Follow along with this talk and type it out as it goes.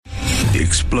The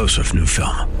explosive new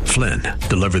film, Flynn,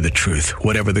 deliver the truth,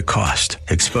 whatever the cost,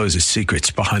 exposes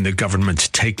secrets behind the government's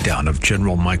takedown of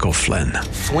General Michael Flynn.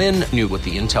 Flynn knew what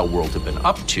the intel world had been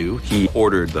up to. He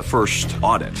ordered the first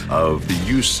audit of the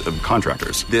use of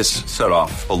contractors. This set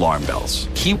off alarm bells.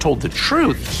 He told the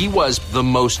truth. He was the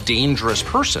most dangerous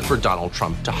person for Donald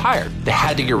Trump to hire. They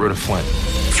had to get rid of Flynn.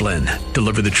 Flynn,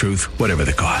 deliver the truth, whatever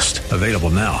the cost. Available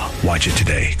now. Watch it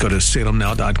today. Go to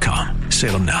salemnow.com.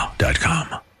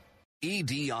 salemnow.com.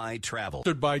 EDI Travel.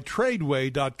 By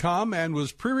Tradeway.com and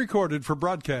was pre-recorded for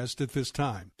broadcast at this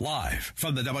time. Live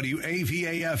from the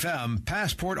WAVA-FM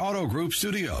Passport Auto Group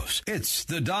studios, it's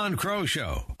the Don Crow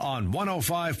Show on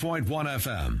 105.1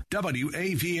 FM,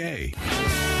 WAVA.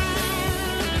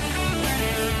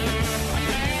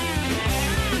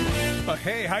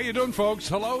 Hey, how you doing, folks?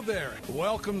 Hello there.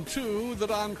 Welcome to the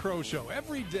Don Crow Show.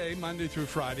 Every day, Monday through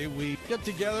Friday, we get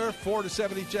together 4 to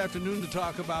 7 each afternoon to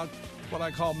talk about what I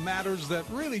call matters that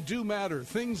really do matter,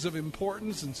 things of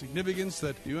importance and significance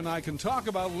that you and I can talk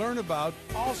about, learn about,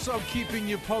 also keeping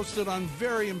you posted on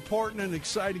very important and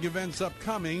exciting events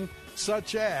upcoming,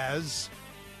 such as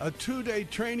a 2-day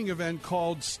training event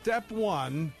called Step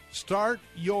 1, Start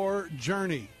Your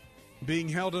Journey, being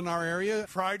held in our area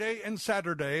Friday and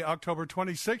Saturday, October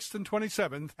 26th and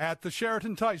 27th at the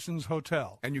Sheraton Tysons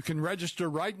Hotel. And you can register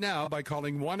right now by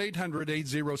calling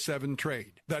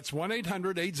 1-800-807-TRADE. That's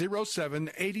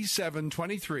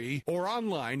 1-800-807-8723 or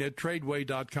online at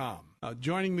Tradeway.com.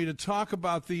 Joining me to talk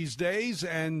about these days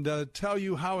and tell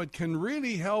you how it can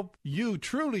really help you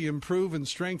truly improve and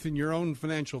strengthen your own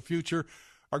financial future,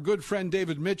 our good friend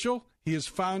David Mitchell. He is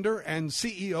founder and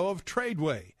CEO of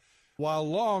Tradeway. While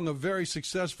long a very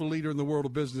successful leader in the world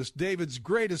of business, David's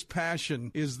greatest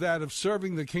passion is that of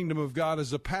serving the kingdom of God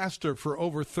as a pastor for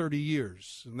over 30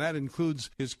 years. And that includes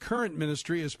his current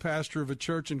ministry as pastor of a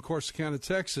church in Corsicana,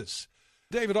 Texas.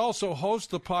 David also hosts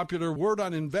the popular Word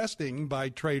on Investing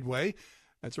by Tradeway.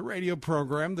 That's a radio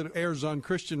program that airs on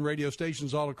Christian radio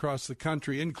stations all across the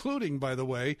country, including, by the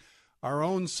way, our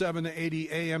own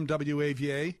 780 AM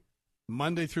WAVA,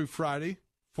 Monday through Friday,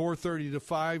 4:30 to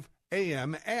 5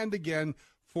 a.m., and again,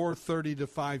 4:30 to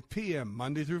 5 p.m.,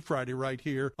 Monday through Friday, right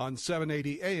here on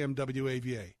 780 a.m.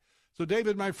 WAVA. So,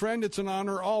 David, my friend, it's an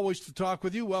honor always to talk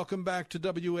with you. Welcome back to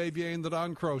WAVA and the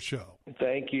Don Crow Show.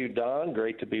 Thank you, Don.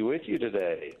 Great to be with you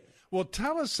today. Well,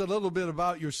 tell us a little bit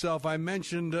about yourself. I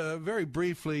mentioned very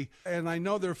briefly, and I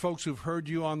know there are folks who've heard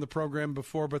you on the program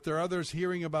before, but there are others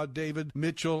hearing about David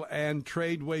Mitchell and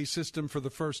Tradeway System for the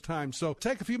first time. So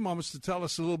take a few moments to tell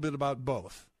us a little bit about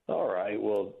both. All right.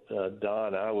 Well,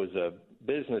 Don, I was a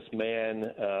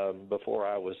businessman before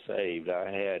I was saved.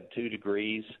 I had 2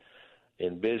 degrees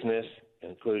in business,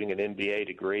 including an MBA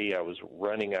degree. I was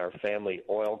running our family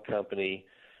oil company,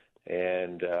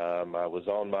 and I was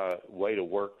on my way to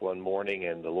work one morning,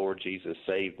 and the Lord Jesus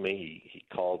saved me. He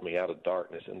called me out of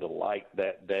darkness into light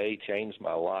that day, changed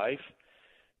my life.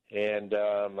 And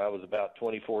I was about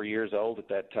 24 years old at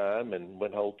that time and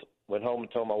went home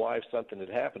and told my wife something had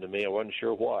happened to me. I wasn't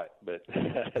sure what, but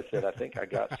I said, I think I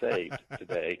got saved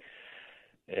today.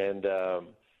 And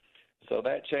so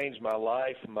that changed my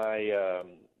life. I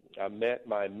met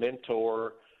my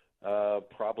mentor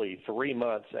probably 3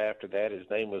 months after that. His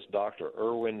name was Dr.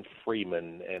 Erwin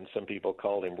Freeman, and some people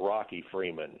called him Rocky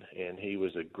Freeman. And he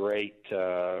was a great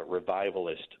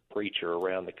revivalist preacher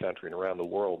around the country and around the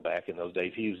world back in those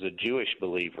days. He was a Jewish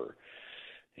believer.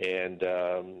 And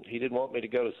he didn't want me to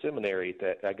go to seminary.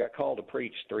 I got called to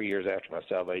preach 3 years after my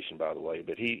salvation, by the way.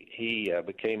 But he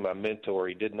became my mentor.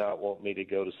 He did not want me to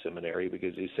go to seminary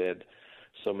because he said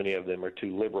so many of them are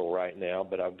too liberal right now.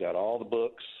 But I've got all the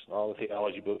books, all the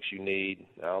theology books you need.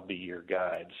 I'll be your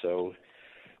guide. So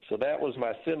that was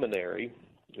my seminary.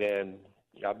 And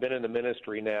I've been in the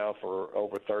ministry now for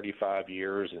over 35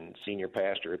 years and senior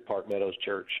pastor at Park Meadows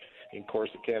Church in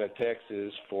Corsicana,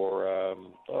 Texas for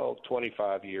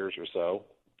 25 years or so.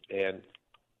 And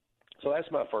so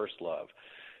that's my first love,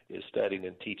 is studying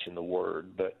and teaching the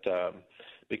Word. But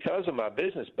because of my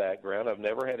business background, I've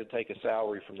never had to take a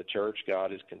salary from the church.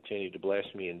 God has continued to bless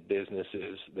me in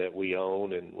businesses that we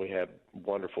own, and we have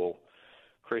wonderful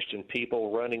Christian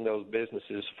people running those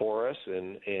businesses for us,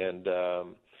 and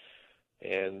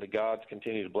the God's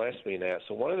continued to bless me in that.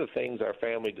 So one of the things our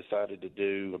family decided to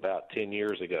do about 10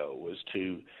 years ago was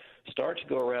to start to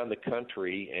go around the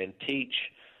country and teach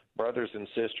brothers and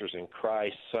sisters in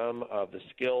Christ some of the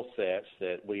skill sets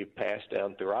that we've passed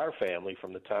down through our family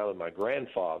from the time of my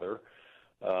grandfather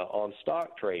on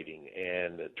stock trading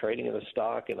and trading in the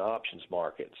stock and options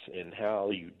markets and how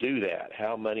you do that,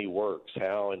 how money works,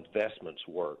 how investments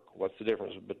work, what's the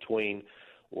difference between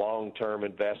long-term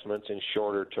investments and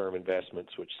shorter-term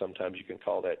investments, which sometimes you can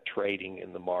call that trading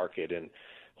in the market. And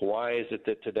why is it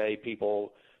that today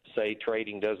people say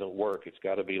trading doesn't work? It's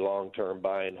got to be long-term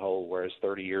buy and hold, whereas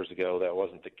 30 years ago that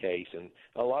wasn't the case, and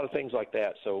a lot of things like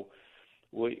that. So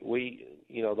we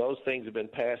those things have been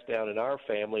passed down in our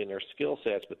family and their skill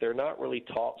sets, but they're not really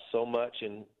taught so much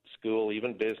in school,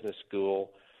 even business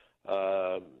school.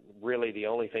 Really the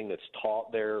only thing that's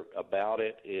taught there about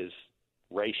it is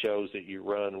ratios that you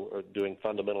run or doing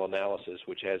fundamental analysis,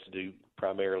 which has to do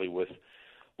primarily with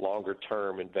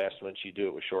longer-term investments. You do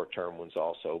it with short-term ones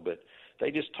also, but they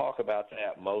just talk about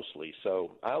that mostly.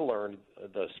 So I learned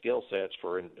the skill sets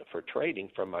for trading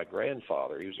from my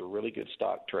grandfather. He was a really good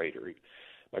stock trader.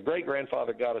 My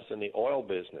great-grandfather got us in the oil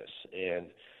business, and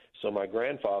so my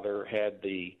grandfather had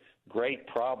the great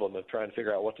problem of trying to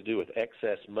figure out what to do with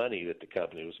excess money that the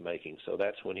company was making. So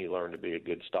that's when he learned to be a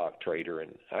good stock trader.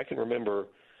 And I can remember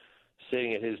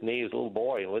sitting at his knee as a little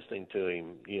boy and listening to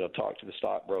him, talk to the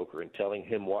stockbroker and telling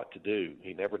him what to do.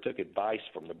 He never took advice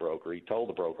from the broker. He told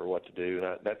the broker what to do,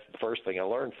 and that's the first thing I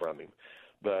learned from him.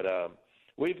 But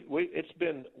it's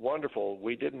been wonderful.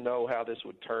 We didn't know how this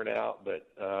would turn out, but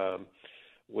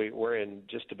we're in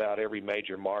just about every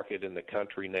major market in the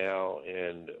country now,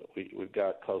 and we've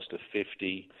got close to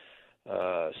 50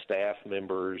 staff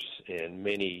members and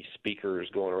many speakers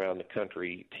going around the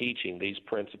country teaching these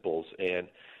principles. And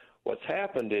what's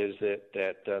happened is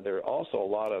that there are also a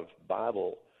lot of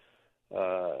Bible,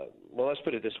 let's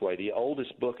put it this way, the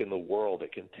oldest book in the world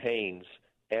that contains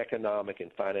economic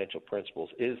and financial principles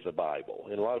is the Bible,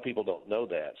 and a lot of people don't know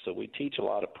that. So we teach a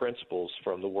lot of principles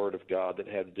from the Word of God that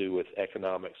have to do with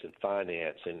economics and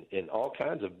finance and all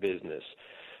kinds of business,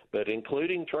 but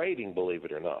including trading, believe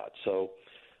it or not. So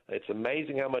it's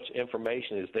amazing how much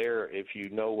information is there if you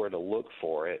know where to look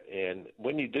for it, and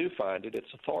when you do find it,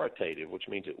 it's authoritative, which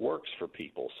means it works for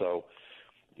people. So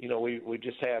we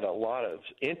just had a lot of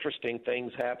interesting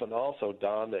things happen also,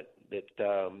 Don, that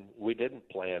we didn't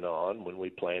plan on when we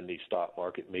planned these stock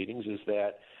market meetings, is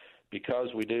that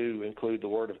because we do include the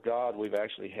Word of God, we've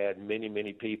actually had many,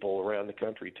 many people around the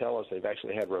country tell us they've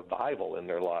actually had revival in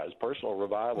their lives, personal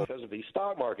revival, because of these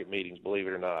stock market meetings, believe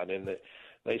it or not. And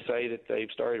they say that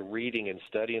they've started reading and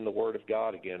studying the Word of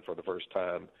God again for the first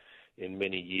time in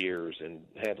many years and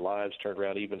had lives turned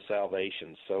around, even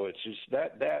salvation. So it's just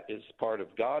that is part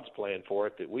of God's plan for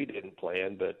it that we didn't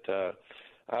plan, but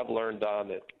I've learned, Don,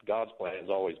 that God's plan is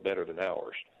always better than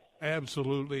ours.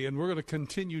 Absolutely. And we're going to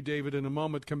continue, David, in a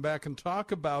moment, come back and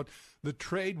talk about the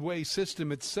Tradeway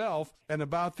system itself and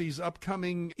about these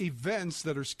upcoming events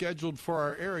that are scheduled for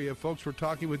our area. Folks, we're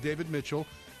talking with David Mitchell,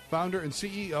 founder and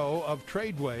CEO of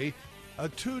Tradeway, a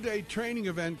 2-day training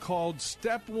event called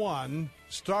Step 1,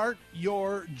 Start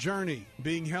Your Journey,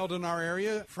 being held in our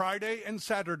area Friday and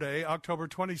Saturday, October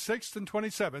 26th and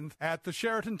 27th at the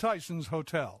Sheraton Tysons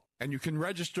Hotel. And you can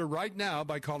register right now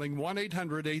by calling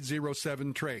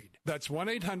 1-800-807-TRADE. That's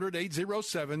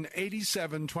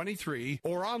 1-800-807-8723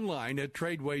 or online at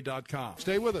Tradeway.com.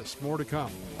 Stay with us. More to come.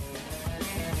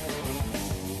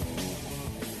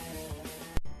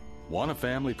 Want a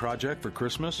family project for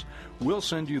Christmas? We'll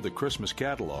send you the Christmas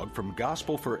catalog from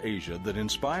Gospel for Asia that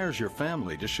inspires your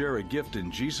family to share a gift in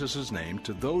Jesus' name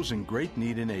to those in great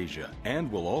need in Asia.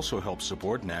 And we'll also help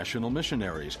support national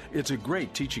missionaries. It's a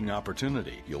great teaching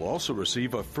opportunity. You'll also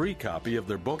receive a free copy of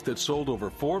their book that sold over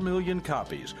 4 million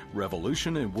copies,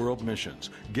 Revolution in World Missions.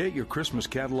 Get your Christmas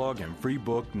catalog and free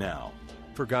book now.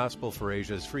 For Gospel for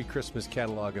Asia's free Christmas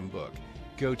catalog and book,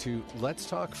 go to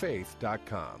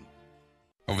letstalkfaith.com.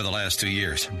 Over the last 2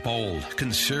 years, bold,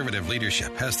 conservative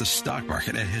leadership has the stock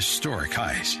market at historic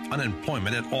highs,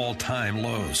 unemployment at all-time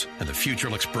lows, and the future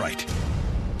looks bright.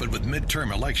 But with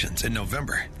midterm elections in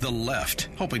November, the left,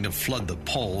 hoping to flood the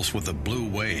polls with a blue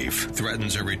wave,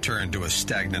 threatens a return to a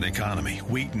stagnant economy,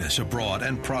 weakness abroad,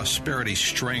 and prosperity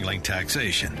strangling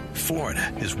taxation.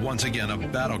 Florida is once again a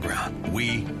battleground.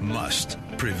 We must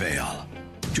prevail.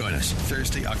 Join us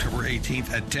Thursday, October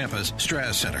 18th at Tampa's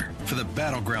Strass Center for the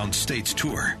Battleground States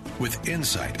Tour, with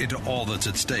insight into all that's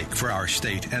at stake for our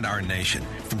state and our nation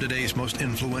from today's most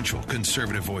influential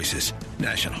conservative voices,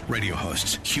 national radio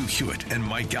hosts Hugh Hewitt and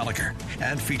Mike Gallagher,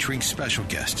 and featuring special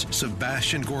guests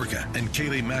Sebastian Gorka and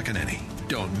Kayleigh McEnany.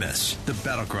 Don't miss the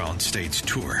Battleground States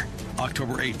Tour,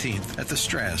 October 18th at the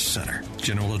Strass Center.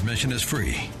 General admission is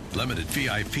free. Limited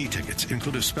VIP tickets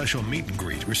include a special meet and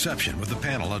greet reception with the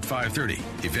panel at 5:30.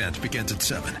 Event begins at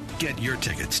 7. Get your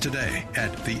tickets today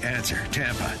at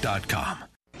theanswertampa.com.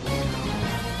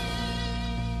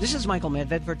 This is Michael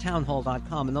Medved for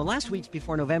townhall.com. In the last weeks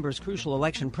before November's crucial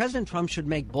election, President Trump should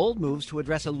make bold moves to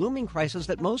address a looming crisis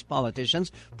that most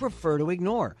politicians prefer to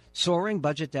ignore: soaring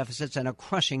budget deficits and a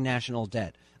crushing national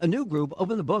debt. A new group,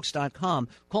 OpenTheBooks.com,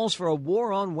 calls for a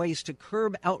war on waste to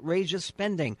curb outrageous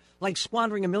spending, like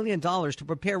squandering $1 million to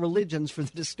prepare religions for the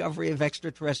discovery of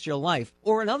extraterrestrial life,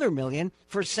 or another $1 million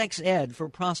for sex ed for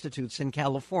prostitutes in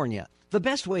California. The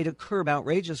best way to curb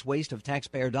outrageous waste of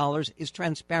taxpayer dollars is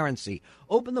transparency.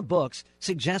 Open the Books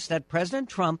suggests that President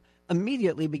Trump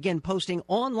immediately begin posting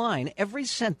online every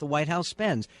cent the White House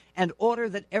spends and order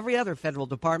that every other federal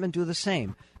department do the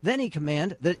same. Then he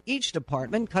commanded that each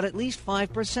department cut at least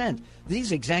 5%.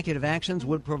 These executive actions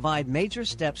would provide major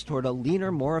steps toward a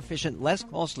leaner, more efficient, less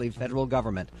costly federal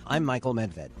government. I'm Michael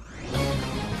Medved.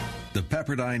 The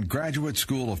Pepperdine Graduate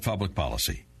School of Public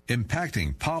Policy,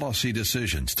 impacting policy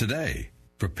decisions today,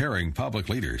 preparing public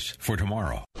leaders for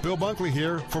tomorrow. Bill Bunkley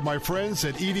here for my friends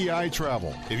at EDI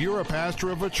Travel. If you're a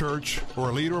pastor of a church or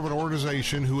a leader of an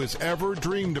organization who has ever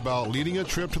dreamed about leading a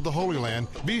trip to the Holy Land,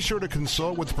 be sure to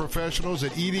consult with the professionals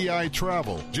at EDI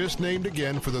Travel, just named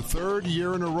again for the third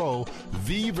year in a row,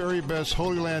 the very best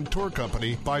Holy Land tour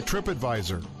company by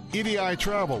TripAdvisor. EDI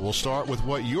Travel will start with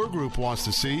what your group wants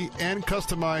to see and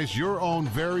customize your own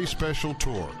very special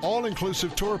tour.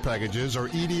 All-inclusive tour packages are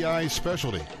EDI's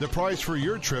specialty. The price for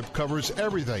your trip covers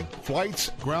everything: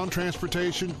 flights, ground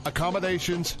transportation,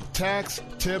 accommodations, tax,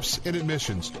 tips, and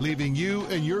admissions, leaving you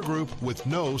and your group with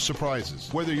no surprises.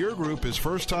 Whether your group is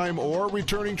first-time or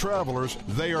returning travelers,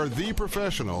 they are the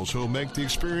professionals who will make the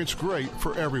experience great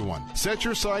for everyone. Set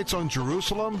your sights on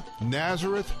Jerusalem,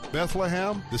 Nazareth,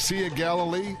 Bethlehem, the Sea of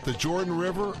Galilee, the Jordan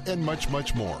River, and much,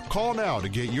 much more. Call now to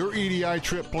get your EDI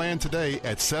trip planned today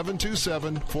at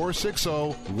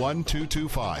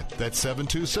 727-460-1225. That's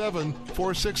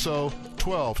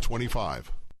 727-460-1225.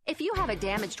 If you have a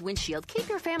damaged windshield, keep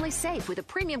your family safe with a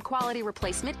premium quality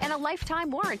replacement and a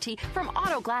lifetime warranty from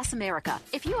Auto Glass America.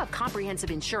 If you have comprehensive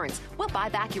insurance, we'll buy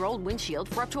back your old windshield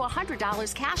for up to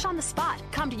 $100 cash on the spot,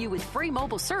 come to you with free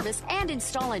mobile service, and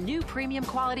install a new premium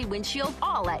quality windshield,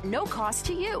 all at no cost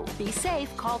to you. Be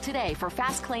safe. Call today for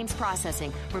fast claims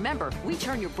processing. Remember, we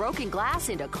turn your broken glass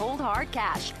into cold, hard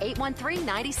cash.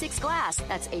 813-96-GLASS.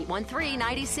 That's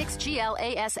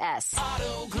 813-96-GLASS.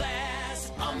 Auto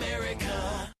Glass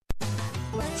America.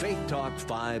 Faith Talk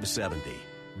 570,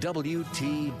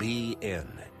 WTBN.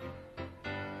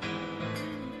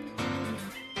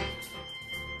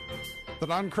 The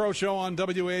Don Crow Show on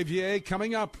WAVA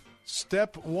coming up.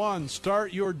 Step 1,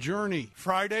 start your journey.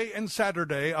 Friday and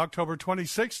Saturday, October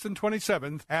 26th and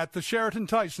 27th at the Sheraton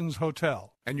Tysons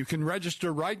Hotel. And you can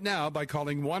register right now by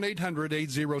calling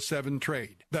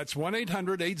 1-800-807-TRADE. That's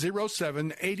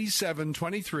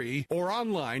 1-800-807-8723 or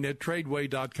online at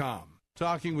tradeway.com.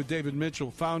 Talking with David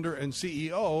Mitchell, founder and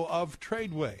CEO of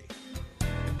Tradeway.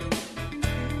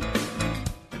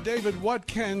 David, what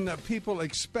can people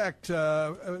expect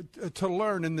to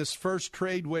learn in this first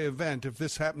Tradeway event if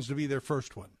this happens to be their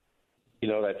first one? You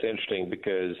know, that's interesting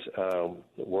because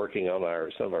working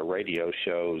on some of our radio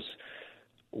shows,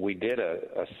 we did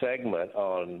a segment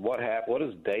on what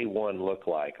does day one look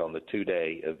like on the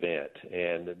two-day event.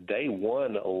 And day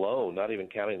one alone, not even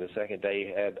counting the second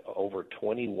day, had over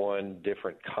 21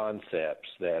 different concepts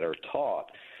that are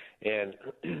taught. And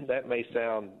that may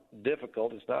sound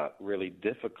difficult. It's not really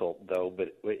difficult, though,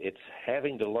 but it's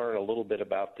having to learn a little bit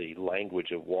about the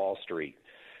language of Wall Street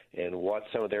and what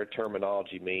some of their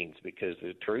terminology means, because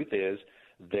the truth is,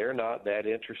 they're not that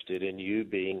interested in you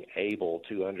being able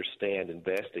to understand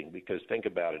investing, because think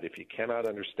about it. If you cannot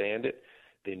understand it,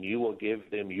 then you will give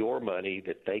them your money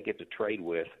that they get to trade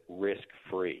with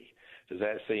risk-free. Does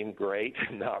that seem great?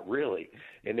 Not really.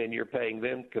 And then you're paying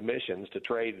them commissions to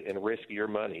trade and risk your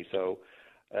money. So,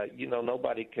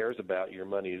 nobody cares about your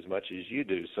money as much as you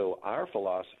do. So our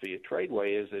philosophy at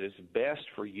Tradeway is that it's best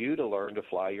for you to learn to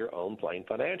fly your own plane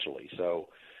financially. So,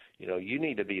 you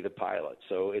need to be the pilot.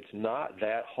 So it's not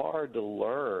that hard to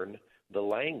learn the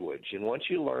language. And once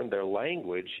you learn their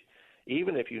language,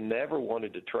 even if you never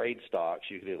wanted to trade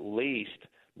stocks, you could at least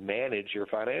manage your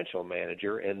financial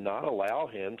manager and not allow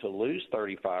him to lose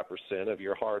 35% of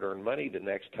your hard-earned money the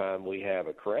next time we have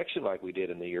a correction like we did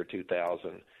in the year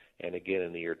 2000 and again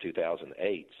in the year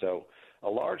 2008. So a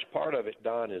large part of it,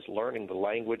 Don, is learning the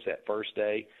language that first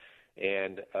day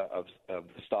and of the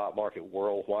stock market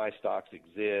world, why stocks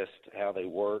exist, how they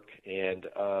work, and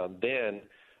then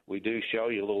we do show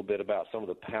you a little bit about some of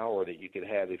the power that you could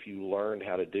have if you learned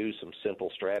how to do some simple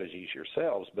strategies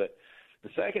yourselves. But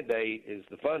the second day is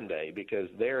the fun day, because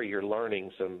there you're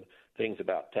learning some things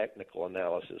about technical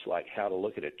analysis, like how to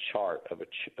look at a chart of a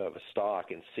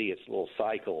stock and see its little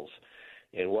cycles,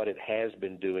 and what it has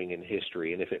been doing in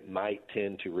history, and if it might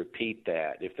tend to repeat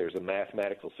that, if there's a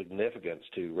mathematical significance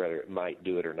to whether it might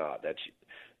do it or not.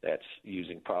 That's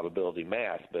using probability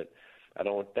math, but I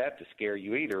don't want that to scare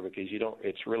you either, because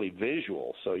it's really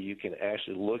visual, so you can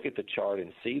actually look at the chart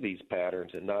and see these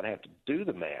patterns and not have to do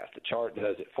the math. The chart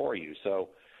does it for you. So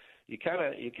you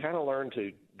kind of learn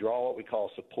to draw what we call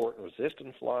support and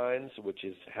resistance lines, which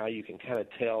is how you can kind of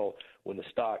tell when the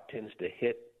stock tends to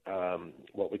hit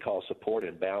what we call support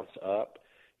and bounce up.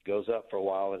 It goes up for a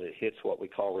while and it hits what we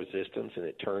call resistance, and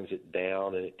it turns it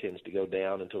down, and it tends to go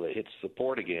down until it hits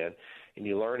support again. And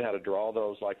you learn how to draw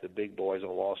those like the big boys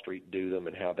on Wall Street do them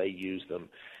and how they use them.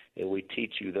 And we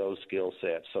teach you those skill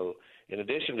sets. So in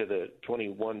addition to the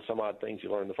 21 some odd things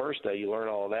you learned the first day, you learn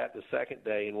all of that the second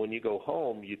day. And when you go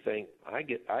home, you think, I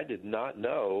did not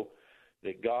know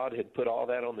that God had put all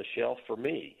that on the shelf for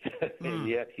me. And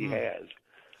yet he has.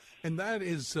 And that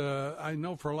is, I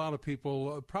know for a lot of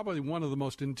people, probably one of the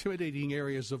most intimidating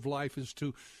areas of life is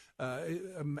to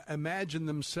imagine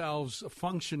themselves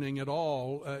functioning at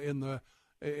all in the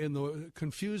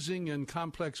confusing and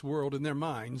complex world in their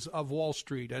minds of Wall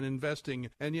Street and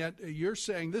investing. And yet you're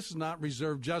saying this is not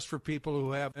reserved just for people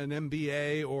who have an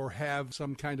MBA or have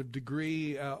some kind of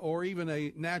degree or even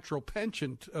a natural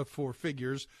penchant for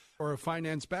figures or a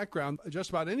finance background.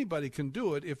 Just about anybody can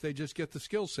do it if they just get the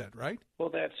skill set, right? Well,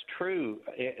 that's true.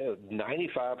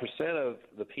 95% of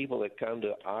the people that come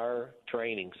to our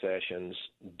training sessions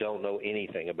don't know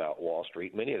anything about Wall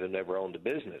Street. Many of them never owned a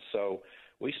business. So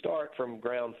we start from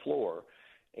ground floor,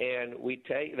 and we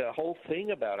take the whole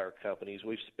thing about our companies.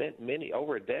 We've spent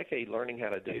over a decade learning how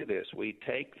to do this. We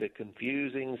take the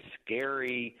confusing,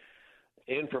 scary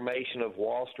information of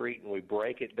Wall Street, and we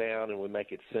break it down, and we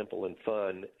make it simple and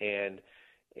fun.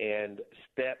 And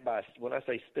step by, when I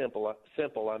say simple,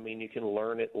 I mean you can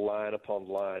learn it line upon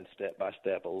line, step by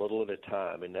step, a little at a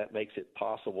time, and that makes it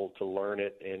possible to learn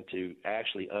it and to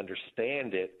actually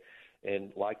understand it.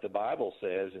 And like the Bible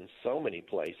says in so many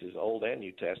places, Old and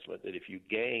New Testament, that if you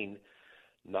gain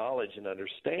knowledge and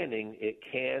understanding, it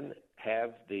can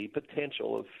have the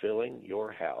potential of filling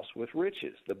your house with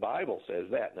riches. The Bible says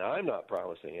that. Now, I'm not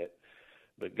promising it,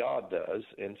 but God does.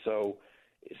 And so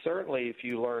certainly if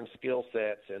you learn skill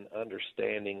sets and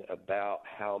understanding about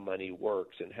how money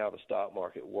works and how the stock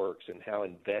market works and how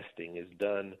investing is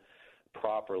done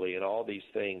properly and all these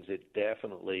things, it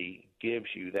definitely gives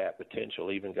you that potential.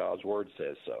 Even God's Word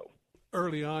says so.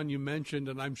 Early on you mentioned,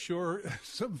 and I'm sure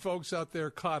some folks out there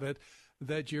caught it,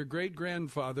 that your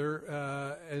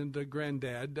great-grandfather and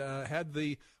granddad had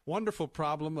the wonderful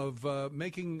problem of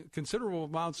making considerable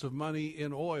amounts of money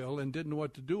in oil and didn't know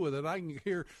what to do with it. I can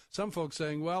hear some folks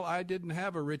saying, well, I didn't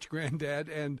have a rich granddad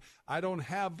and I don't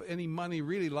have any money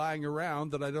really lying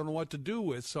around that I don't know what to do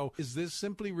with. So is this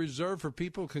simply reserved for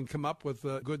people who can come up with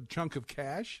a good chunk of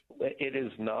cash? It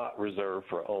is not reserved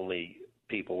for only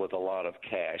people with a lot of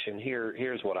cash. And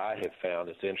here's what I have found.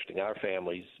 It's interesting. Our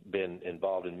family's been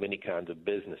involved in many kinds of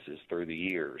businesses through the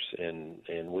years, and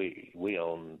we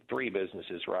own 3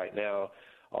 businesses right now,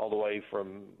 all the way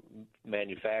from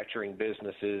manufacturing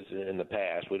businesses in the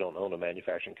past. We don't own a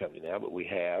manufacturing company now, but we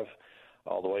have,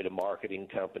 all the way to marketing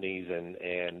companies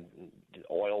and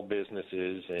oil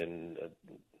businesses and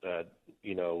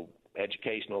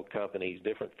educational companies,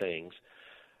 different things.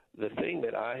 The thing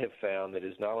that I have found that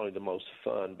is not only the most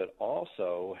fun, but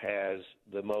also has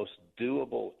the most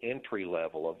doable entry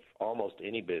level of almost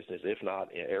any business, if not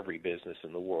every business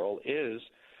in the world, is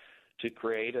to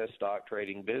create a stock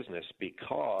trading business,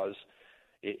 because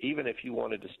even if you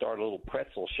wanted to start a little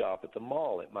pretzel shop at the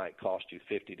mall, it might cost you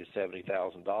 $50,000 to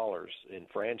 $70,000 in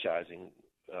franchising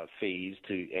fees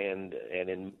and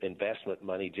in investment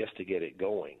money just to get it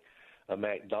going. A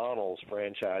McDonald's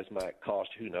franchise might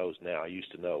cost, who knows now, I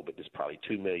used to know, but it's probably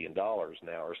 $2 million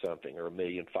now or something, or $1.5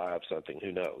 million something,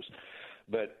 who knows.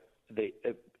 But the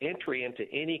entry into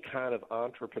any kind of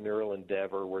entrepreneurial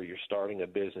endeavor where you're starting a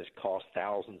business costs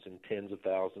thousands and tens of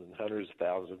thousands and hundreds of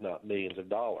thousands, if not millions of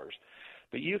dollars.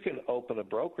 But you can open a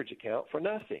brokerage account for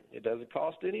nothing. It doesn't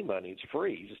cost any money. It's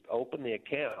free. You just open the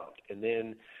account, and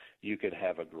then you could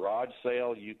have a garage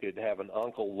sale. You could have an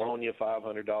uncle loan you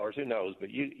 $500. Who knows? But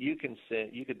you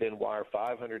could then wire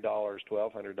 $500,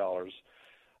 $1,200.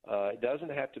 It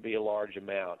doesn't have to be a large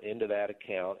amount into that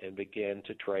account and begin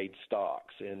to trade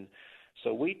stocks. And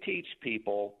so we teach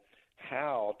people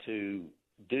how to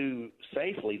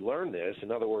safely learn this.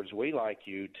 In other words, we like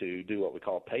you to do what we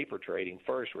call paper trading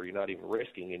first, where you're not even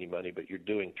risking any money, but you're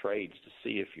doing trades to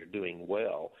see if you're doing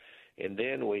well. And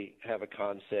then we have a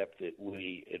concept that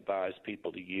we advise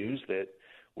people to use that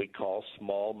we call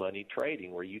small money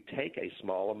trading, where you take a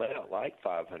small amount like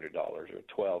 $500 or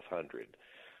 $1,200,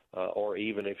 or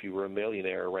even if you were a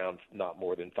millionaire, around not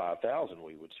more than $5,000,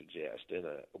 we would suggest, in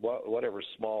whatever's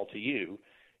small to you,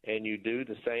 and you do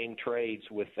the same trades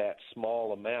with that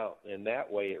small amount, and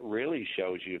that way it really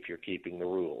shows you if you're keeping the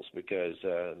rules, because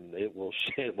it will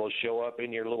show up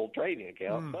in your little trading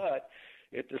account. But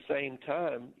at the same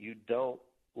time, you don't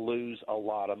lose a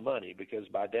lot of money, because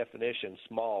by definition,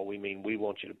 small, we mean we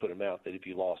want you to put an amount that if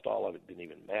you lost all of it, didn't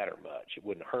even matter much. It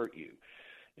wouldn't hurt you.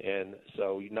 And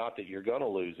so not that you're going to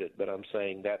lose it, but I'm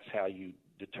saying that's how you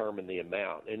determine the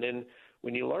amount. And then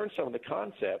when you learn some of the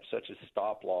concepts, such as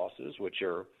stop losses, which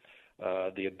are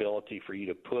the ability for you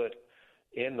to put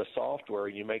in the software,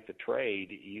 you make the trade,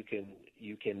 you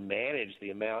can manage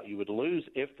the amount you would lose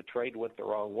if the trade went the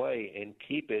wrong way, and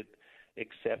keep it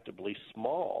acceptably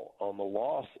small on the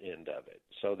loss end of it,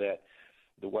 so that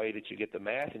the way that you get the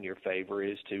math in your favor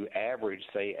is to average,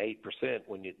 say, 8%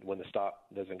 when the stock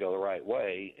doesn't go the right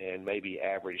way, and maybe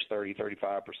average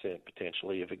 30-35%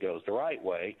 potentially if it goes the right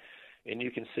way. And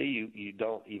you can see you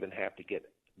don't even have to get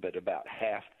but about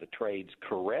half the trades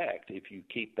correct if you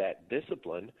keep that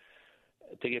discipline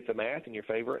to get the math in your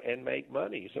favor and make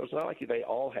money. So it's not like they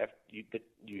all have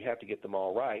you have to get them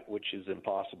all right, which is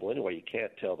impossible anyway. You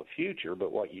can't tell the future,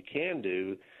 but what you can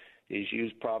do is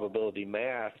use probability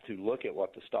math to look at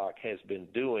what the stock has been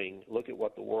doing, look at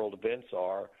what the world events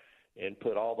are, and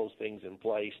put all those things in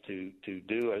place to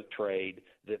do a trade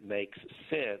that makes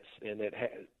sense and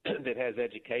that has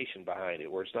education behind it,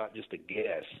 where it's not just a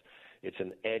guess, it's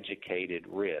an educated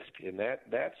risk. And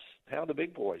that's how the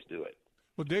big boys do it.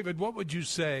 Well, David, what would you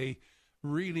say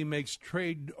really makes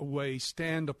Tradeway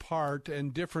stand apart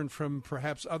and different from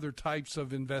perhaps other types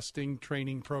of investing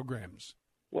training programs?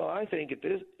 Well, I think at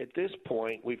this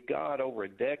point, we've got over a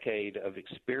decade of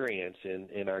experience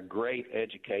in our great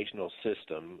educational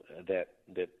system that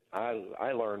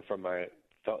I learned from my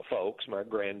folks, my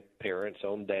grandparents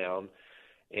on down,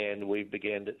 and we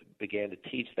began to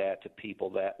teach that to people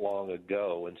that long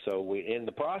ago. And so in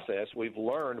the process, we've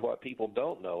learned what people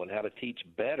don't know and how to teach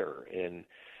better and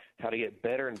how to get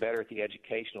better and better at the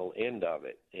educational end of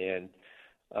it. And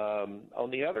on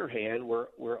the other hand,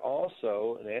 we're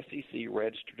also an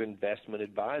SEC-registered investment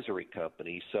advisory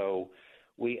company, so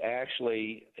we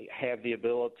actually have the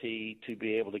ability to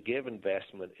be able to give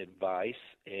investment advice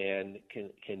and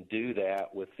can do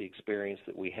that with the experience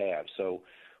that we have. So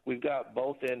we've got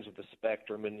both ends of the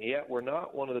spectrum, and yet we're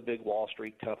not one of the big Wall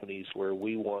Street companies where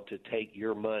we want to take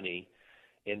your money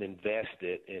and invest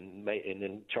it and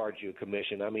then charge you a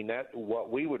commission. I mean,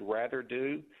 what we would rather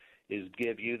do is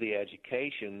give you the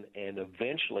education and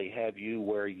eventually have you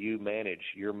where you manage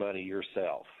your money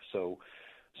yourself. So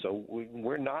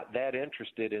we're not that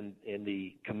interested in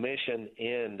the commission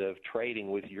end of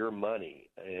trading with your money.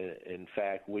 In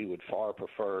fact, we would far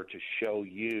prefer to show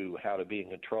you how to be in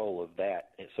control of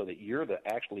that so that you're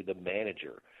actually the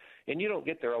manager. And you don't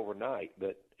get there overnight,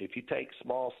 but if you take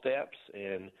small steps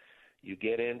and you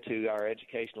get into our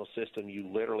educational system, you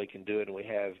literally can do it, and we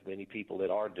have many people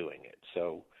that are doing it.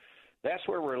 So that's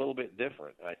where we're a little bit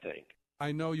different, I think.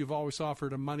 I know you've always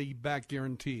offered a money-back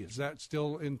guarantee. Is that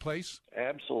still in place?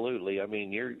 Absolutely. I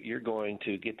mean, you're going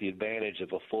to get the advantage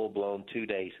of a full-blown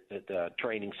 2-day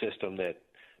training system that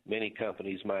many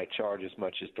companies might charge as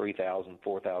much as $3,000,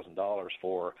 $4,000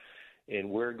 for,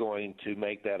 and we're going to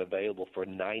make that available for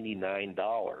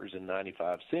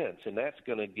 $99.95, and that's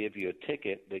going to give you a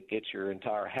ticket that gets your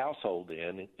entire household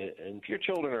in. And if your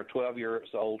children are 12 years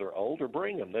old or older,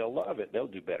 bring them. They'll love it. They'll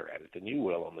do better at it than you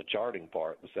will on the charting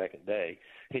part the second day,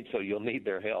 and so you'll need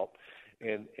their help.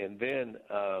 And then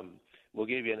we'll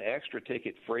give you an extra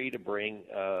ticket free to bring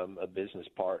a business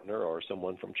partner or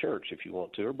someone from church if you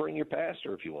want to, or bring your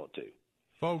pastor if you want to.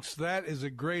 Folks, that is a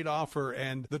great offer,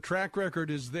 and the track record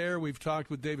is there. We've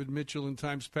talked with David Mitchell in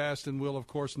times past and will, of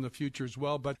course, in the future as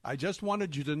well. But I just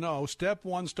wanted you to know, Step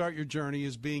 1, Start Your Journey,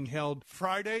 is being held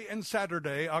Friday and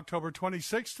Saturday, October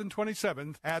 26th and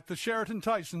 27th at the Sheraton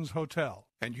Tysons Hotel.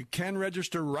 And you can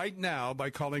register right now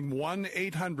by calling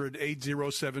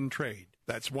 1-800-807-TRADE.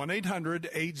 That's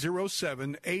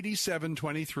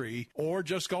 1-800-807-8723, or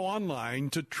just go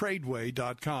online to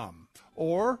Tradeway.com.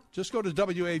 Or just go to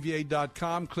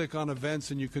WAVA.com, click on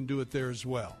events, and you can do it there as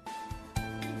well.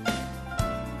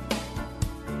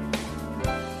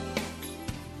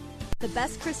 The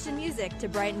best Christian music to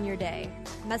brighten your day.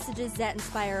 Messages that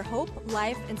inspire hope,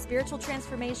 life, and spiritual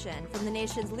transformation from the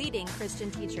nation's leading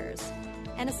Christian teachers.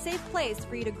 And a safe place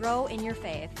for you to grow in your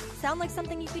faith. Sound like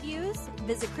something you could use?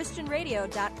 Visit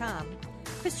ChristianRadio.com.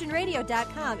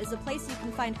 ChristianRadio.com is a place you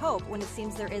can find hope when it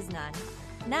seems there is none.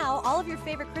 Now, all of your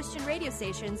favorite Christian radio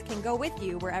stations can go with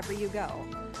you wherever you go.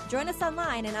 Join us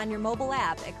online and on your mobile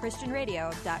app at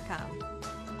ChristianRadio.com.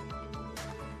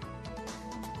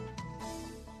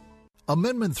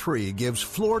 Amendment 3 gives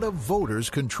Florida voters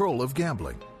control of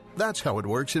gambling. That's how it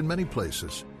works in many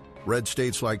places. Red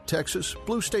states like Texas,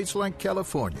 blue states like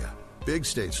California, big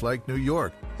states like New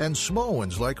York, and small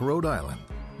ones like Rhode Island.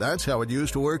 That's how it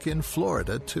used to work in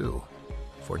Florida, too.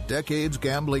 For decades,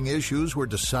 gambling issues were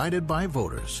decided by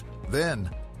voters. Then,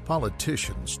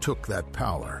 politicians took that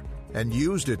power and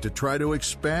used it to try to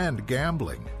expand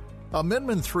gambling.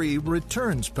 Amendment 3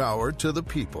 returns power to the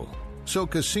people, so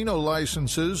casino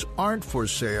licenses aren't for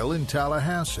sale in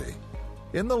Tallahassee.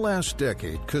 In the last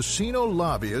decade, casino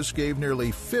lobbyists gave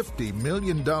nearly $50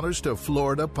 million to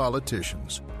Florida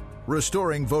politicians.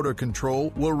 Restoring voter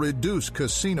control will reduce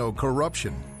casino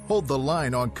corruption, hold the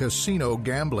line on casino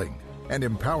gambling, and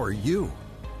empower you.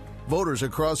 Voters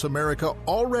across America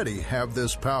already have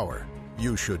this power.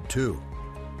 You should too.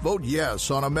 Vote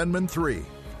yes on Amendment 3.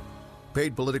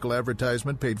 Paid political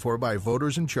advertisement paid for by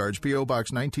voters in charge. P.O.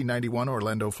 Box 1991,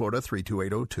 Orlando, Florida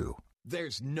 32802.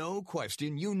 There's no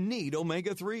question you need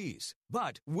omega-3s.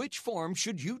 But which form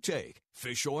should you take?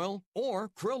 Fish oil or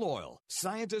krill oil?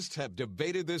 Scientists have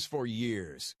debated this for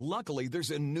years. Luckily,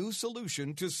 there's a new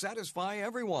solution to satisfy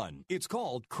everyone. It's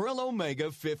called Krill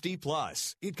Omega 50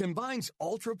 Plus. It combines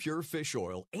ultra-pure fish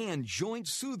oil and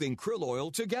joint-soothing krill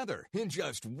oil together in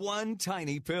just one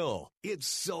tiny pill. It's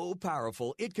so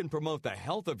powerful, it can promote the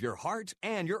health of your heart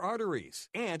and your arteries.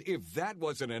 And if that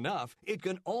wasn't enough, it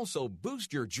can also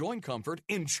boost your joint comfort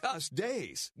in just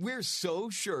days. We're so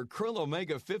sure Krill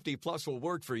Omega 50 Plus will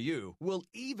work for you. We'll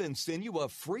even send you a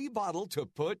free bottle to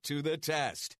put to the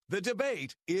test. The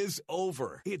debate is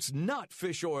over. It's not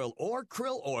fish oil or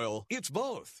krill oil. It's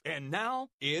both. And now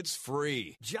it's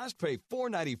free. Just pay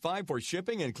 $4.95 for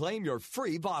shipping and claim your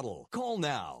free bottle. Call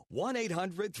now.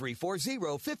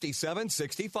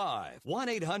 1-800-340-5765.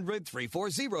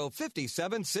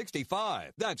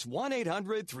 1-800-340-5765. That's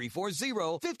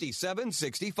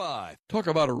 1-800-340-5765. Talk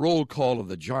about a roll call of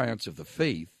the giants of the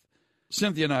faith.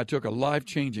 Cynthia and I took a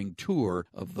life-changing tour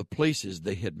of the places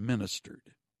they had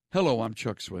ministered. Hello, I'm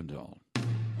Chuck Swindoll.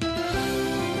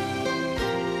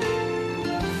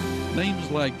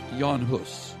 Names like Jan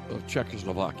Hus of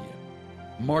Czechoslovakia,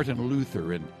 Martin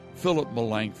Luther and Philip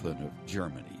Melanchthon of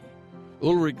Germany,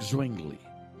 Ulrich Zwingli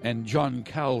and John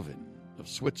Calvin of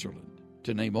Switzerland,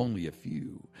 to name only a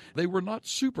few. They were not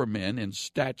supermen in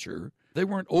stature. They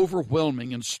weren't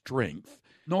overwhelming in strength,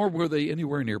 nor were they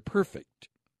anywhere near perfect.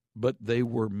 But they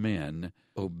were men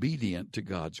obedient to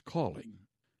God's calling.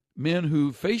 Men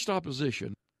who faced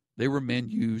opposition. They were men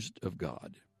used of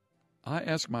God. I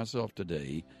ask myself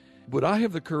today, would I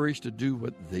have the courage to do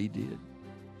what they did?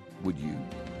 Would you?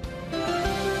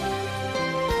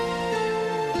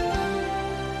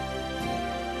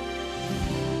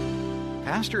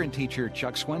 Pastor and teacher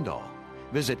Chuck Swindoll.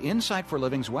 Visit Insight for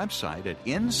Living's website at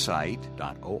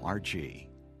insight.org.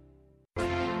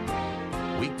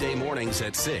 Weekday mornings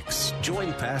at 6.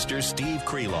 Join Pastor Steve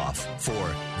Kreloff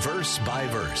for Verse by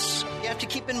Verse. You have to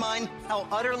keep in mind how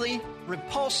utterly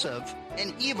repulsive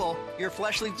and evil your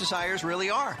fleshly desires really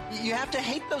are. You have to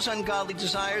hate those ungodly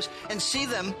desires and see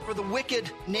them for the wicked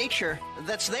nature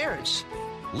that's theirs.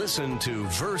 Listen to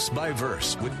Verse by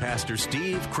Verse with Pastor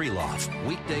Steve Kreloff.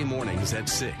 Weekday mornings at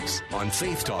 6 on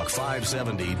Faith Talk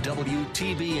 570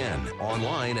 WTBN.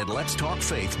 Online at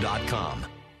letstalkfaith.com.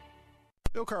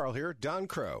 Bill Carl here, Don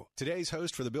Crow. Today's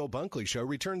host for the Bill Bunkley Show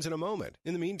returns in a moment.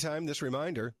 In the meantime, this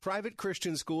reminder, private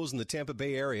Christian schools in the Tampa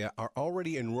Bay area are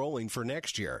already enrolling for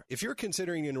next year. If you're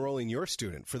considering enrolling your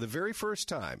student for the very first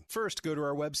time, first go to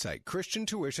our website,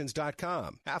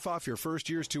 ChristianTuitions.com. Half off your first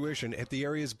year's tuition at the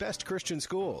area's best Christian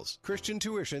schools,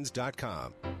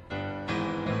 ChristianTuitions.com.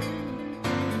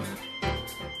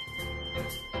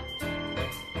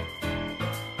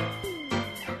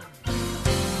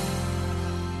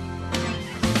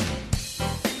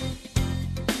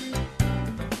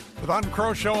 The Don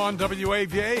Crow Show on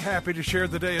WAVA. Happy to share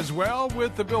the day as well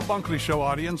with the Bill Bunkley Show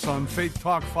audience on Faith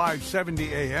Talk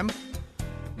 570 AM,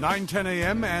 910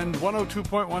 AM, and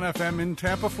 102.1 FM in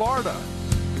Tampa, Florida.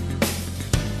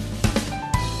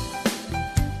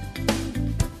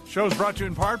 Show's brought to you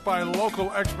in part by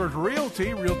local expert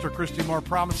Realty. Realtor Christy Moore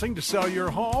promising to sell your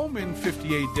home in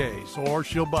 58 days, or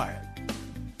she'll buy it.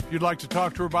 If you'd like to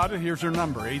talk to her about it, here's her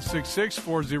number,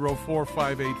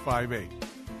 866-404-5858.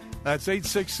 That's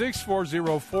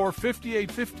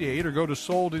 866-404-5858, or go to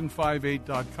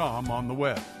soldin58.com on the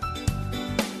web.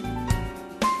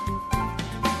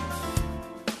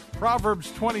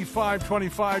 Proverbs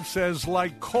 25:25 says,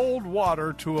 like cold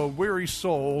water to a weary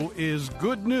soul is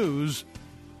good news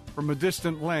from a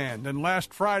distant land. And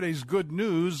last Friday's good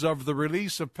news of the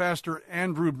release of Pastor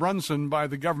Andrew Brunson by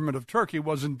the government of Turkey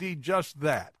was indeed just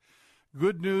that.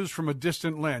 Good news from a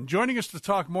distant land. Joining us to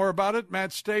talk more about it, Matt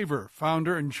Staver,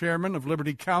 founder and chairman of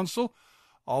Liberty Counsel,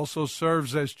 also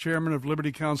serves as chairman of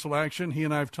Liberty Counsel Action. He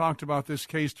and I have talked about this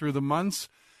case through the months.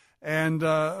 And,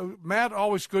 Matt,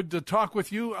 always good to talk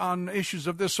with you on issues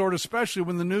of this sort, especially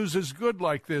when the news is good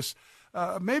like this.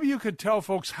 Maybe you could tell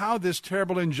folks how this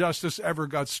terrible injustice ever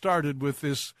got started with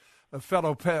this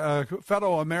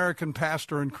fellow American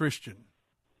pastor and Christian.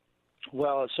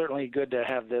 Well, it's certainly good to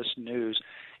have this news,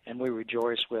 and we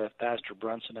rejoice with Pastor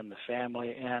Brunson and the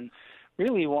family, and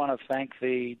really want to thank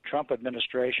the Trump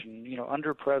administration. You know,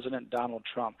 under President Donald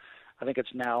Trump, I think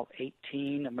it's now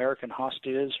 18 American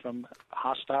hostages from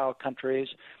hostile countries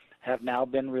have now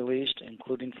been released,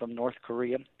 including from North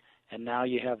Korea, and now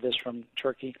you have this from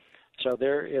Turkey. So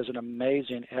there is an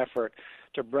amazing effort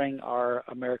to bring our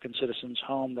American citizens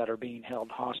home that are being held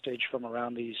hostage from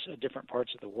around these different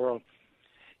parts of the world.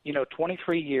 You know,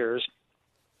 23 years,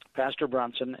 Pastor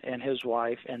Brunson and his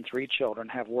wife and 3 children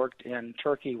have worked in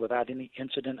Turkey without any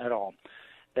incident at all.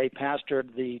 They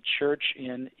pastored the church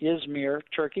in Izmir,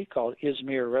 Turkey, called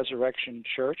Izmir Resurrection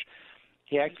Church.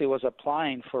 He actually was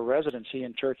applying for residency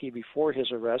in Turkey before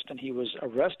his arrest, and he was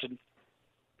arrested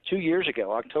 2 years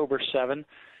ago, October 7,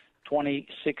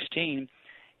 2016.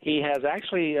 He has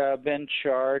actually been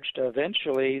charged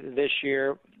eventually this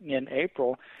year in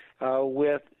April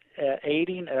with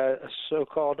aiding a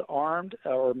so-called armed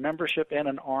or membership in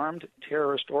an armed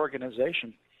terrorist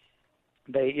organization.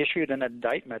 They issued an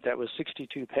indictment that was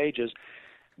 62 pages,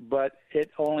 but it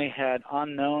only had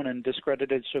unknown and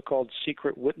discredited so-called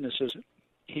secret witnesses.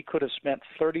 He could have spent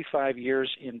 35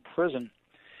 years in prison.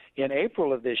 In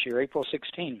April of this year, April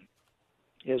 16,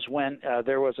 is when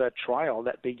there was a trial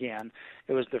that began.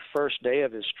 It was the first day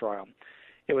of his trial.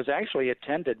 It was actually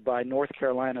attended by North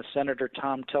Carolina Senator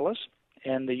Tom Tillis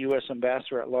and the U.S.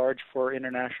 Ambassador at Large for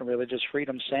International Religious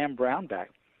Freedom, Sam Brownback.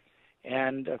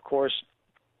 And, of course,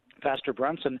 Pastor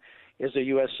Brunson is a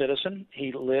U.S. citizen.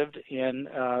 He lived in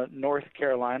North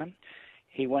Carolina.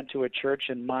 He went to a church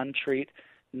in Montreat,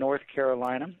 North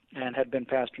Carolina, and had been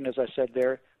pastoring, as I said,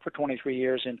 there for 23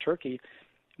 years in Turkey,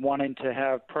 wanting to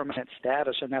have permanent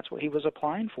status, and that's what he was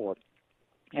applying for.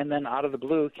 And then out of the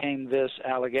blue came this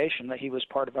allegation that he was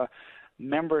part of a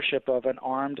membership of an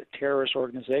armed terrorist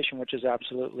organization, which is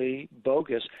absolutely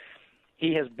bogus.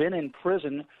 He has been in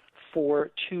prison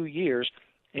for 2 years,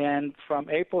 and from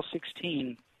April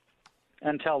 16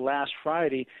 until last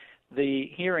Friday,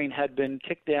 the hearing had been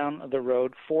kicked down the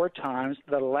road 4 times.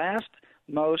 The last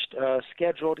most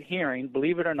scheduled hearing,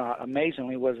 believe it or not,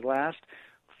 amazingly, was last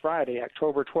Friday,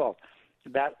 October 12th.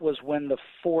 That was when the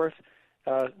 4th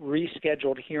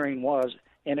rescheduled hearing was,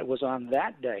 and it was on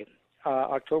that day,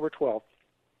 October 12th,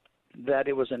 that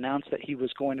it was announced that he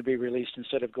was going to be released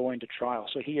instead of going to trial.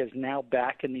 So he is now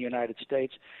back in the United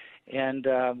States, and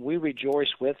we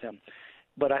rejoice with him.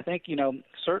 But I think, you know,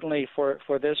 certainly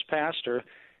for this pastor,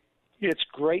 it's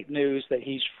great news that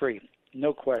he's free,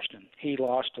 no question. He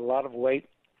lost a lot of weight.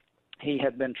 He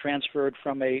had been transferred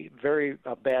from a very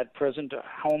bad prison to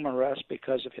home arrest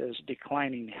because of his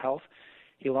declining health.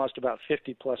 He lost about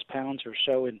 50-plus pounds or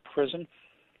so in prison.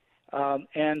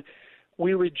 And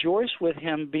we rejoice with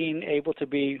him being able to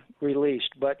be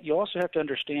released. But you also have to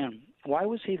understand, why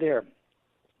was he there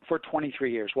for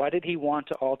 23 years? Why did he want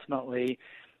to ultimately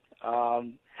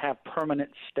have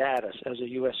permanent status as a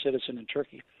U.S. citizen in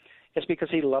Turkey? It's because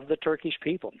he loved the Turkish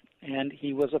people, and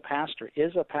he was a pastor,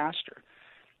 is a pastor.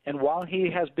 And while he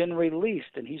has been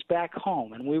released and he's back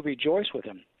home, and we rejoice with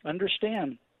him,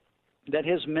 understand that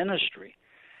his ministry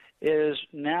is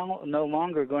now no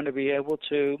longer going to be able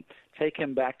to take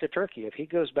him back to Turkey. If he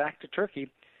goes back to Turkey,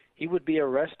 he would be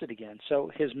arrested again.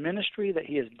 So his ministry that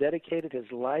he has dedicated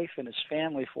his life and his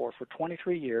family for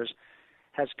 23 years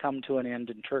has come to an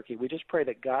end in Turkey. We just pray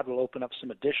that God will open up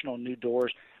some additional new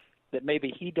doors that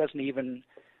maybe he doesn't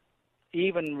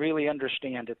even really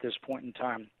understand at this point in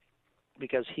time,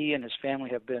 because he and his family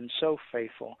have been so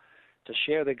faithful to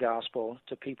share the gospel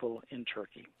to people in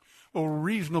Turkey. Well,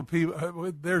 reasonable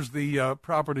people, there's the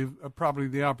probably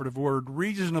the operative word.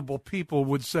 Reasonable people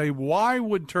would say, why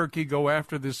would Turkey go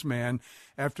after this man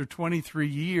after 23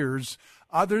 years,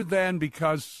 other than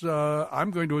because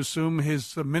I'm going to assume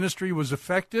his ministry was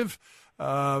effective,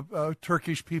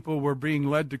 Turkish people were being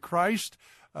led to Christ.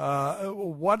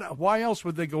 Why else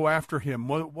would they go after him?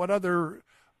 What other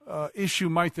issue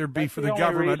might there be That's for the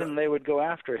government? The only reason they would go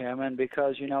after him, and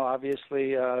because,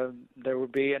 obviously there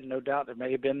would be, and no doubt there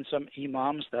may have been some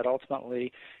imams that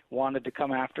ultimately wanted to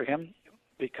come after him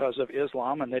because of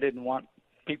Islam, and they didn't want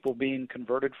people being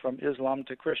converted from Islam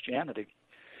to Christianity.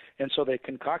 And so they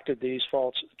concocted these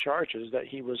false charges that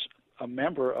he was a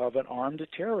member of an armed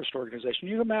terrorist organization.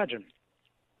 You imagine,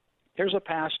 here's a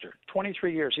pastor,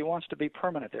 23 years, he wants to be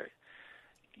permanent there.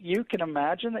 You can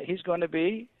imagine that he's going to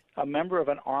be a member of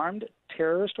an armed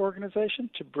terrorist organization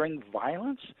to bring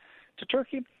violence to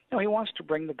Turkey? No, he wants to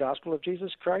bring the gospel of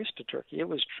Jesus Christ to Turkey. It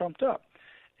was trumped up.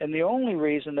 And the only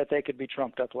reason that they could be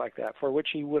trumped up like that, for which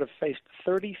he would have faced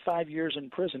 35 years in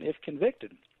prison if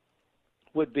convicted,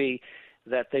 would be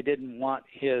that they didn't want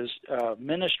his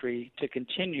ministry to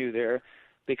continue there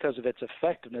because of its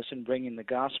effectiveness in bringing the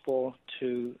gospel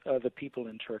to the people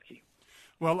in Turkey.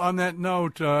 Well, on that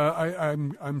note,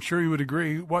 I'm sure you would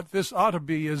agree, what this ought to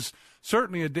be is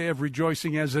certainly a day of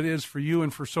rejoicing, as it is for you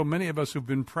and for so many of us who've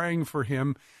been praying for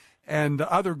him, and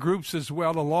other groups as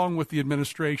well, along with the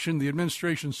administration. The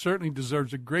administration certainly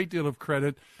deserves a great deal of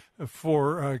credit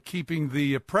for keeping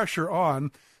the pressure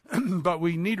on, but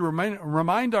we need to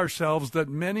remind ourselves that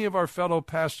many of our fellow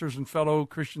pastors and fellow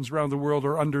Christians around the world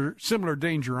are under similar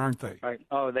danger, aren't they? Right.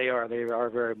 Oh, they are. They are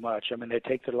very much. I mean, they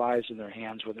take their lives in their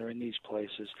hands when they're in these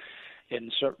places,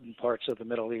 in certain parts of the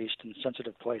Middle East and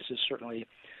sensitive places, certainly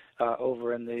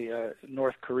over in the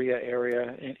North Korea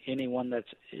area, anyone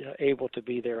that's able to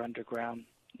be there underground.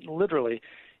 Literally,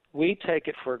 we take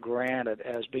it for granted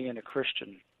as being a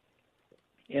Christian.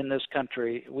 In this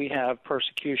country, we have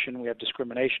persecution, we have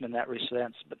discrimination in that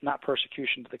sense, but not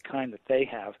persecution to the kind that they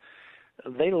have.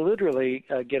 They literally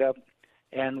get up,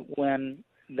 and when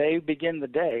they begin the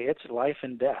day, it's life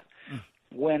and death.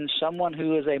 When someone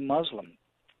who is a Muslim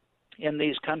in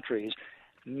these countries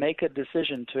make a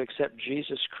decision to accept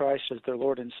Jesus Christ as their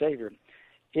Lord and Savior,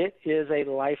 it is a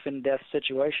life and death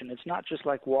situation. It's not just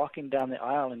like walking down the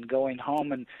aisle and going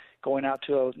home and going out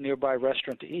to a nearby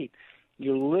restaurant to eat.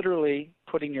 You're literally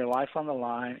putting your life on the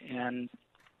line and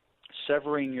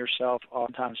severing yourself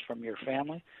oftentimes from your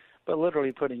family, but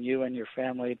literally putting you and your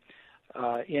family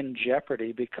in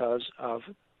jeopardy because of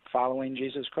following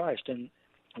Jesus Christ. And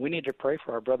we need to pray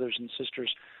for our brothers and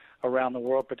sisters around the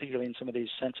world, particularly in some of these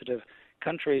sensitive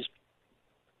countries.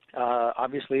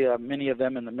 Obviously, many of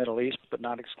them in the Middle East, but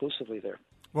not exclusively there.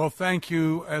 Well, thank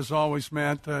you, as always,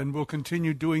 Matt, and we'll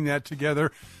continue doing that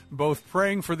together, both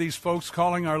praying for these folks,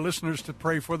 calling our listeners to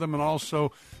pray for them, and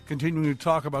also continuing to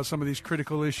talk about some of these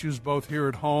critical issues both here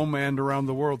at home and around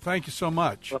the world. Thank you so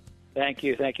much. Well, thank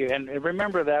you. And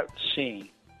remember that scene,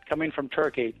 coming from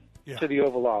Turkey to the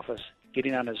Oval Office,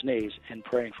 getting on his knees and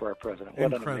praying for our president.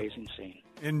 What an amazing scene.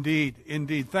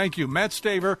 Indeed. Thank you. Matt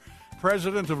Staver,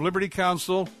 President of Liberty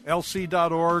Counsel,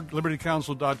 lc.org,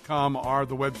 libertycounsel.com are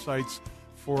the websites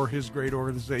for his great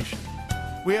organization.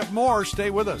 We have more. Stay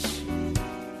with us.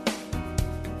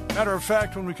 Matter of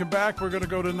fact, when we come back, we're going to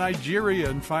go to Nigeria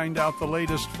and find out the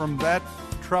latest from that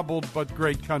troubled but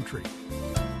great country.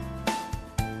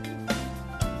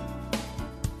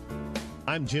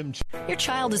 I'm Jim. Your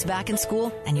child is back in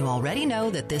school, and you already know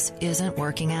that this isn't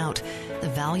working out. The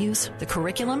values, the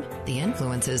curriculum, the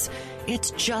influences,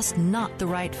 it's just not the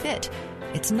right fit.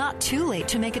 It's not too late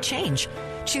to make a change.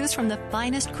 Choose from the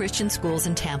finest Christian schools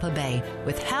in Tampa Bay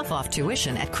with half-off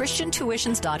tuition at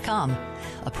ChristianTuitions.com.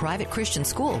 A private Christian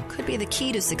school could be the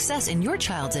key to success in your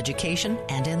child's education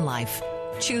and in life.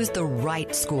 Choose the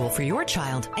right school for your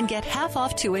child and get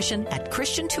half-off tuition at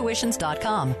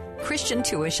ChristianTuitions.com.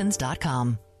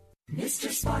 ChristianTuitions.com. Mr.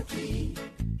 Sparky,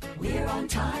 we're on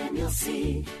time, you'll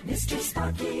see. Mr.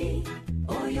 Sparky,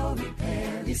 or your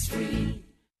repair is free.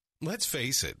 Let's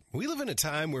face it, we live in a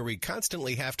time where we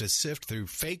constantly have to sift through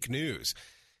fake news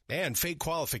and fake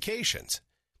qualifications.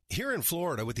 Here in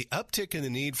Florida, with the uptick in the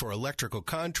need for electrical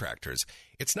contractors,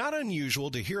 it's not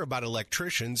unusual to hear about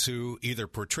electricians who either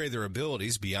portray their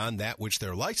abilities beyond that which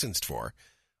they're licensed for,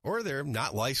 or they're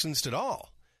not licensed at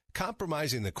all,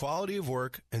 compromising the quality of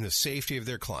work and the safety of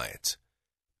their clients.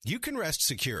 You can rest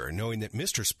secure knowing that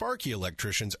Mr. Sparky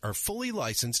electricians are fully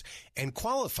licensed and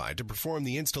qualified to perform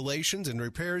the installations and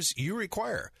repairs you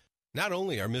require. Not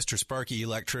only are Mr. Sparky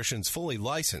electricians fully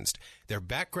licensed, they're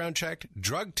background checked,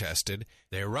 drug tested,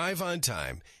 they arrive on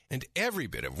time, and every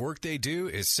bit of work they do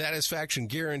is satisfaction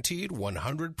guaranteed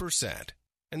 100%.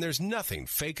 And there's nothing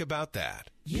fake about that.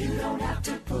 You don't have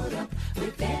to put up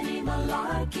with any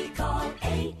malarkey. Call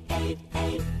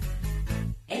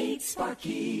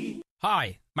 888-8-SPARKY.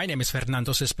 Hi, my name is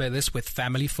Fernando Cespedes with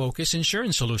Family Focus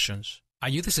Insurance Solutions. Are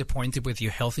you disappointed with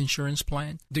your health insurance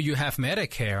plan? Do you have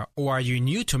Medicare or are you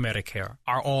new to Medicare?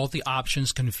 Are all the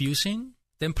options confusing?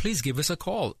 then please give us a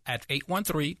call at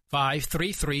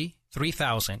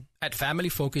 813-533-3000. At Family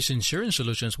Focus Insurance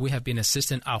Solutions, we have been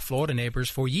assisting our Florida neighbors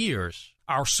for years.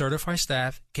 Our certified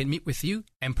staff can meet with you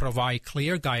and provide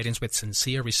clear guidance with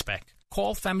sincere respect.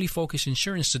 Call Family Focus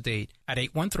Insurance today at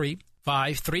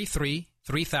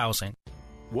 813-533-3000.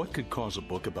 What could cause a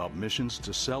book about missions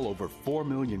to sell over 4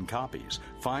 million copies?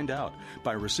 Find out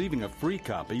by receiving a free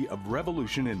copy of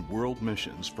Revolution in World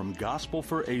Missions from Gospel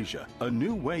for Asia, a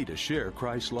new way to share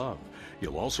Christ's love.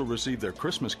 You'll also receive their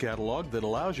Christmas catalog that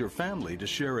allows your family to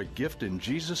share a gift in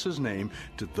Jesus' name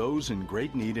to those in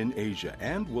great need in Asia,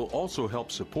 and will also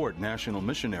help support national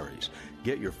missionaries.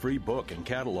 Get your free book and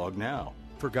catalog now.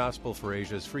 For Gospel for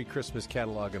Asia's free Christmas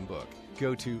catalog and book,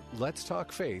 go to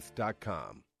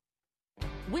letstalkfaith.com.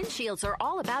 Windshields are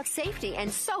all about safety,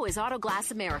 and so is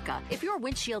Autoglass America. If your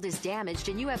windshield is damaged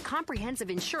and you have comprehensive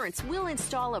insurance, we'll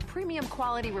install a premium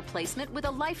quality replacement with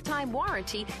a lifetime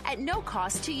warranty at no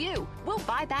cost to you. We'll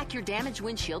buy back your damaged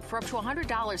windshield for up to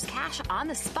 $100 cash on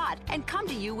the spot and come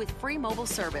to you with free mobile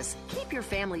service. Keep your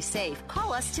family safe.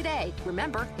 Call us today.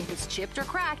 Remember, if it's chipped or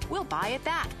cracked, we'll buy it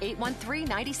back.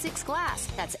 813-96-GLASS.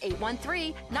 That's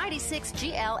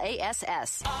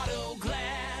 813-96-GLASS.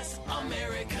 Autoglass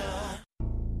America.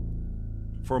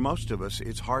 For most of us,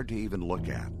 it's hard to even look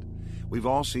at. We've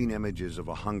all seen images of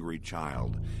a hungry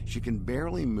child. She can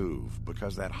barely move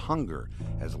because that hunger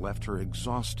has left her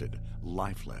exhausted,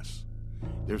 lifeless.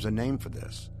 There's a name for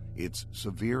this. It's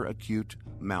severe acute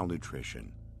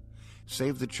malnutrition.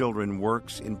 Save the Children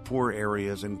works in poor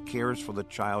areas and cares for the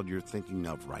child you're thinking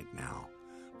of right now.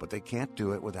 But they can't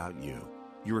do it without you.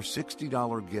 Your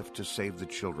 $60 gift to Save the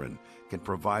Children can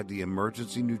provide the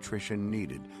emergency nutrition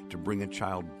needed to bring a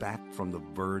child back from the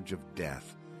verge of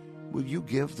death. Will you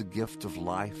give the gift of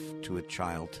life to a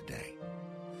child today?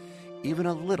 Even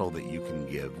a little that you can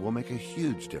give will make a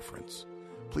huge difference.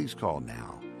 Please call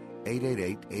now.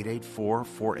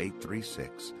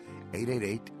 888-884-4836.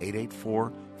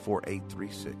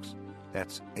 888-884-4836.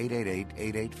 That's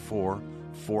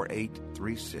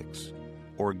 888-884-4836.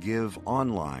 Or give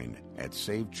online at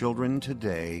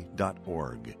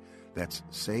SaveChildrenToday.org. That's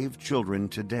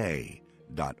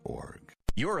SaveChildrenToday.org.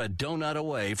 You're a donut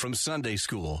away from Sunday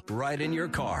school, right in your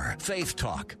car. Faith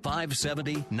Talk,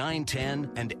 570,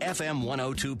 910, and FM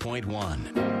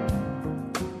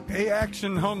 102.1.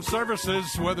 A-Action Home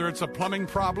Services, whether it's a plumbing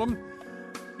problem,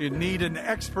 you need an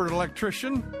expert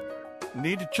electrician,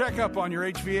 need a checkup on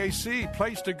your HVAC,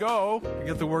 place to go to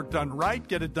get the work done right,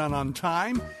 get it done on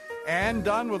time, and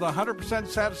done with a 100%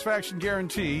 satisfaction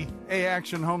guarantee,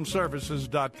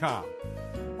 AActionHomeservices.com.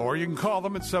 Or you can call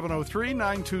them at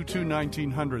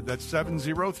 703-922-1900. That's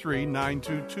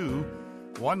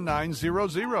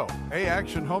 703-922-1900.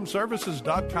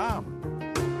 AActionHomeservices.com.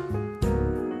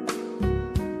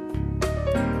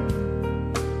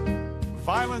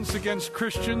 Violence against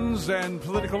Christians and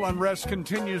political unrest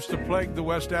continues to plague the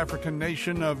West African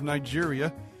nation of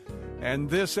Nigeria.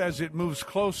 And this as it moves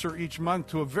closer each month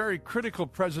to a very critical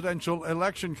presidential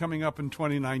election coming up in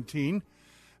 2019.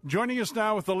 Joining us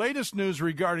now with the latest news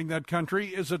regarding that country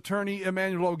is attorney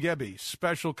Emmanuel Ogebi,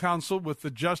 special counsel with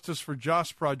the Justice for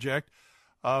Jos Project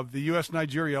of the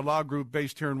U.S.-Nigeria Law Group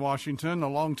based here in Washington, a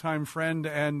longtime friend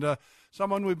and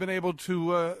someone we've been able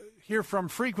to hear from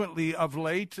frequently of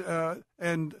late.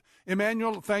 And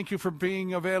Emmanuel, thank you for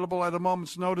being available at a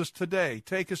moment's notice today.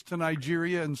 Take us to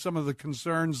Nigeria and some of the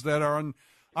concerns that are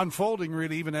unfolding,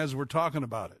 really, even as we're talking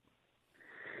about it.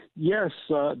 Yes,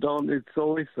 Don, it's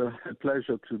always a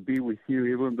pleasure to be with you,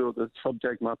 even though the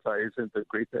subject matter isn't the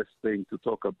greatest thing to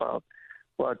talk about.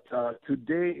 But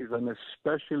today is an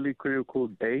especially critical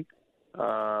day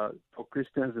for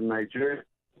Christians in Nigeria.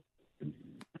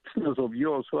 Listeners of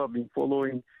yours who have been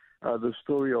following the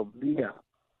story of Leah.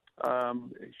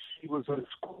 She was a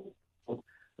school who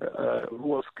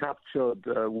was captured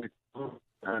with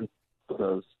and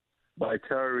others by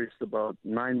terrorists about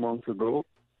 9 months ago.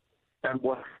 And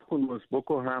what happened was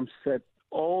Boko Haram set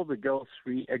all the girls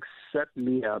free except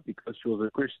Leah because she was a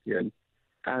Christian.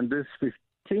 And this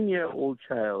 15-year-old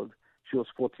child, she was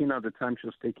 14 at the time she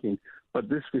was taken, but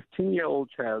this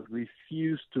 15-year-old child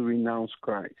refused to renounce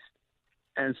Christ.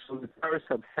 And so the terrorists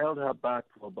have held her back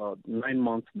for about 9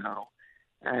 months now.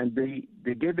 And they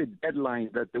gave a deadline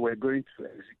that they were going to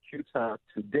execute her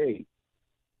today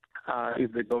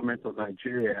if the government of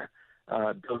Nigeria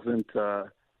doesn't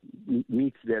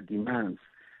meet their demands.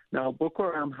 Now, Boko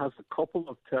Haram has a couple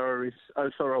of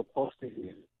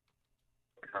hostages.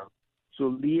 So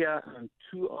Leah and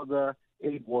 2 other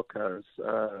aid workers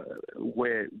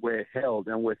were held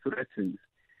and were threatened.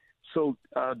 So,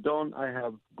 Don, I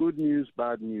have good news,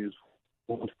 bad news.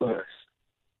 First,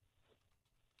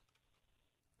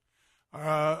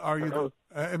 Are you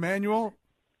Emmanuel?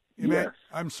 Yes.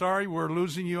 I'm sorry, we're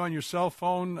losing you on your cell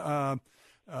phone. I'm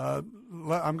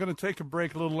going to take a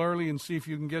break a little early and see if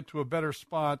you can get to a better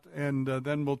spot, and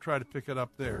then we'll try to pick it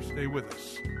up there. Stay with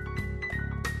us.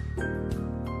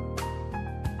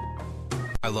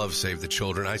 I love Save the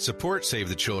Children. I support Save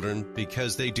the Children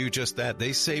because they do just that.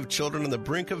 They save children on the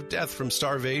brink of death from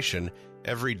starvation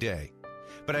every day.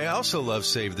 But I also love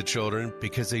Save the Children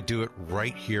because they do it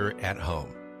right here at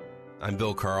home. I'm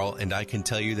Bill Carl, and I can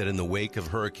tell you that in the wake of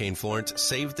Hurricane Florence,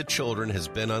 Save the Children has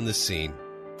been on the scene,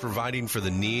 providing for the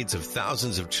needs of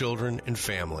thousands of children and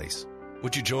families.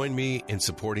 Would you join me in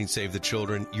supporting Save the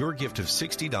Children? Your gift of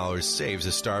 $60 saves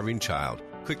a starving child.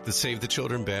 Click the Save the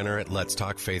Children banner at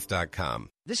letstalkfaith.com.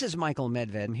 This is Michael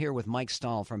Medved. I'm here with Mike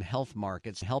Stahl from Health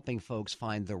Markets, helping folks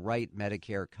find the right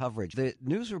Medicare coverage. The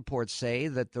news reports say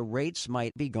that the rates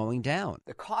might be going down.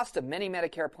 The cost of many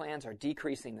Medicare plans are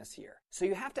decreasing this year. So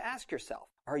you have to ask yourself,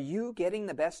 are you getting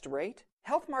the best rate?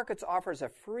 Health Markets offers a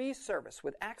free service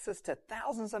with access to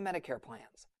thousands of Medicare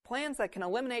plans. Plans that can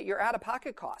eliminate your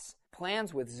out-of-pocket costs.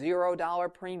 Plans with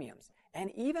 $0 premiums. And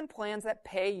even plans that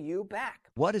pay you back.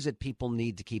 What is it people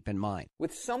need to keep in mind?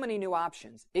 With so many new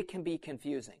options, it can be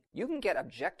confusing. You can get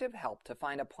objective help to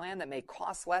find a plan that may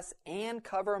cost less and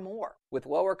cover more, with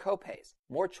lower copays,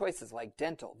 more choices like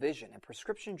dental, vision, and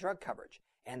prescription drug coverage,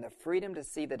 and the freedom to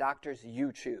see the doctors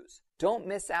you choose. Don't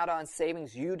miss out on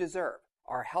savings you deserve.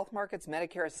 Our Health Markets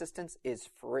Medicare assistance is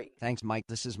free. Thanks, Mike.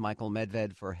 This is Michael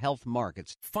Medved for Health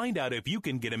Markets. Find out if you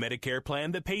can get a Medicare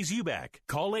plan that pays you back.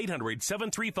 Call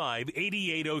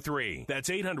 800-735-8803. That's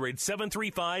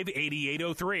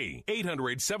 800-735-8803.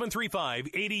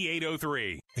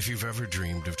 800-735-8803. If you've ever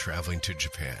dreamed of traveling to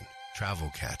Japan,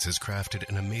 Travel Cats has crafted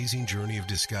an amazing journey of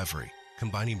discovery,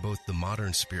 combining both the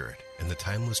modern spirit and the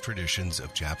timeless traditions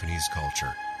of Japanese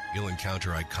culture. You'll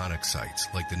encounter iconic sites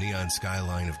like the neon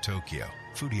skyline of Tokyo,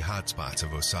 foodie hotspots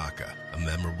of Osaka, a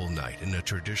memorable night in a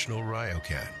traditional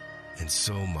ryokan, and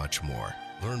so much more.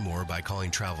 Learn more by calling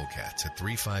Travel Cats at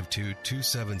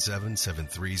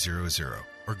 352-277-7300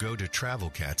 or go to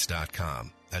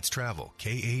travelcats.com. That's travel,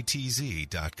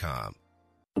 KATZ.com.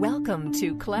 Welcome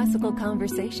to Classical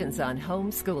Conversations on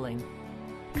Homeschooling,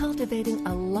 cultivating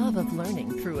a love of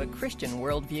learning through a Christian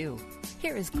worldview.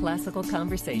 Here is Classical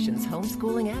Conversations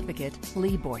homeschooling advocate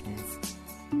Lee Bortons.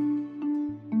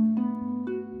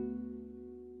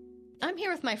 I'm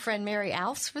here with my friend Mary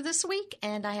Alfs for this week,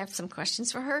 and I have some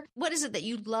questions for her. What is it that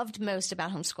you loved most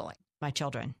about homeschooling? My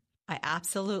children. I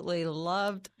absolutely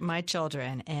loved my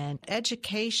children, and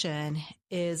education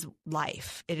is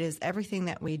life. It is everything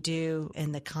that we do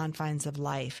in the confines of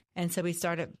life. And so we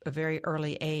start at a very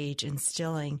early age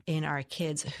instilling in our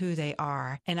kids who they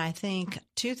are. And I think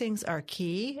two things are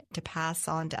key to pass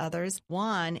on to others.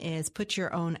 One is put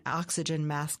your own oxygen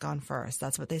mask on first.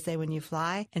 That's what they say when you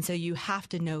fly. And so you have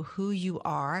to know who you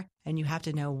are, and you have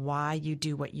to know why you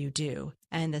do what you do.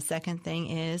 And the second thing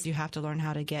is you have to learn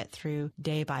how to get through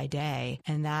day by day.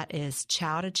 And that is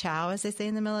chow to chow, as they say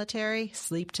in the military,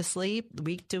 sleep to sleep,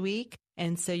 week to week.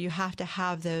 And so you have to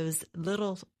have those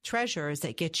little treasures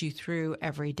that get you through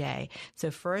every day.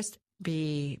 So first,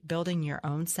 be building your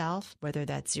own self, whether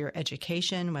that's your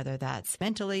education, whether that's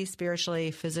mentally,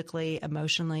 spiritually, physically,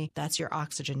 emotionally. That's your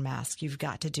oxygen mask. You've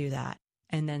got to do that.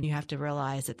 And then you have to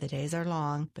realize that the days are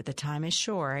long, but the time is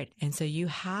short. And so you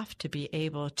have to be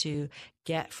able to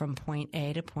get from point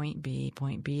A to point B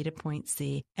to point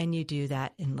C. And you do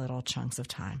that in little chunks of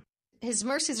time. His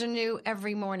mercies are new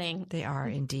every morning. They are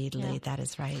indeed, Lee. Yeah. That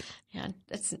is right. Yeah,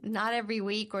 it's not every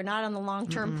week or not on the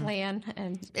long-term plan.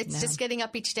 And it's just getting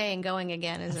up each day and going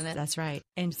again, isn't it? That's right.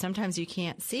 And sometimes you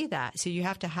can't see that. So you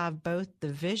have to have both the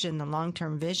vision, the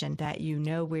long-term vision, that you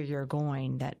know where you're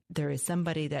going, that there is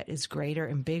somebody that is greater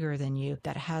and bigger than you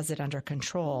that has it under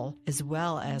control, as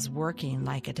well as working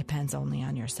like it depends only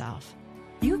on yourself.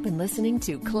 You've been listening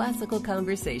to Classical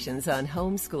Conversations on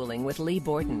Homeschooling with Lee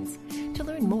Bortons. To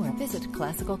learn more, visit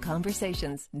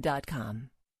classicalconversations.com.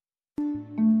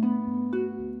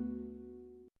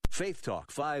 Faith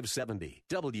Talk 570,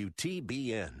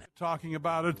 WTBN. Talking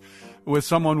about it with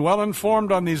someone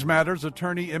well-informed on these matters,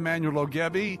 attorney Emmanuel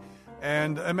Ogebi.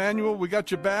 And, Emmanuel, we got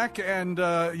you back, and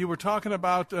you were talking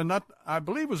about, I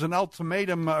believe it was an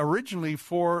ultimatum originally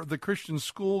for the Christian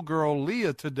schoolgirl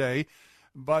Leah today.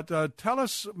 But tell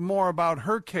us more about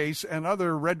her case and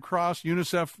other Red Cross,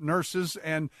 UNICEF nurses.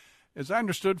 And as I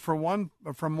understood from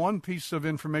one piece of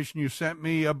information you sent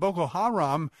me, Boko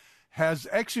Haram has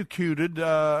executed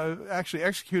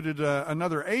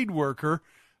another aid worker,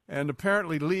 and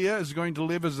apparently Leah is going to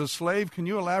live as a slave. Can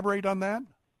you elaborate on that?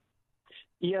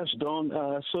 Yes, Don.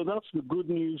 So that's the good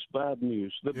news, bad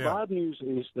news. The bad news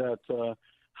is that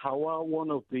Hawa,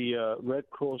 one of the Red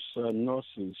Cross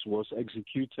nurses, was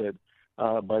executed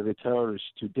by the terrorists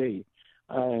today.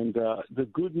 And the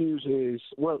good news is,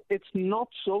 well, it's not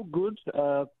so good,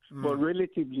 but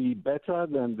relatively better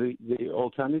than the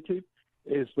alternative,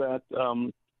 is that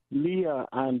Leah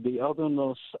and the other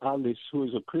nurse, Alice, who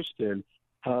is a Christian,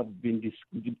 have been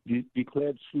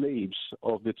declared slaves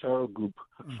of the terror group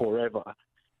forever.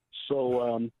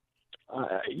 So,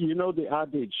 you know the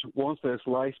adage, once there's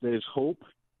life, there's hope.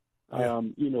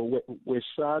 You know, we're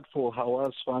sad for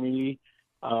Hawa's family,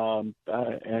 and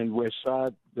we're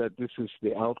sad that this is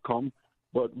the outcome,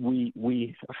 but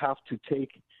we have to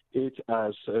take it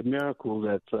as a miracle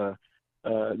that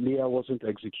Leah wasn't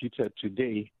executed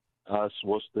today, as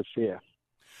was the fear.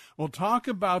 Well, talk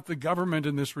about the government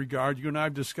in this regard. You and I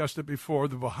have discussed it before.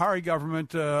 The Buhari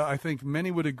government, I think many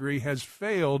would agree, has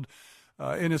failed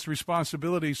in its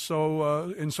responsibilities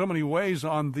in so many ways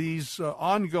on these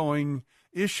ongoing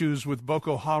issues with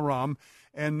Boko Haram.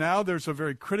 And now there's a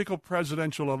very critical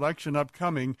presidential election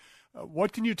upcoming.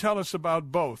 What can you tell us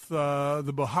about both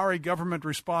the Buhari government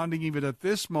responding even at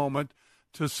this moment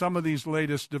to some of these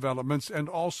latest developments, and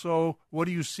also what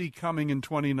do you see coming in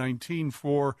 2019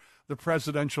 for the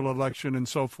presidential election and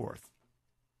so forth?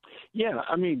 Yeah,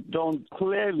 I mean, Don,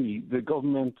 clearly the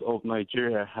government of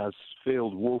Nigeria has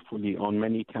failed woefully on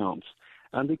many counts.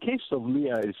 And the case of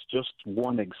Leah is just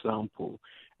one example.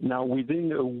 Now,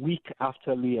 within a week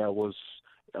after Leah was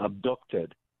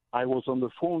abducted, I was on the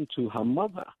phone to her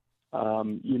mother,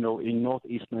 in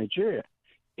northeast Nigeria.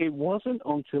 It wasn't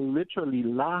until literally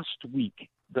last week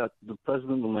that the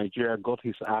president of Nigeria got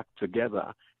his act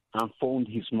together and phoned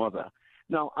his mother.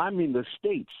 Now, I'm in the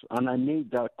States, and I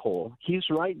made that call. He's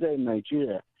right there in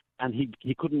Nigeria, and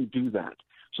he couldn't do that.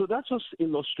 So that just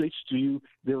illustrates to you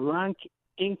the rank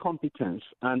incompetence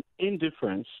and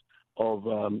indifference of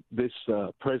this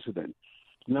president.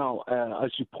 Now,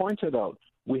 as you pointed out,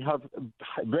 we have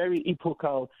very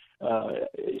epochal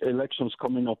elections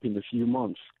coming up in a few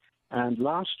months. And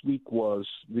last week was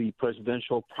the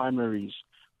presidential primaries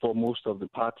for most of the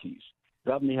parties.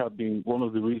 That may have been one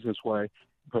of the reasons why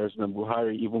President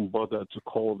Buhari even bothered to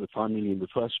call the family in the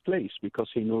first place, because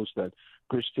he knows that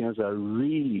Christians are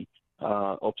really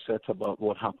upset about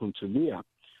what happened to Leah.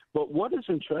 But what is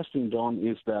interesting, Don,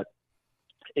 is that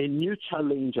a new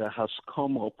challenger has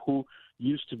come up who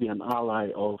used to be an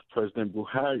ally of President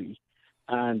Buhari,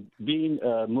 and being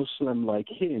a Muslim like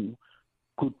him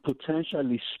could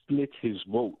potentially split his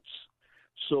votes.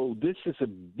 So this is a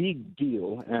big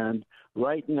deal, and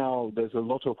right now there's a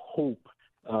lot of hope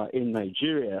in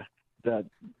Nigeria that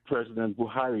President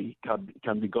Buhari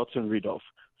can be gotten rid of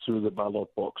through the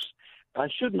ballot box. I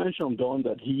should mention, Don,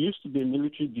 that he used to be a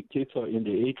military dictator in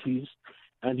the 80s,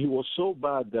 and he was so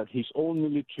bad that his own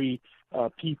military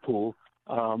people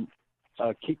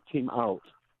kicked him out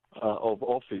of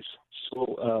office.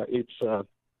 So it's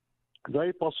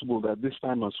very possible that this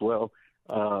time as well,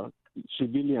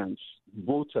 civilians,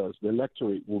 voters, the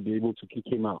electorate will be able to kick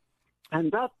him out.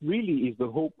 And that really is the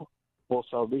hope for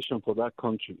salvation for that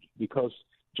country, because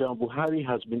General Buhari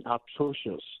has been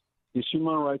atrocious. His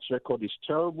human rights record is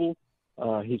terrible.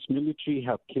 His military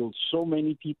have killed so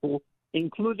many people,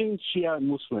 including Shia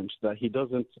Muslims that he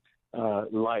doesn't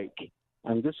like.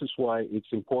 And this is why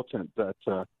it's important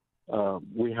that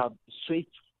we have safe,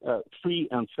 free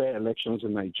and fair elections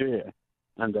in Nigeria,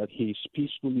 and that he's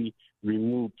peacefully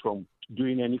removed from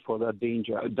doing any further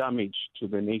damage to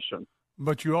the nation.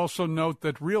 But you also note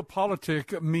that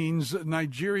realpolitik means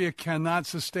Nigeria cannot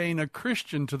sustain a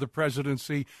Christian to the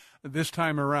presidency this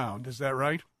time around. Is that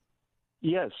right?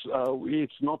 Yes,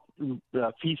 it's not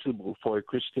feasible for a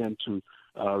Christian to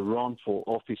run for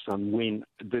office and win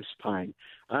this time.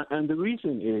 And the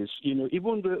reason is,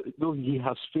 even though he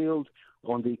has failed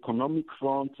on the economic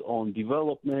front, on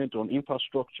development, on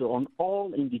infrastructure, on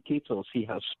all indicators, he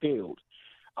has failed.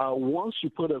 Once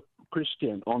you put a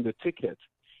Christian on the ticket,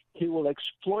 he will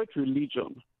exploit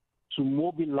religion to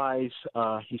mobilize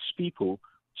his people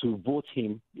to vote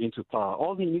him into power.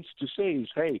 All he needs to say is,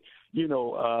 hey,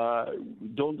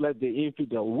 don't let the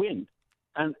infidel win.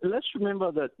 And let's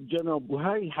remember that General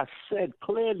Buhari has said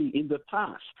clearly in the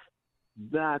past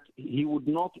that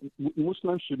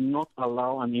Muslims should not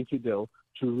allow an infidel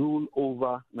to rule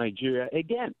over Nigeria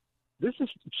again. This is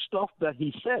stuff that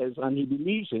he says and he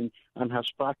believes in and has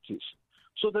practiced.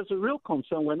 So there's a real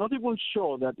concern. We're not even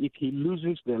sure that if he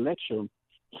loses the election,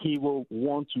 he will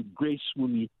want to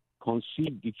gracefully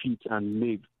concede defeat and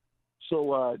live.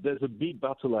 So there's a big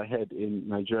battle ahead in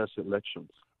Nigeria's elections.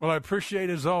 Well, I appreciate,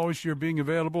 as always, your being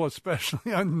available,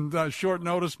 especially on short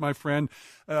notice, my friend.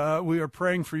 We are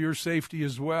praying for your safety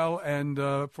as well and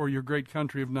for your great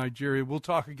country of Nigeria. We'll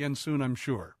talk again soon, I'm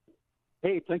sure.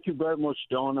 Hey, thank you very much,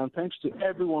 Don, and thanks to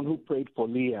everyone who prayed for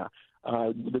Leah.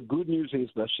 The good news is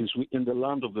that she's in the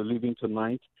land of the living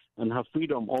tonight, and her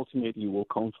freedom ultimately will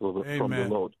come from the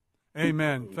Lord.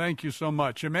 Amen. Thank you so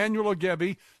much. Emmanuel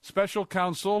Ogebi, Special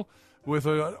Counsel with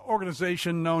an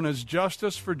organization known as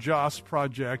Justice for Jos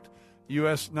Project,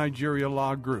 U.S.-Nigeria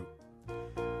Law Group.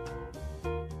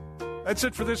 That's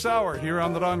it for this hour here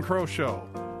on The Don Crow Show.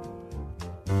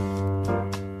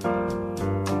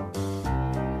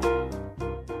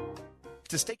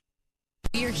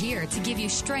 We're here to give you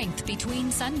strength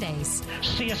between Sundays.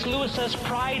 C.S. Lewis says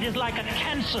pride is like a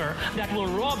cancer that will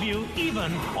rob you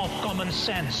even of common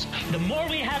sense. The more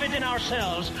we have it in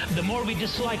ourselves, the more we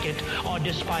dislike it or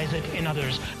despise it in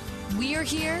others. We're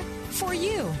here for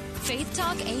you. Faith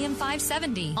Talk AM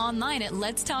 570. Online at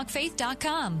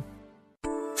letstalkfaith.com.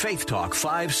 Faith Talk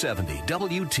 570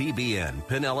 WTBN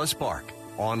Pinellas Park.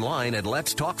 Online at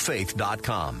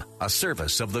letstalkfaith.com. A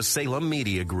service of the Salem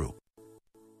Media Group.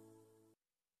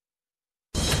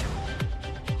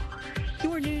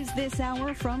 Your news this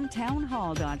hour from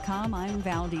townhall.com. I'm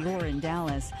Val Dior in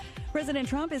Dallas. President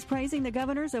Trump is praising the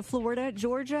governors of Florida,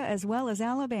 Georgia, as well as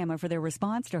Alabama for their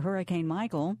response to Hurricane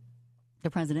Michael.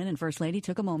 The president and first lady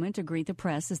took a moment to greet the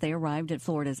press as they arrived at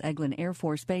Florida's Eglin Air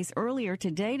Force Base earlier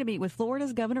today to meet with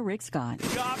Florida's Governor Rick Scott.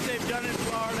 The job they've done in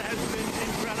Florida has been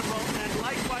incredible, and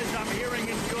likewise I'm hearing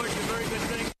in Georgia very good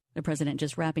things. The president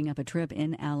just wrapping up a trip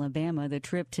in Alabama. The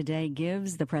trip today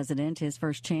gives the president his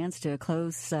first chance to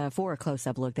for a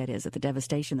close-up look, that is, at the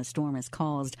devastation the storm has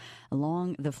caused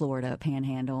along the Florida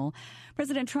panhandle.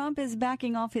 President Trump is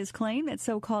backing off his claim that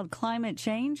so-called climate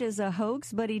change is a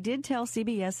hoax, but he did tell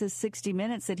CBS's 60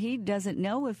 Minutes that he doesn't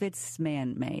know if it's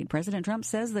man-made. President Trump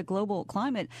says the global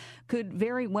climate could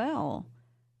very well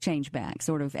change back,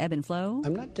 sort of ebb and flow.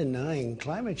 I'm not denying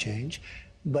climate change,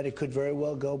 but it could very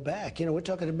well go back. You know, we're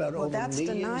talking about over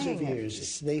millions of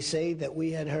years. They say that we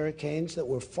had hurricanes that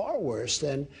were far worse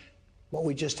than what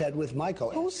we just had with Michael.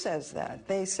 Who says that?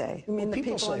 They say. You mean the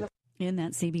people say. In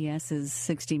that CBS's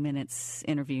 60 Minutes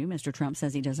interview, Mr. Trump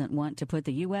says he doesn't want to put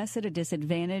the U.S. at a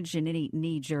disadvantage in any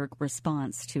knee-jerk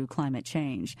response to climate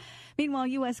change. Meanwhile,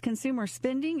 U.S. consumer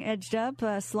spending edged up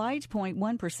a slight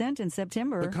 0.1% in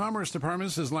September. The Commerce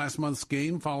Department says last month's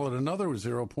gain followed another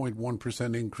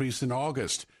 0.1% increase in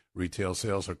August. Retail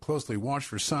sales are closely watched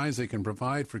for signs they can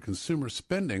provide for consumer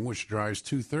spending, which drives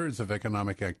two-thirds of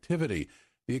economic activity.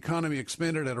 The economy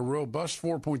expanded at a robust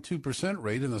 4.2%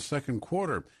 rate in the second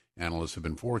quarter. Analysts have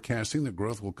been forecasting that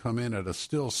growth will come in at a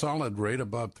still solid rate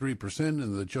above 3%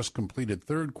 in the just completed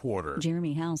third quarter.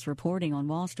 Jeremy House reporting on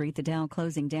Wall Street, the Dow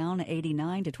closing down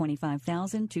 89 to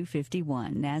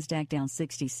 25,251. NASDAQ down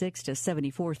 66 to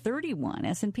 74.31.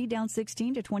 S&P down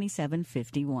 16 to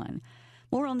 27.51.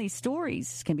 More on these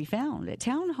stories can be found at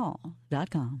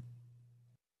townhall.com.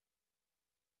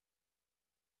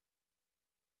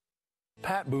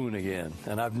 Pat Boone again,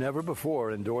 and I've never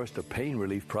before endorsed a pain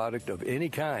relief product of any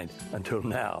kind until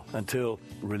now, until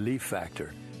Relief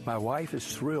Factor. My wife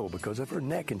is thrilled because of her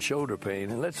neck and shoulder pain,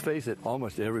 and let's face it,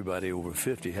 almost everybody over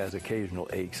 50 has occasional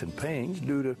aches and pains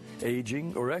due to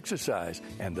aging or exercise,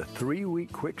 and the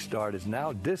 3-week quick start is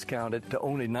now discounted to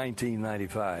only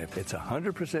 $19.95. It's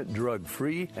 100%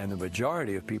 drug-free, and the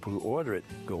majority of people who order it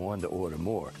go on to order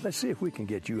more. Let's see if we can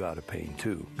get you out of pain,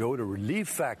 too. Go to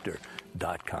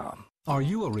ReliefFactor.com. Are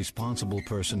you a responsible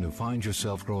person who finds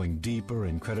yourself growing deeper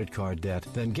in credit card debt?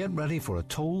 Then get ready for a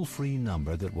toll-free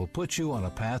number that will put you on a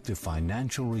path to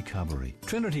financial recovery.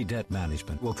 Trinity Debt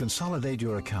Management will consolidate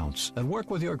your accounts and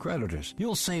work with your creditors.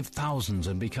 You'll save thousands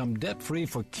and become debt-free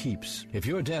for keeps. If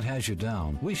your debt has you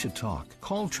down, we should talk.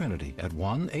 Call Trinity at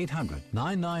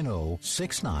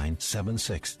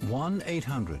 1-800-990-6976.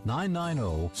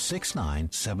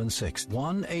 1-800-990-6976.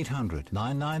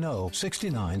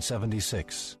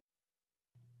 1-800-990-6976.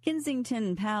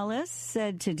 Kensington Palace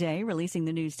said today, releasing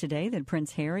the news today, that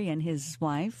Prince Harry and his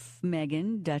wife,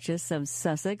 Meghan, Duchess of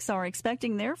Sussex, are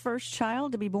expecting their first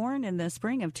child to be born in the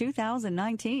spring of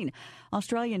 2019.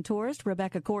 Australian tourist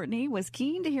Rebecca Courtney was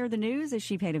keen to hear the news as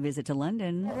she paid a visit to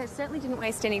London. They certainly didn't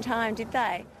waste any time, did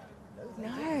they?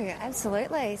 No,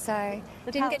 absolutely. So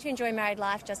didn't get to enjoy married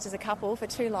life just as a couple for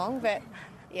too long, but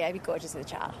yeah, it'd be gorgeous with a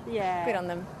child. Yeah. Good on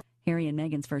them. Harry and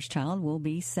Meghan's first child will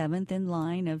be seventh in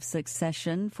line of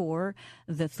succession for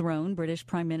the throne. British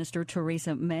Prime Minister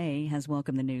Theresa May has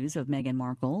welcomed the news of Meghan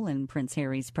Markle and Prince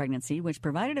Harry's pregnancy, which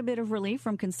provided a bit of relief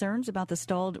from concerns about the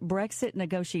stalled Brexit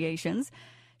negotiations.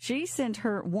 She sent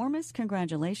her warmest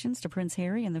congratulations to Prince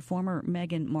Harry and the former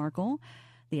Meghan Markle.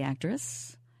 The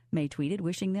actress May tweeted,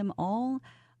 wishing them all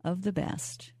of the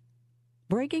best.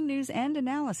 Breaking news and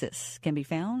analysis can be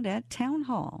found at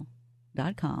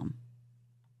townhall.com.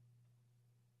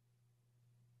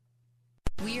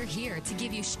 We're here to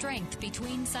give you strength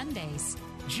between Sundays.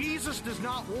 Jesus does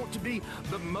not want to be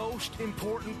the most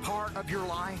important part of your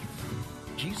life.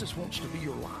 Jesus wants to be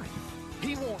your life.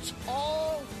 He wants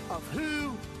all of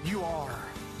who you are.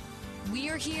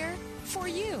 We're here for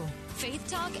you. Faith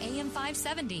Talk AM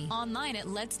 570. Online at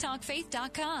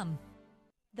letstalkfaith.com.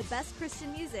 The best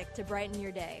Christian music to brighten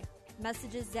your day.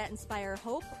 Messages that inspire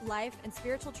hope, life, and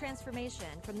spiritual transformation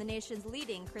from the nation's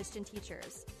leading Christian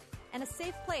teachers. And a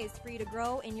safe place for you to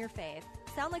grow in your faith.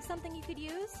 Sound like something you could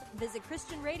use? Visit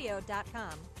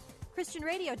ChristianRadio.com.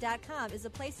 ChristianRadio.com is a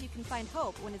place you can find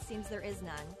hope when it seems there is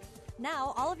none.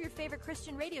 Now, all of your favorite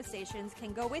Christian radio stations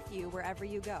can go with you wherever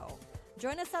you go.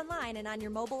 Join us online and on your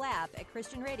mobile app at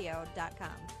ChristianRadio.com.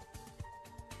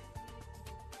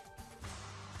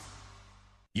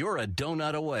 You're a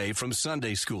donut away from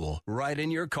Sunday school, right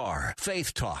in your car.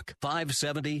 Faith Talk,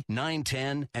 570,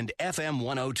 910, and FM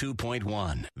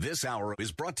 102.1. This hour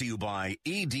is brought to you by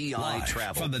EDI Live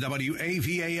Travel. From the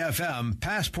WAVA-FM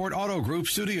Passport Auto Group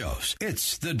Studios,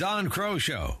 it's the Don Crow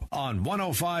Show on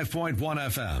 105.1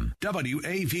 FM,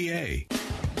 WAVA.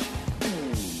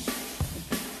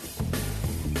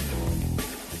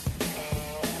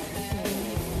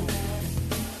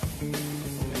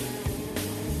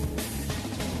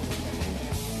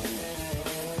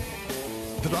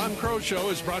 The Don Crow Show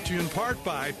is brought to you in part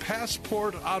by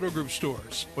Passport Auto Group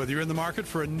Stores. Whether you're in the market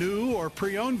for a new or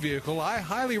pre-owned vehicle, I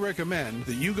highly recommend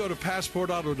that you go to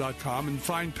PassportAuto.com and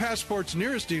find Passport's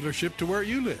nearest dealership to where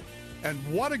you live. And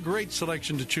what a great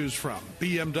selection to choose from.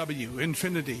 BMW,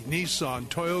 Infiniti, Nissan,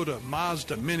 Toyota,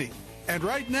 Mazda, Mini. And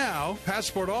right now,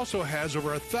 Passport also has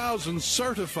over 1,000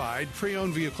 certified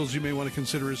pre-owned vehicles you may want to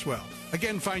consider as well.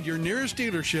 Again, find your nearest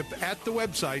dealership at the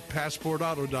website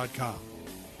PassportAuto.com.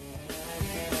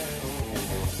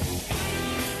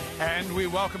 And we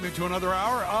welcome you to another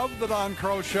hour of the Don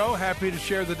Crow Show. Happy to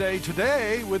share the day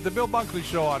today with the Bill Bunkley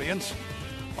Show audience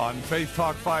on Faith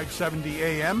Talk 570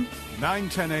 AM,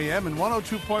 910 AM, and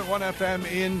 102.1 FM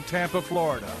in Tampa,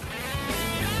 Florida.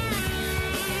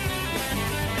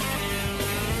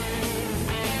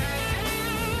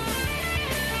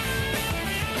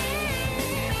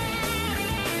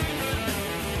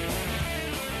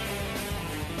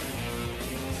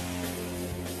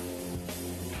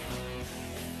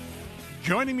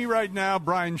 Joining me right now,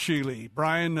 Brian Sheely.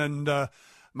 Brian and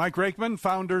Mike Rakeman,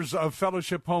 founders of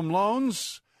Fellowship Home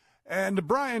Loans. And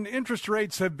Brian, interest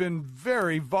rates have been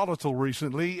very volatile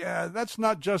recently. That's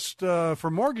not just for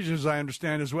mortgages, I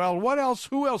understand, as well. What else?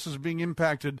 Who else is being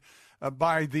impacted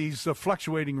by these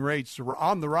fluctuating rates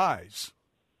on the rise?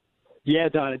 Yeah,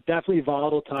 Don, it's definitely a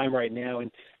volatile time right now.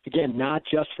 And again, not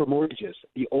just for mortgages.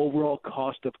 The overall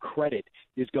cost of credit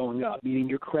is going up, meaning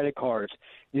your credit cards,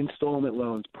 installment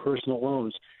loans, personal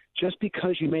loans. Just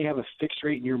because you may have a fixed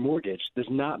rate in your mortgage does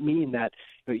not mean that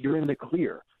you're in the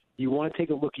clear. You want to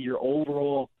take a look at your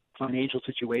overall financial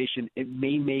situation. It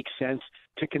may make sense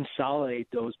to consolidate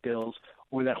those bills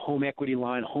or that home equity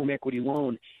line, home equity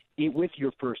loan with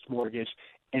your first mortgage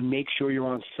and make sure you're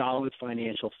on solid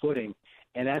financial footing.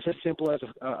 And that's as simple as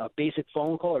a basic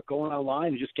phone call or going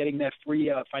online and just getting that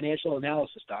free financial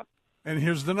analysis done. And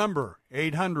here's the number,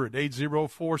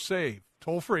 800-804-SAVE.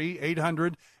 Toll free,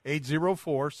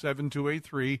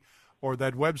 800-804-7283. Or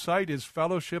that website is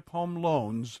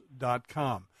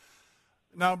fellowshiphomeloans.com.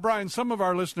 Now, Brian, some of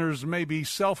our listeners may be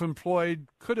self-employed,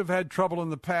 could have had trouble in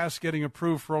the past getting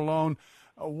approved for a loan.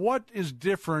 What is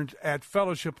different at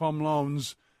Fellowship Home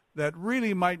Loans that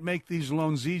really might make these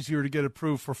loans easier to get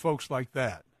approved for folks like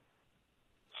that?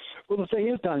 Well, the thing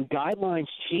is, Don, guidelines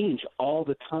change all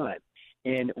the time.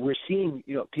 And we're seeing,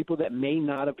 people that may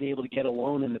not have been able to get a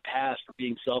loan in the past for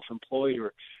being self-employed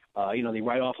or, they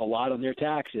write off a lot on their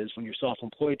taxes when you're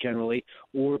self-employed generally,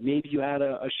 or maybe you had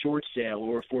a short sale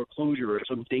or a foreclosure or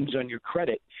some things on your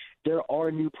credit. There are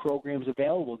new programs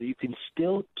available that you can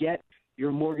still get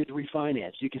your mortgage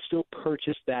refinanced. You can still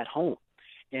purchase that home.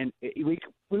 And we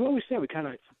always say we kind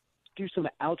of do some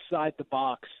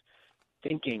outside-the-box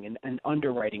thinking and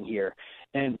underwriting here.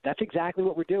 And that's exactly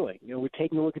what we're doing. We're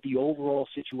taking a look at the overall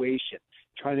situation,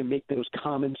 trying to make those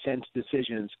common-sense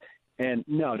decisions. And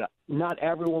no, not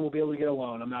everyone will be able to get a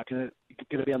loan. I'm not going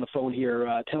to be on the phone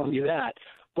here telling you that.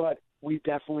 But we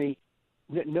definitely –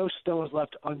 no stones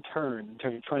left unturned in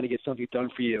terms of trying to get something done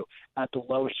for you at the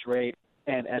lowest rate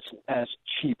and as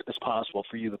cheap as possible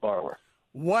for you, the borrower.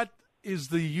 What is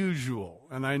the usual?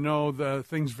 And I know the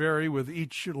things vary with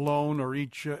each loan or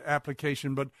each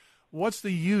application, but what's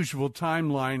the usual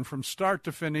timeline from start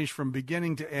to finish, from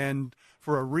beginning to end,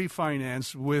 for a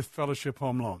refinance with Fellowship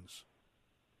Home Loans?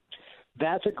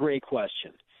 That's a great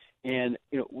question. And,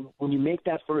 when you make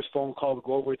that first phone call to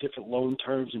go over different loan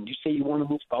terms and you say you want to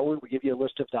move forward, we give you a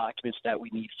list of documents that we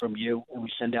need from you, and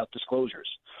we send out disclosures.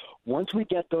 Once we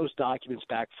get those documents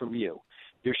back from you,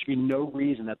 there should be no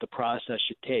reason that the process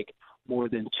should take more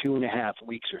than 2.5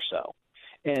 weeks or so.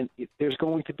 And if there's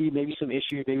going to be maybe some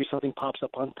issue, maybe something pops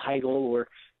up on title, or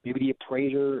maybe the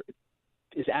appraiser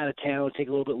is out of town, it'll take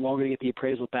a little bit longer to get the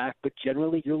appraisal back. But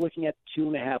generally, you're looking at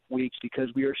 2.5 weeks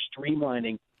because we are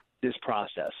streamlining this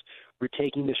process. We're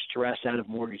taking the stress out of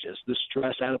mortgages, the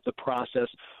stress out of the process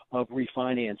of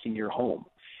refinancing your home,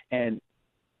 and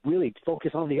really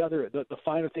focus on the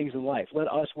finer things in life.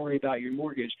 Let us worry about your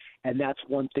mortgage, and that's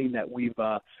one thing that we've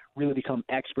really become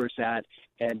experts at,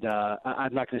 and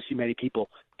I'm not going to see many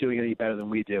people doing any better than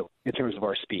we do in terms of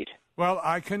our speed. Well,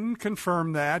 I can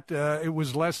confirm that. It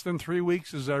was less than 3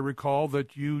 weeks, as I recall,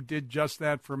 that you did just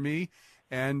that for me.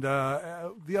 And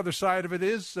the other side of it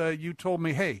is you told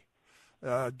me, hey,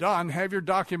 Don, have your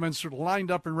documents lined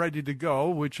up and ready to go,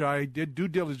 which I did due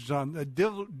diligence on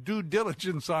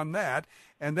that,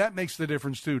 and that makes the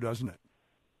difference too, doesn't it?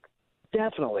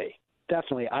 Definitely.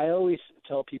 I always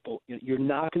tell people, you're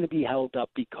not going to be held up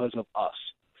because of us.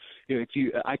 I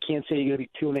can't say you're going to be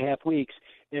 2.5 weeks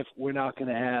if we're not going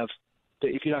to have,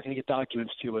 if you're not going to get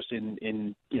documents to us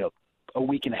in a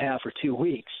week and a half or 2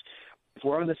 weeks. If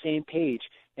we're on the same page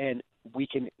and we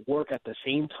can work at the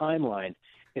same timeline,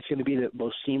 it's going to be the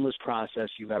most seamless process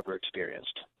you've ever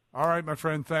experienced. All right, my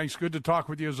friend, thanks. Good to talk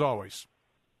with you as always.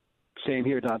 Same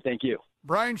here, Don. Thank you.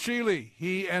 Brian Sheely,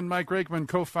 he and Mike Rakeman,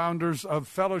 co-founders of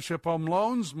Fellowship Home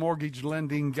Loans, mortgage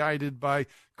lending guided by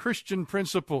Christian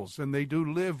principles, and they do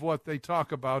live what they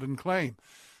talk about and claim.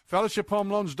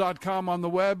 FellowshipHomeLoans.com on the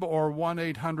web, or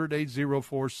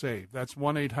 1-800-804-SAVE. That's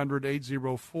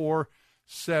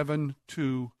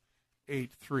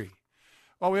 1-800-804-7283.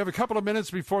 Well, we have a couple of minutes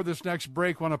before this next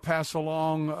break. I want to pass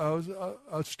along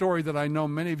a story that I know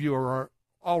many of you are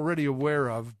already aware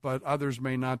of, but others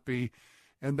may not be,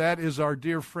 and that is our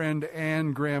dear friend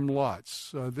Anne Graham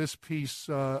Lotz. This piece,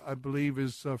 I believe,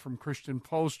 is from Christian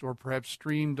Post or perhaps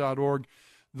stream.org.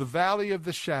 The Valley of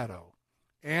the Shadow.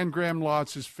 Anne Graham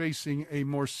Lotz is facing a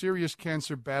more serious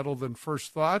cancer battle than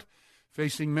first thought,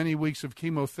 facing many weeks of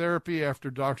chemotherapy after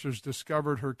doctors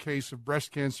discovered her case of breast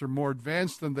cancer more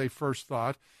advanced than they first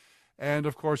thought. And,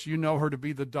 of course, you know her to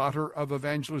be the daughter of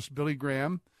evangelist Billy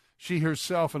Graham. She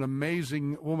herself, an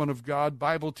amazing woman of God,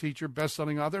 Bible teacher,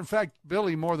 best-selling author. In fact,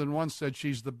 Billy more than once said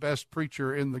she's the best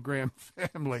preacher in the Graham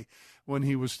family when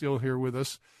he was still here with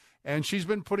us. And she's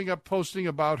been posting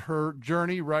about her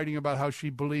journey, writing about how she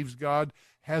believes God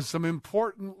has some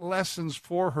important lessons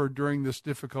for her during this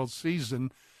difficult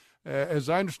season. As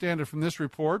I understand it from this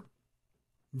report,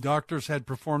 doctors had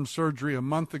performed surgery a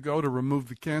month ago to remove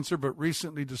the cancer, but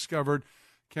recently discovered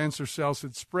cancer cells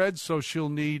had spread, so she'll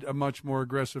need a much more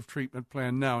aggressive treatment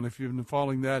plan now. And if you've been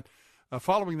following that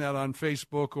on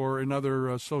Facebook or in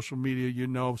other social media, you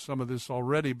know some of this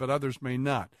already, but others may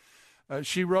not.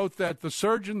 She wrote that the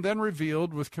surgeon then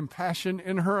revealed with compassion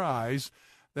in her eyes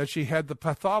that she had the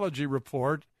pathology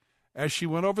report. As she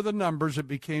went over the numbers, it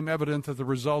became evident that the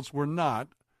results were not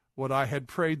what I had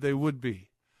prayed they would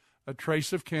be. A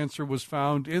trace of cancer was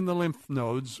found in the lymph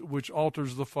nodes, which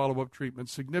alters the follow-up treatment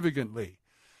significantly.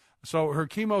 So her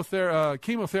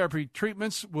chemotherapy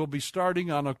treatments will be starting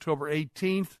on October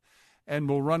 18th and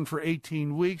will run for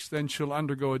 18 weeks. Then she'll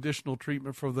undergo additional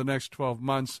treatment for the next 12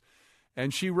 months.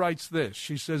 And she writes this.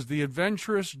 She says, the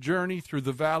adventurous journey through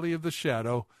the valley of the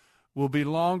shadow will be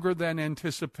longer than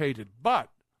anticipated, but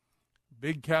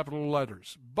big capital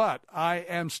letters. But I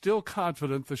am still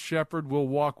confident the shepherd will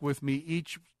walk with me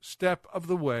each step of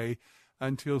the way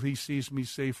until he sees me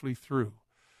safely through.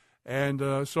 And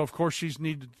so, of course, she's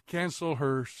needed to cancel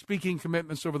her speaking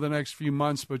commitments over the next few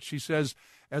months. But she says,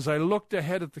 as I looked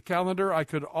ahead at the calendar, I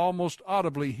could almost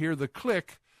audibly hear the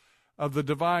click of the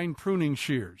divine pruning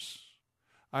shears.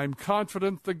 I'm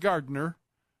confident the gardener,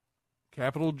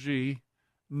 capital G,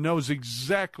 knows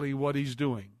exactly what he's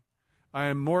doing. I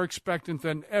am more expectant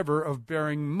than ever of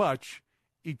bearing much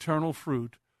eternal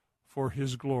fruit for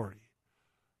his glory.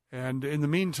 And in the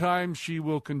meantime, she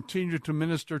will continue to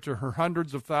minister to her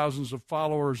hundreds of thousands of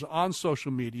followers on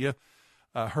social media.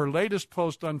 Her latest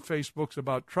post on Facebook is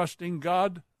about trusting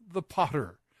God the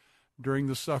potter during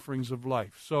the sufferings of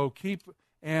life. So keep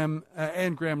Anne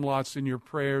Graham Lotz in your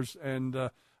prayers, and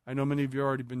I know many of you have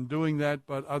already been doing that,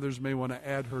 but others may want to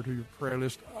add her to your prayer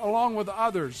list, along with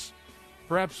others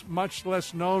perhaps much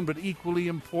less known but equally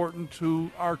important to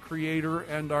our Creator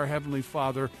and our Heavenly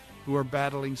Father, who are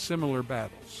battling similar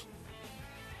battles.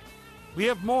 We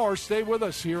have more. Stay with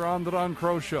us here on The Don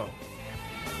Crow Show.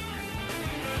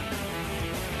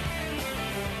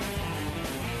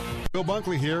 Bill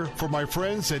Bunkley here for my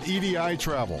friends at EDI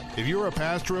Travel. If you're a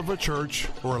pastor of a church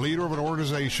or a leader of an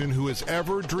organization who has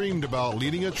ever dreamed about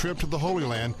leading a trip to the Holy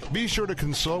Land, be sure to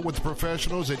consult with the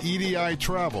professionals at EDI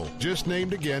Travel, just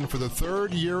named again for the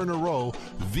third year in a row,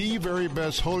 the very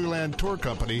best Holy Land tour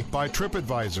company by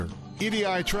TripAdvisor.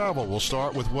 EDI Travel will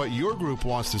start with what your group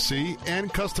wants to see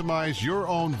and customize your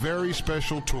own very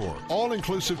special tour.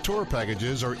 All-inclusive tour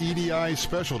packages are EDI's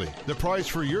specialty. The price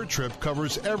for your trip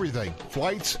covers everything: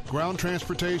 flights, ground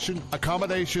transportation,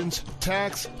 accommodations,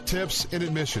 tax, tips, and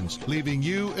admissions, leaving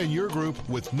you and your group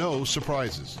with no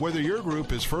surprises. Whether your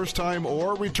group is first-time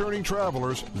or returning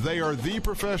travelers, they are the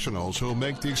professionals who will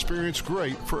make the experience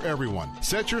great for everyone.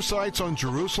 Set your sights on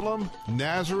Jerusalem,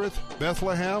 Nazareth,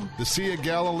 Bethlehem, the Sea of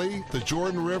Galilee, the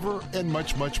Jordan River, and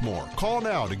much, much more. Call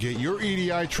now to get your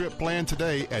EDI trip planned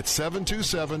today at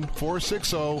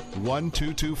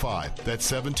 727-460-1225.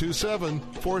 That's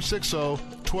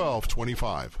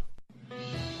 727-460-1225.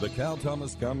 The Cal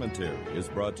Thomas Commentary is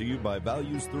brought to you by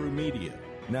Values Through Media.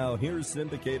 Now here's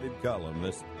syndicated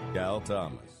columnist Cal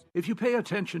Thomas. If you pay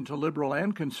attention to liberal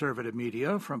and conservative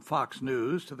media, from Fox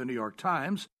News to the New York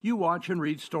Times, you watch and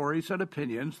read stories and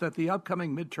opinions that the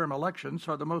upcoming midterm elections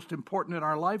are the most important in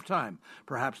our lifetime,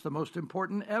 perhaps the most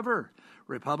important ever.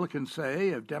 Republicans say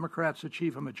if Democrats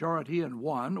achieve a majority in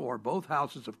one or both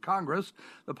houses of Congress,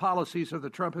 the policies of the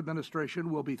Trump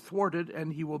administration will be thwarted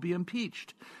and he will be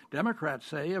impeached. Democrats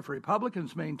say if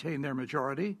Republicans maintain their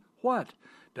majority, what?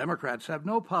 Democrats have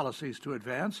no policies to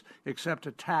advance except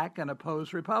attack and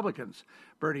oppose Republicans.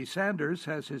 Bernie Sanders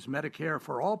has his Medicare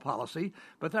for All policy,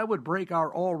 but that would break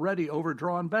our already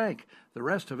overdrawn bank. The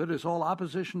rest of it is all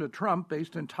opposition to Trump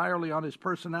based entirely on his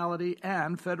personality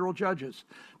and federal judges.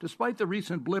 Despite the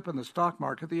recent blip in the stock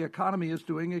market, the economy is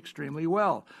doing extremely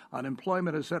well.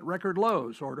 Unemployment is at record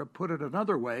lows, or to put it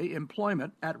another way,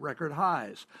 employment at record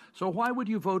highs. So why would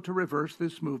you vote to reverse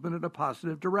this movement in a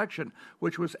positive direction,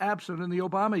 which was absent in the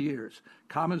Obama years?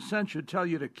 Common sense should tell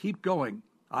you to keep going.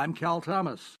 I'm Cal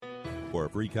Thomas. For a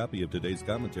free copy of today's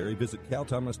commentary, visit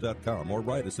calthomas.com or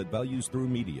write us at Values Through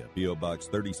Media, P.O. Box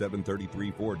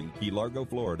 373340, Key Largo,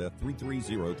 Florida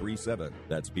 33037.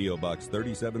 That's P.O. Box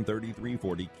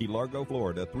 373340, Key Largo,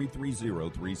 Florida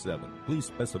 33037. Please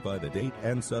specify the date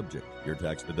and subject. Your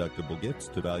tax-deductible gifts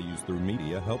to Values Through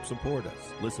Media help support us.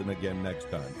 Listen again next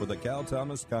time for the Cal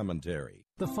Thomas Commentary.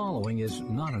 The following is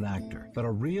not an actor, but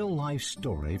a real-life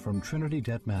story from Trinity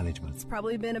Debt Management. It's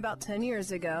probably been about 10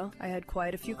 years ago. I had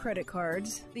quite a few credit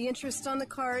cards. The interest on the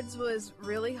cards was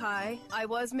really high. I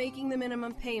was making the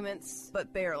minimum payments,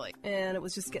 but barely. And it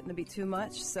was just getting to be too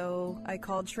much, so I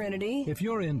called Trinity. If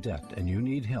you're in debt and you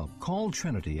need help, call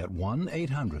Trinity at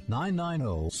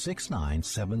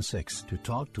 1-800-990-6976 to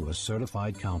talk to a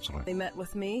certified counselor. They met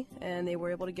with me, and they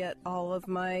were able to get all of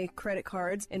my credit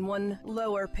cards in one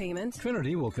lower payment.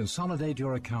 Trinity will consolidate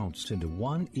your accounts into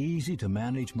one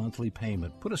easy-to-manage monthly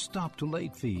payment, put a stop to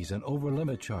late fees and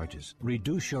over-limit charges,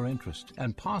 reduce your interest,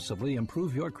 and possibly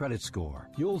improve your credit score.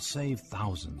 You'll save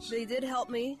thousands. They did help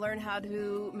me learn how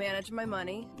to manage my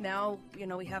money. Now,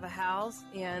 we have a house,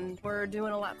 and we're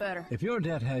doing a lot better. If your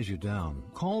debt has you down,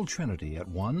 call Trinity at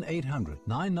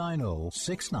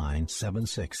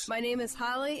 1-800-990-6976. My name is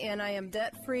Holly, and I am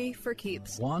debt-free for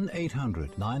keeps.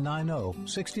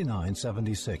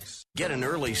 1-800-990-6976. Get an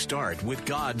early start with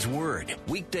God's Word.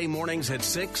 Weekday mornings at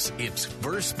 6, it's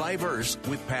Verse by Verse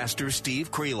with Pastor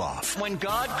Steve Kreloff. When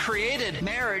God created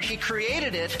marriage, He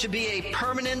created it to be a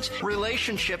permanent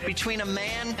relationship between a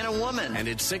man and a woman. And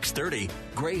at 6:30,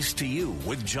 Grace to You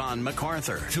with John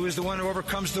MacArthur. Who is the one who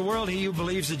overcomes the world? He who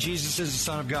believes that Jesus is the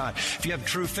Son of God. If you have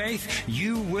true faith,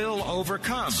 you will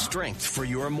overcome. Strength for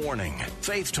your morning.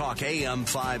 Faith Talk AM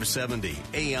 570,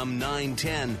 AM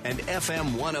 910, and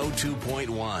FM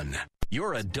 102.1.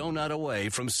 You're a donut away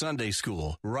from Sunday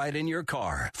school, right in your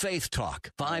car. Faith Talk,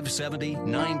 570,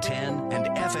 910, and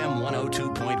FM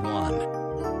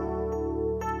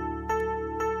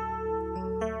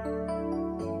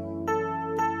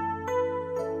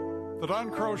 102.1. The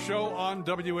Don Crow Show on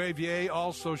WAVA,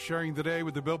 also sharing the day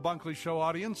with the Bill Bunkley Show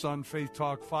audience on Faith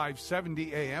Talk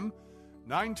 570 AM,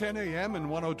 910 AM, and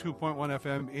 102.1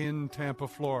 FM in Tampa,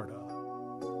 Florida.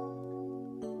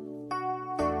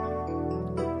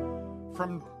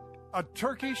 From a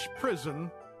Turkish prison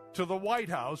to the White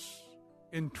House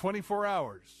in 24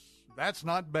 hours. That's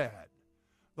not bad.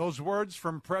 Those words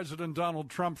from President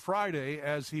Donald Trump Friday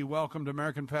as he welcomed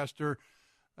American pastor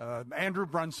Andrew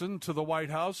Brunson to the White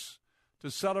House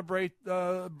to celebrate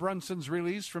Brunson's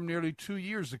release from nearly 2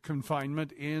 years of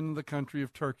confinement in the country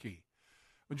of Turkey.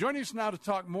 Well, joining us now to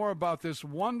talk more about this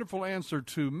wonderful answer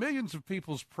to millions of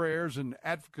people's prayers and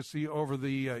advocacy over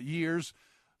the years,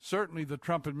 certainly the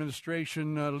Trump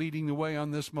administration leading the way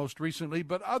on this most recently,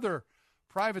 but other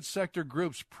private sector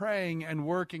groups praying and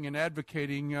working and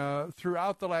advocating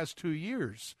throughout the last 2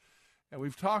 years. And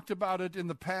we've talked about it in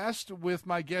the past with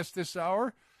my guest this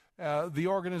hour. The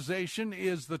organization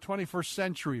is the 21st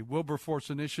Century Wilberforce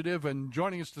Initiative, and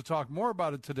joining us to talk more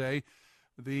about it today,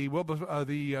 the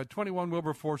 21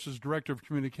 Wilberforce's Director of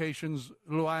Communications,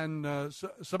 Louann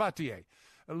Sabatier.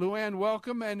 Louann,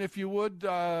 welcome, and if you would,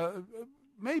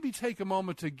 maybe take a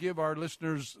moment to give our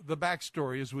listeners the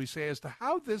backstory, as we say, as to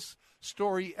how this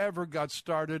story ever got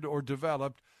started or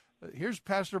developed. Here's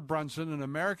Pastor Brunson, an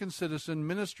American citizen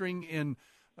ministering in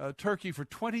Turkey for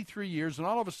 23 years, and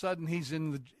all of a sudden he's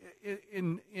in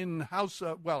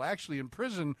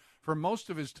prison for most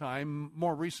of his time,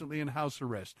 more recently in house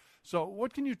arrest. So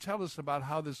what can you tell us about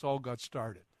how this all got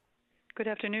started? Good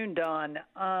afternoon, Don.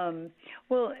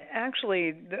 Well,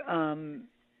 actually,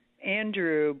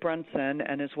 Andrew Brunson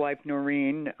and his wife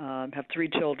Noreen have 3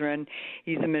 children.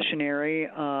 He's a missionary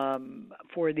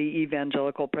for the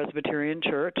Evangelical Presbyterian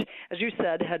Church. As you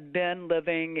said, had been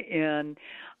living in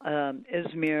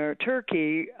Izmir,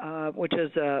 Turkey, which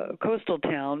is a coastal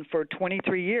town, for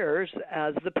 23 years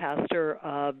as the pastor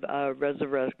of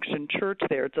Resurrection Church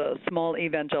there. It's a small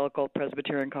Evangelical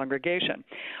Presbyterian congregation.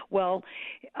 Well,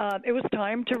 it was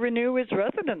time to renew his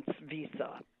residence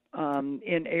visa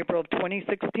in April of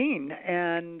 2016.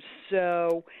 And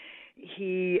so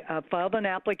he filed an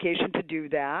application to do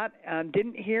that,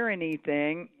 didn't hear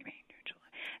anything.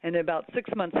 And about 6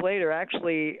 months later,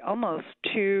 actually almost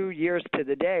 2 years to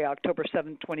the day, October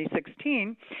 7,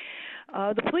 2016,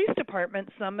 the police department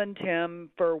summoned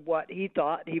him for what he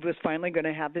thought he was finally going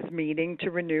to have his meeting to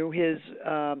renew his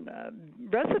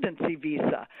residency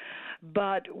visa.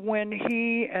 But when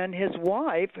he and his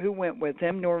wife, who went with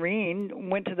him, Noreen,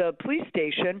 went to the police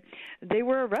station, they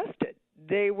were arrested.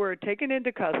 They were taken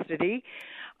into custody.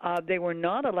 They were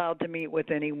not allowed to meet with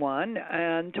anyone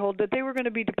and told that they were going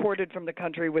to be deported from the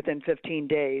country within 15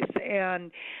 days.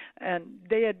 And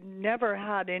they had never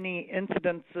had any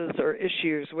incidences or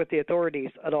issues with the authorities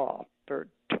at all for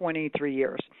 23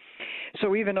 years.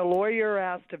 So even a lawyer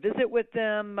asked to visit with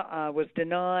them, was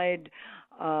denied.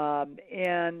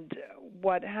 And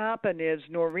what happened is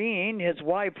Noreen, his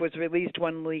wife, was released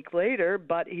 1 week later,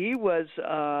 but he was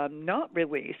not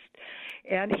released.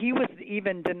 And he was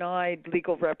even denied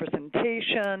legal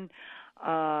representation.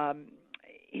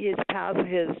 His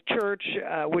church,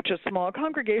 which is a small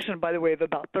congregation, by the way, of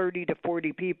about 30 to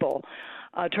 40 people,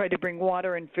 tried to bring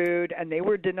water and food, and they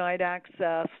were denied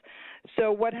access.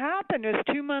 So what happened is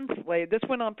 2 months later, this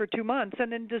went on for 2 months,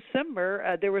 and in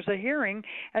December there was a hearing,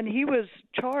 and he was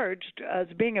charged as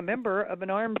being a member of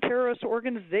an armed terrorist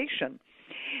organization.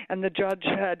 And the judge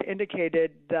had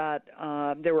indicated that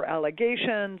there were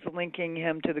allegations linking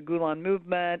him to the Gulen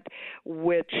movement,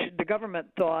 which the government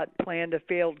thought planned a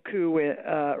failed coup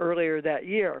earlier that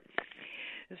year.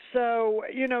 So,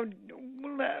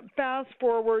 fast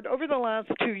forward, over the last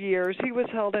 2 years, he was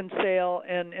held in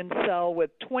cell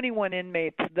with 21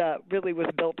 inmates that really was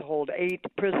built to hold 8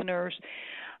 prisoners.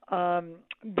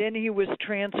 Then he was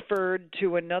transferred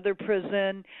to another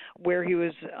prison where he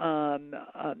was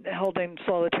held in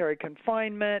solitary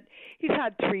confinement. He's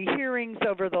had 3 hearings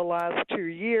over the last 2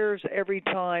 years, every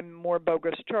time more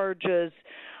bogus charges.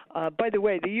 By the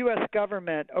way, the U.S.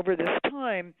 government over this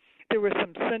time, there was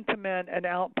some sentiment and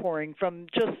outpouring from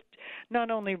just not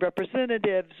only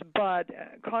representatives but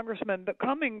congressmen, but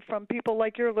coming from people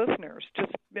like your listeners,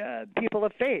 just people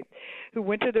of faith who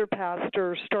went to their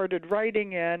pastor, started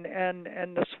writing in,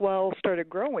 and the swell started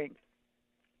growing.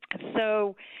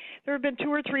 So there have been 2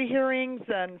 or 3 hearings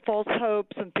and false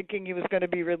hopes and thinking he was going to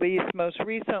be released, most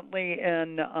recently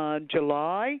in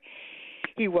July.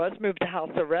 He was moved to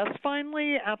house arrest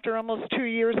finally after almost 2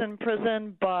 years in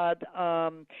prison, but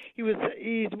he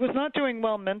was not doing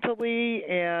well mentally,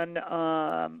 and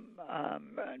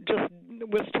just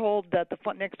was told that the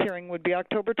next hearing would be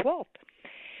October 12th,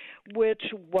 which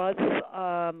was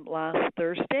last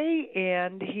Thursday,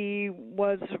 and he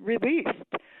was released.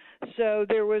 So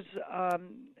there was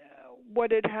what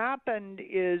had happened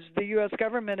is the U.S.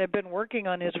 government had been working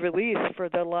on his release for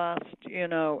the last,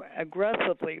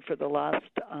 aggressively for the last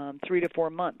 3 to 4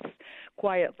 months,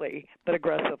 quietly but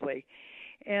aggressively.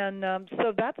 And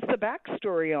so that's the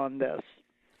backstory on this.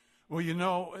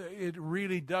 Well, it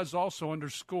really does also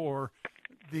underscore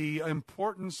the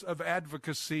importance of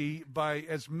advocacy by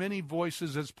as many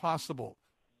voices as possible.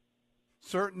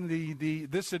 Certainly,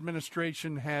 this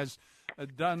administration has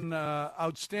done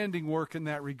outstanding work in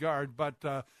that regard,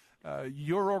 but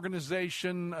your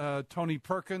organization, Tony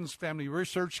Perkins, Family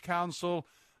Research Council,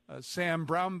 Sam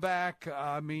Brownback,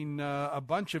 a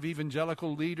bunch of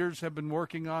evangelical leaders have been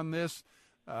working on this,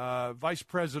 Vice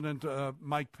President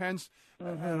Mike Pence,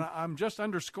 and I'm just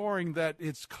underscoring that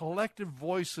it's collective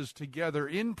voices together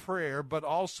in prayer, but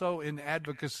also in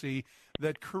advocacy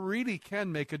that really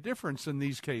can make a difference in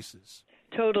these cases.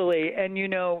 Totally. And,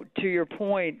 to your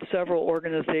point, several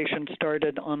organizations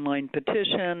started online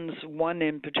petitions. One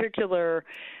in particular,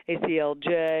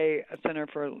 ACLJ, Center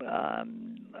for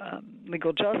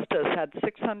Legal Justice, had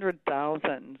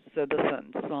 600,000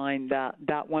 citizens sign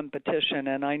that one petition,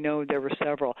 and I know there were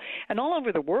several. And all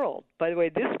over the world. By the way,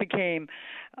 this became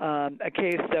a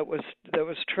case that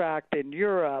was tracked in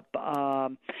Europe,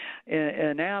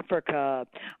 in Africa.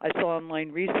 I saw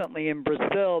online recently in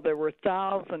Brazil there were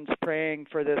thousands praying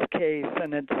for this case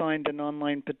and had signed an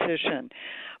online petition.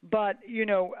 But,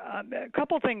 a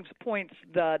couple points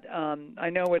that I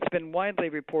know it's been widely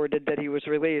reported that he was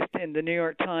released in the New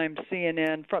York Times,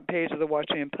 CNN, front page of the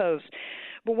Washington Post.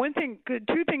 But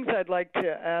two things I'd like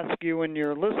to ask you and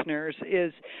your listeners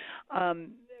is,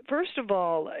 first of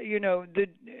all, the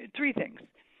three things.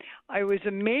 I was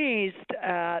amazed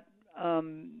at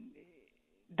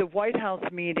the White House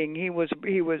meeting. They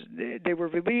were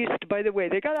released. By the way,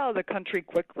 they got out of the country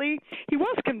quickly. He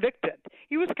was convicted.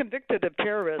 He was convicted of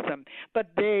terrorism,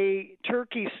 but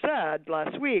Turkey said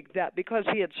last week that because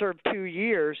he had served 2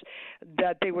 years,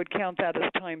 that they would count that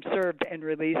as time served and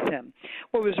release him.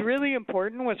 What was really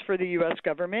important was for the U.S.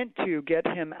 government to get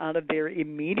him out of there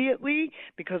immediately,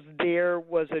 because there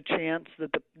was a chance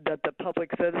that the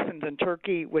public citizens in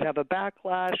Turkey would have a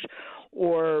backlash,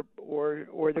 or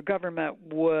the government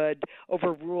would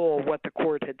overrule what the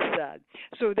court had said.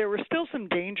 So there was still some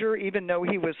danger, even though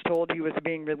he was told he was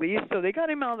being released. So they got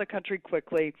him out of the country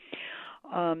quickly.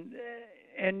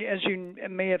 And as you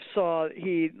may have saw,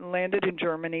 he landed in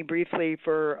Germany briefly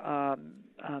for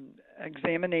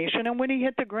examination. And when he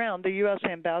hit the ground, the U.S.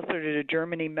 ambassador to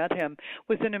Germany met him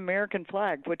with an American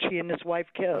flag, which he and his wife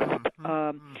kissed.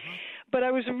 But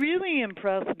I was really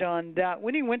impressed on that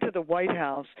when he went to the White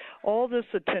House, all this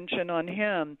attention on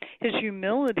him, his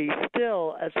humility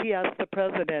still, as he asked the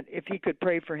president if he could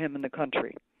pray for him in the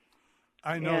country.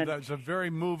 I know that's a very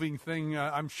moving thing.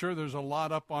 I'm sure there's a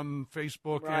lot up on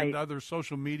Facebook and other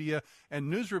social media and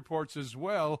news reports as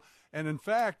well. And in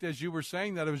fact, as you were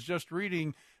saying that, I was just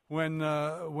reading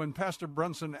when Pastor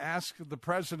Brunson asked the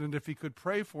president if he could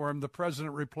pray for him, the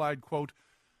president replied, quote,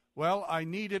 "Well, I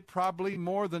need it probably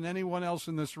more than anyone else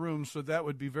in this room, so that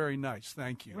would be very nice.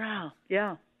 Thank you." Wow.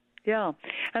 Yeah.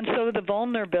 And so the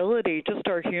vulnerability, just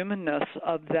our humanness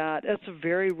of that, it's a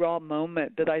very raw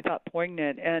moment that I thought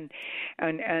poignant and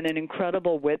an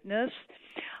incredible witness.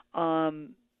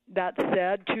 That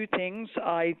said, two things.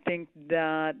 I think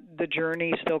that the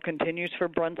journey still continues for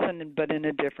Brunson, but in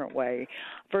a different way.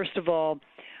 First of all,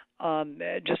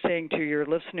 just saying to your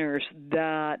listeners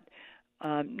that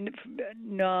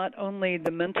not only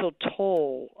the mental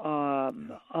toll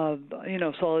of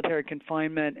solitary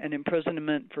confinement and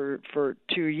imprisonment for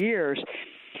 2 years,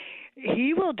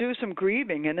 he will do some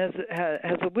grieving, and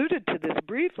has alluded to this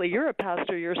briefly. You're a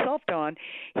pastor yourself, Don.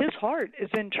 His heart is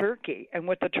in Turkey and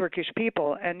with the Turkish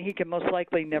people, and he can most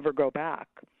likely never go back.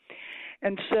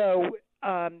 And so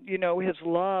his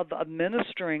love of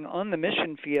ministering on the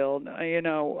mission field,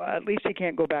 at least he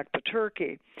can't go back to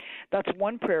Turkey. That's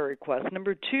one prayer request.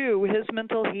 Number two, his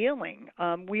mental healing.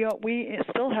 We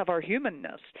still have our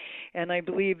humanness, and I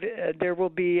believe there will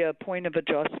be a point of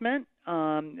adjustment,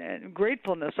 and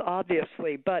gratefulness,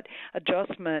 obviously, but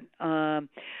adjustment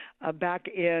back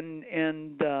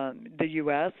in the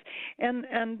U.S.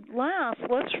 And last,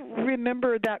 let's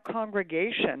remember that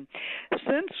congregation.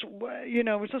 Since,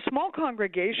 it's a small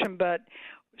congregation, but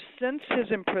since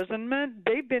his imprisonment,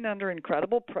 they've been under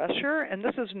incredible pressure, and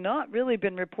this has not really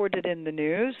been reported in the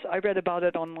news. I read about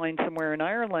it online somewhere in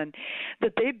Ireland,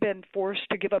 that they've been forced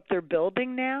to give up their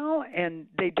building now, and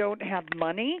they don't have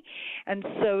money, and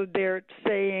so they're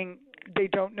saying they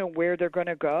don't know where they're going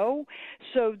to go.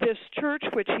 So this church,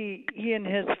 which he and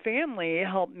his family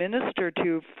helped minister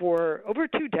to for over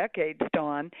 2 decades,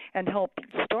 Don, and helped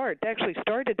start, they actually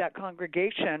started that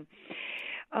congregation.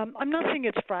 I'm not saying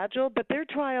it's fragile, but their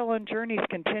trial and journeys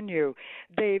continue.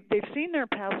 They've seen their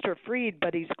pastor freed,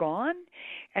 but he's gone,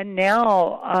 and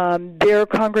now their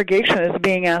congregation is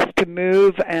being asked to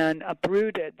move and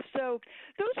uprooted. So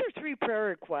those are 3 prayer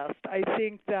requests I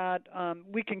think that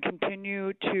we can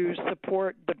continue to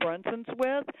support the Brunsons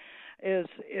with. Is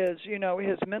his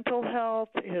mental health,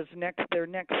 their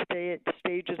next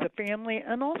stage as a family,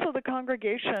 and also the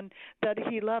congregation that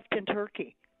he left in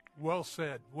Turkey. Well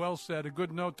said. Well said. A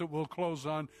good note that we'll close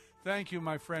on. Thank you,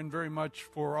 my friend, very much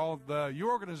for all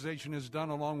your organization has done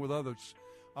along with others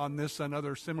on this and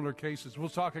other similar cases. We'll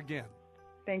talk again.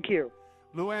 Thank you.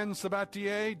 Luann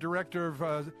Sabatier, Director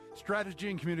of Strategy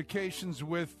and Communications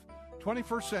with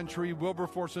 21st Century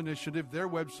Wilberforce Initiative. Their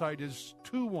website is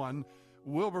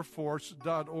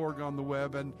 21wilberforce.org on the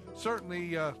web. And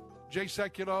certainly Jay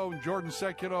Sekulow and Jordan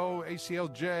Sekulow,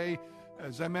 ACLJ,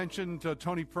 as I mentioned,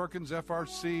 Tony Perkins,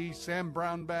 FRC, Sam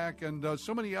Brownback, and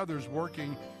so many others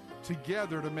working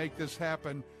together to make this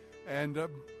happen. And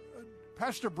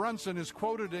Pastor Brunson is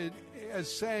quoted as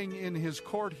saying in his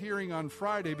court hearing on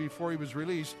Friday before he was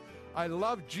released, "I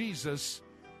love Jesus,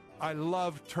 I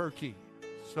love Turkey."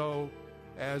 So,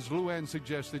 as Luann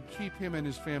suggested, keep him and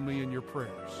his family in your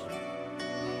prayers.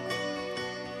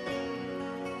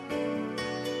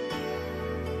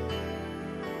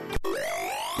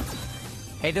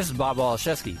 Hey, this is Bob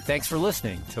Waliszewski. Thanks for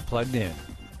listening to Plugged In.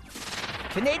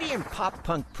 Canadian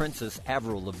pop-punk princess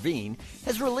Avril Lavigne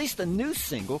has released a new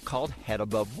single called Head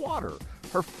Above Water,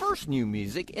 her first new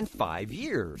music in 5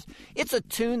 years. It's a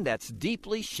tune that's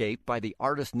deeply shaped by the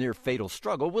artist's near-fatal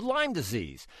struggle with Lyme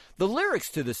disease. The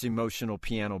lyrics to this emotional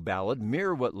piano ballad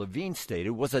mirror what Lavigne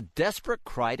stated was a desperate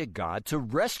cry to God to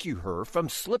rescue her from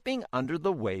slipping under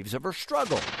the waves of her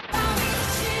struggle.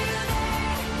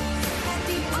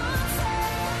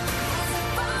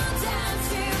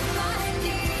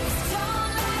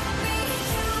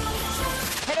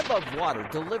 Above Water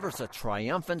delivers a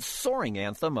triumphant, soaring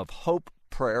anthem of hope,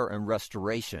 prayer, and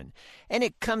restoration. And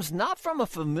it comes not from a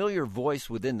familiar voice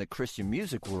within the Christian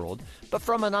music world, but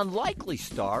from an unlikely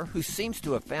star who seems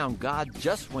to have found God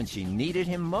just when she needed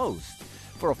him most.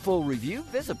 For a full review,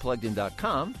 visit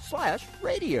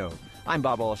pluggedin.com/radio. I'm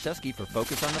Bob Waliszewski for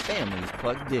Focus on the Family's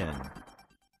Plugged In.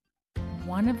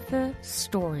 One of the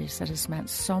stories that has meant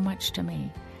so much to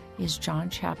me is John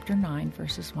chapter 9,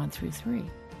 verses 1 through 3.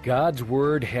 God's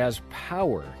Word has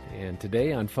power, and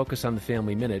today on Focus on the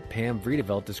Family Minute, Pam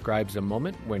Vriedeveld describes a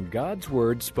moment when God's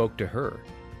Word spoke to her.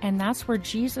 And that's where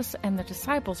Jesus and the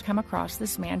disciples come across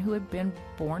this man who had been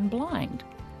born blind.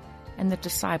 And the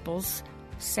disciples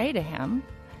say to him,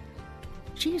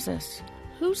 "Jesus,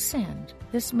 who sinned,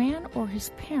 this man or his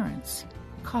parents,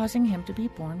 causing him to be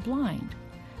born blind?"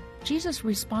 Jesus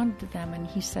responded to them and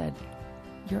he said,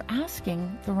 "You're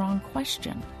asking the wrong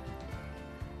question.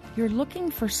 You're looking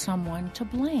for someone to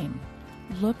blame.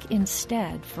 Look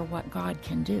instead for what God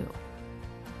can do."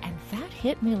 And that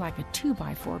hit me like a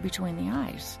 2x4 between the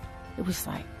eyes. It was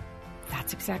like,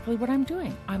 that's exactly what I'm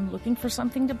doing. I'm looking for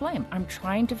something to blame. I'm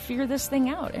trying to figure this thing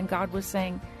out. And God was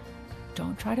saying,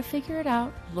 don't try to figure it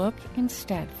out. Look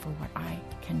instead for what I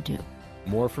can do.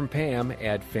 More from Pam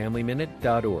at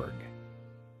FamilyMinute.org.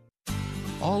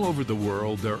 All over the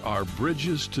world, there are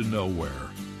bridges to nowhere.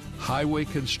 Highway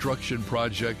construction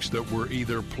projects that were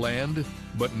either planned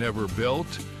but never built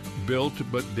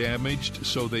but damaged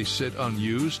so they sit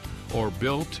unused, or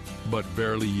built but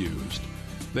barely used.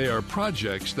 They are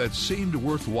projects that seemed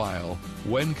worthwhile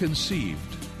when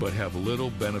conceived but have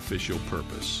little beneficial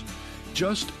purpose.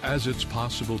 Just as it's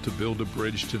possible to build a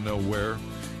bridge to nowhere,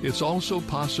 it's also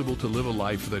possible to live a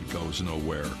life that goes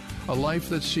nowhere, a life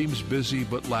that seems busy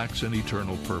but lacks an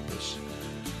eternal purpose.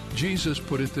 Jesus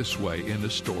put it this way in a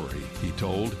story he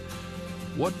told,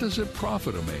 "What does it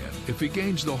profit a man if he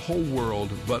gains the whole world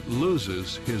but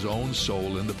loses his own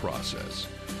soul in the process?"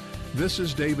 This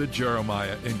is David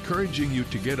Jeremiah encouraging you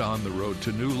to get on the road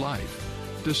to new life.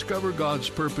 Discover God's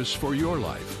purpose for your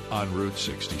life on Route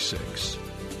 66.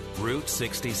 Route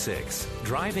 66,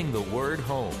 driving the word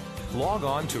home. Log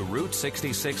on to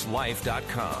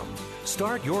Route66Life.com.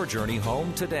 Start your journey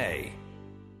home today.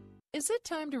 Is it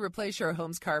time to replace your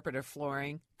home's carpet or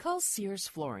flooring? Call Sears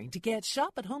Flooring to get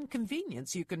shop-at-home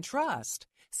convenience you can trust.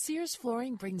 Sears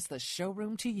Flooring brings the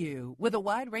showroom to you with a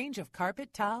wide range of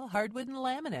carpet, tile, hardwood, and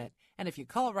laminate. And if you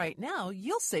call right now,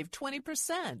 you'll save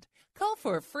 20%. Call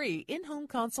for a free in-home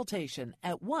consultation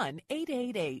at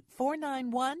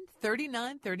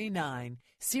 1-888-491-3939.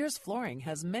 Sears Flooring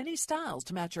has many styles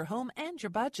to match your home and your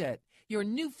budget. Your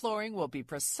new flooring will be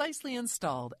precisely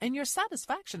installed, and your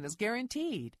satisfaction is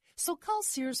guaranteed. So call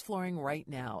Sears Flooring right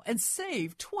now and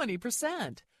save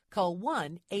 20%. Call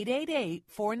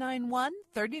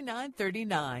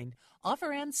 1-888-491-3939.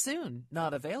 Offer ends soon.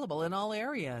 Not available in all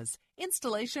areas.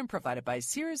 Installation provided by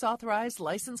Sears Authorized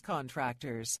Licensed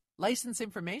Contractors. License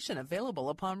information available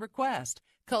upon request.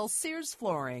 Call Sears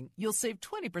Flooring. You'll save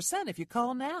 20% if you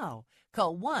call now.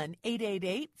 Call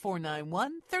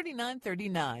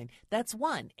 1-888-491-3939. That's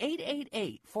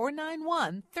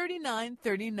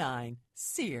 1-888-491-3939.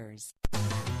 Sears.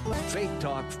 Faith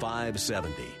Talk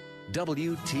 570,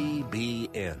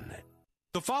 WTBN.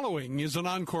 The following is an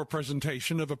encore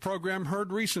presentation of a program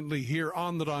heard recently here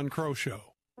on The Don Crow Show.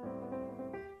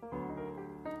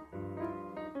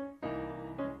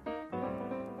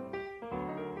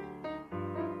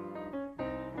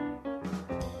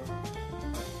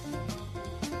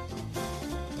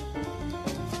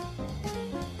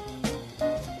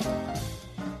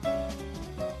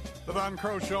 The Don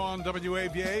Crow Show on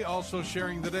WAVA, also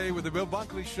sharing the day with the Bill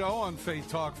Bunkley Show on Faith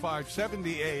Talk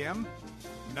 570 AM,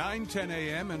 910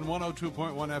 AM, and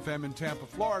 102.1 FM in Tampa,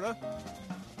 Florida.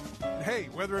 Hey,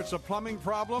 whether it's a plumbing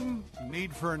problem,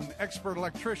 need for an expert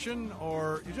electrician,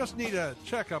 or you just need a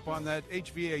checkup on that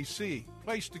HVAC,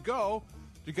 place to go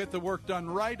to get the work done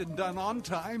right and done on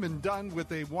time and done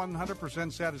with a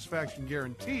 100% satisfaction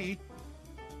guarantee.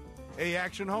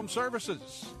 A-Action Home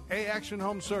Services,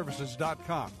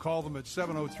 AActionHomeservices.com. Call them at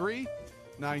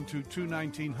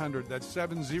 703-922-1900. That's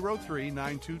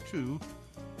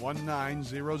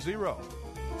 703-922-1900.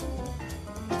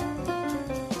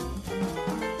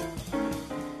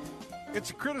 It's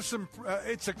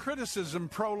a criticism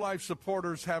pro-life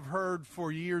supporters have heard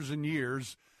for years and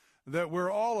years, that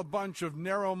we're all a bunch of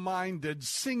narrow-minded,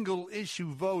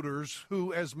 single-issue voters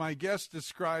who, as my guest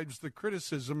describes the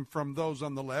criticism from those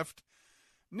on the left,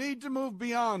 need to move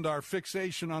beyond our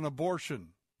fixation on abortion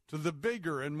to the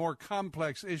bigger and more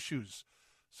complex issues,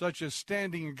 such as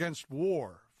standing against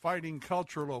war, fighting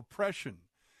cultural oppression,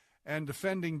 and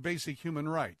defending basic human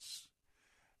rights.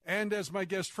 And as my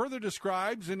guest further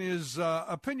describes in his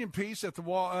opinion piece at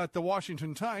the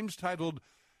Washington Times titled,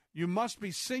 "You Must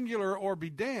Be Singular or Be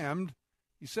Damned,"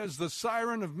 he says the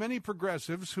siren of many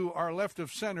progressives who are left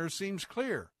of center seems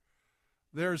clear.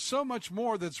 There's so much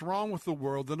more that's wrong with the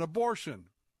world than abortion.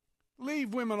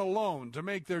 Leave women alone to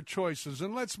make their choices,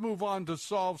 and let's move on to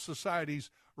solve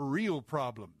society's real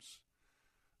problems,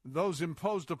 those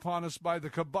imposed upon us by the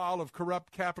cabal of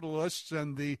corrupt capitalists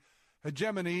and the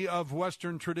hegemony of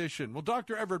Western tradition. Well,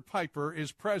 Dr. Everett Piper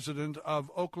is president of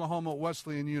Oklahoma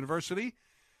Wesleyan University.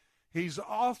 He's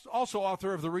also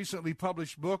author of the recently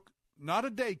published book, Not a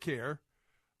Daycare,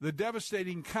 The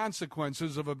Devastating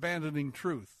Consequences of Abandoning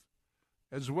Truth,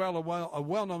 as well a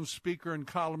well-known speaker and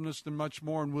columnist and much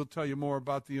more, and we'll tell you more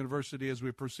about the university as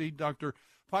we proceed. Dr.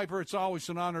 Piper, it's always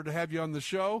an honor to have you on the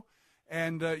show,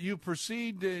 and you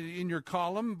proceed in your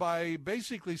column by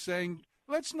basically saying,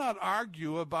 let's not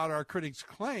argue about our critics'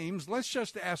 claims, let's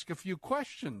just ask a few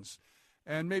questions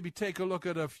and maybe take a look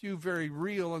at a few very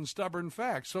real and stubborn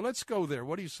facts. So let's go there.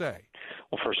 What do you say?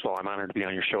 Well, first of all, I'm honored to be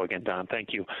on your show again, Don.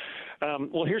 Thank you.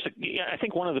 Well, I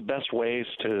think one of the best ways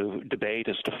to debate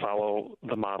is to follow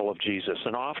the model of Jesus.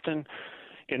 And often,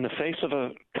 in the face of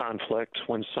a conflict,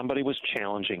 when somebody was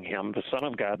challenging him, the Son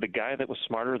of God, the guy that was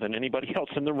smarter than anybody else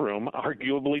in the room,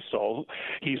 arguably so,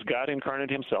 he's God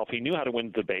incarnate himself. He knew how to win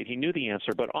the debate. He knew the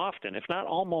answer. But often, if not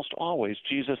almost always,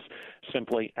 Jesus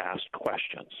simply asked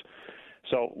questions.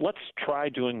 So let's try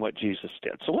doing what Jesus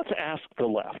did. So let's ask the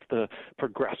left, the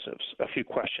progressives, a few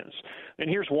questions. And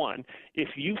here's one.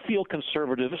 If you feel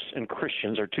conservatives and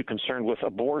Christians are too concerned with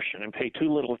abortion and pay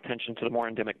too little attention to the more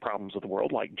endemic problems of the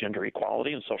world, like gender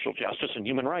equality and social justice and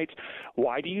human rights,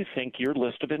 why do you think your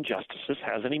list of injustices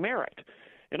has any merit?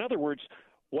 In other words,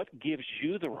 what gives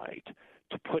you the right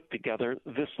to put together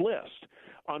this list?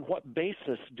 On what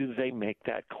basis do they make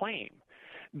that claim?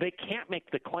 They can't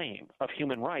make the claim of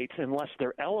human rights unless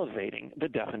they're elevating the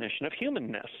definition of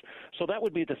humanness. So that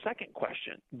would be the second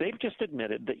question. They've just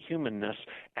admitted that humanness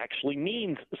actually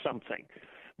means something.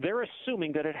 They're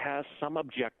assuming that it has some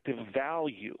objective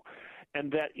value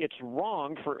and that it's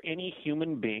wrong for any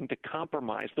human being to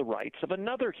compromise the rights of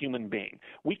another human being.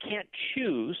 We can't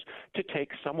choose to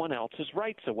take someone else's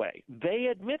rights away. They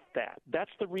admit that.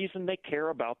 That's the reason they care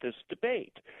about this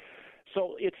debate.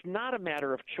 So it's not a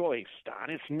matter of choice, Don.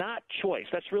 It's not choice.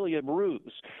 That's really a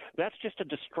ruse. That's just a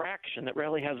distraction that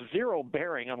really has zero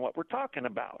bearing on what we're talking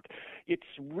about. It's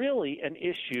really an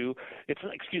issue.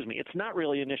 It's not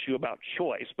really an issue about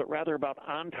choice, but rather about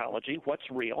ontology,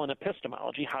 what's real, and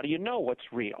epistemology, how do you know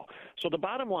what's real? So the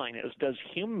bottom line is, does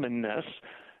humanness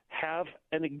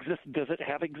does it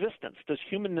have existence? Does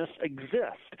humanness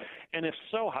exist? And if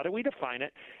so, how do we define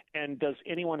it? And does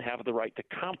anyone have the right to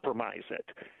compromise it?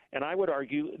 And I would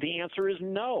argue the answer is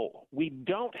no. We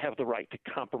don't have the right to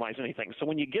compromise anything. So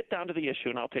when you get down to the issue,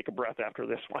 and I'll take a breath after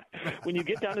this one, when you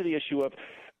get down to the issue of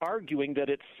arguing that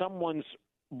it's someone's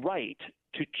right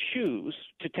to choose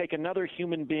to take another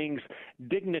human being's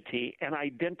dignity and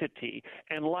identity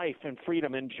and life and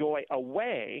freedom and joy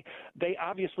away, they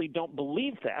obviously don't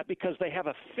believe that because they have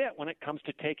a fit when it comes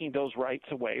to taking those rights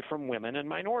away from women and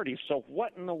minorities. So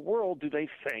what in the world do they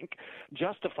think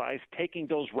justifies taking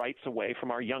those rights away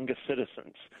from our youngest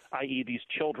citizens, i.e. these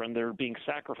children that are being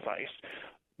sacrificed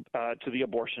to the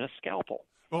abortionist scalpel?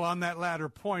 Well, on that latter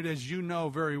point, as you know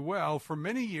very well, for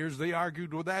many years they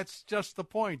argued, well, that's just the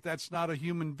point. That's not a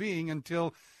human being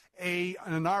until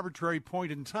an arbitrary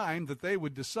point in time that they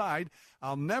would decide.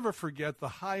 I'll never forget the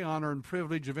high honor and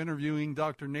privilege of interviewing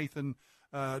Dr.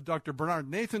 Bernard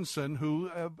Nathanson,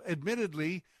 who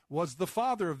admittedly was the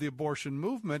father of the abortion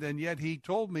movement, and yet he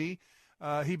told me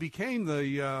he became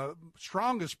the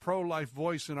strongest pro-life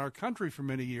voice in our country for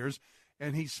many years,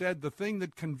 and he said the thing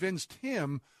that convinced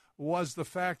him was the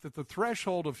fact that the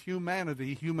threshold of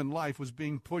humanity, human life, was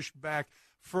being pushed back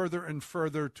further and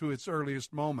further to its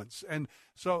earliest moments. And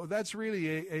so that's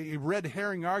really a red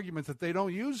herring argument that they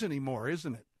don't use anymore,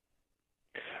 isn't it?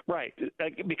 Right,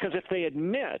 because if they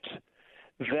admit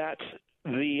that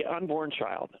the unborn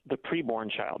child, the preborn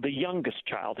child, the youngest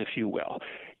child, if you will,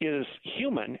 is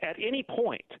human at any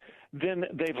point, then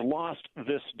they've lost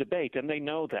this debate, and they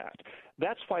know that.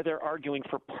 That's why they're arguing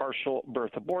for partial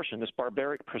birth abortion, this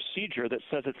barbaric procedure that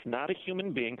says it's not a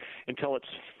human being until it's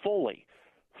fully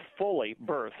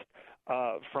birthed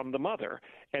from the mother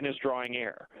and is drawing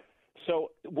air.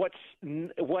 So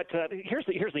here's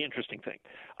the interesting thing.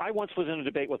 I once was in a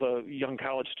debate with a young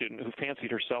college student who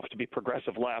fancied herself to be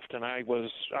progressive left, and I was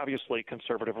obviously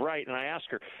conservative right, and I asked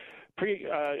her,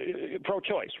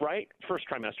 pro-choice, right? First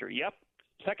trimester, yep.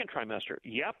 Second trimester,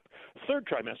 yep. Third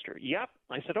trimester, yep.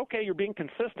 I said, okay, you're being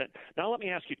consistent. Now let me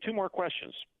ask you two more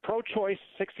questions. Pro-choice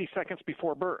 60 seconds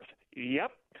before birth, yep.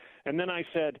 And then I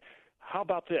said, how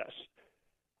about this?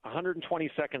 120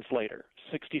 seconds later,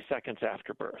 60 seconds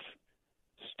after birth.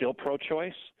 Still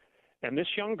pro-choice? And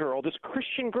this young girl, this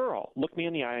Christian girl, looked me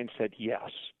in the eye and said yes.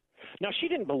 Now, she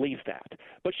didn't believe that,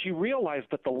 but she realized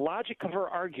that the logic of her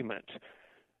argument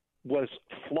was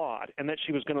flawed and that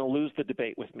she was going to lose the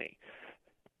debate with me.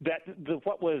 That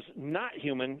what was not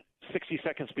human 60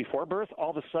 seconds before birth all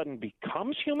of a sudden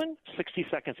becomes human 60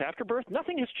 seconds after birth.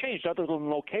 Nothing has changed other than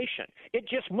location. It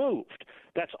just moved.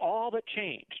 That's all that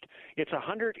changed. It's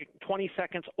 120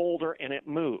 seconds older, and it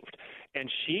moved.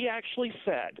 And she actually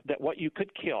said that what you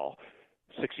could kill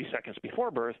 60 seconds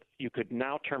before birth, you could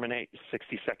now terminate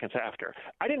 60 seconds after.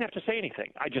 I didn't have to say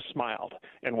anything. I just smiled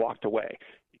and walked away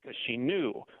because she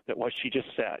knew that what she just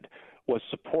said was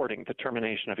supporting the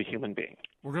termination of a human being.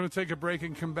 We're going to take a break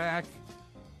and come back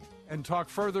and talk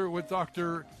further with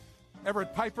Dr.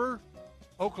 Everett Piper,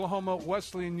 Oklahoma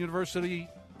Wesleyan University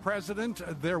president.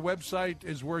 Their website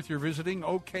is worth your visiting,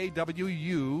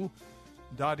 okwu.edu.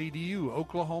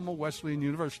 Oklahoma Wesleyan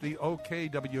University,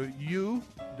 okwu.edu.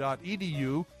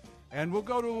 And we'll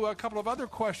go to a couple of other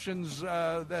questions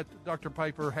that Dr.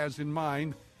 Piper has in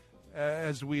mind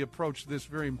as we approach this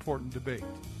very important debate.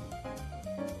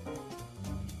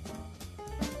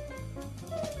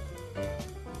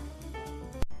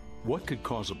 What could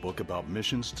cause a book about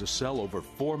missions to sell over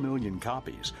 4 million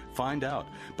copies? Find out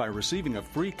by receiving a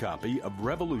free copy of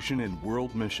Revolution in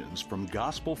World Missions from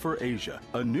Gospel for Asia,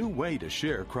 a new way to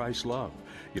share Christ's love.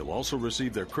 You'll also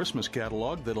receive their Christmas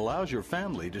catalog that allows your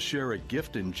family to share a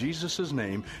gift in Jesus'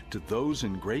 name to those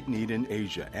in great need in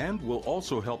Asia, and will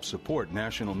also help support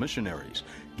national missionaries.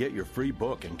 Get your free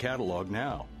book and catalog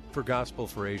now. For Gospel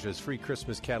for Asia's free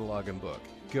Christmas catalog and book,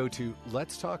 go to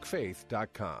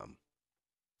letstalkfaith.com.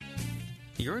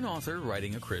 You're an author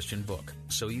writing a Christian book,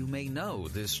 so you may know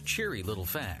this cheery little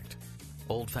fact.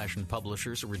 Old-fashioned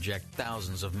publishers reject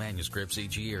thousands of manuscripts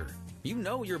each year. You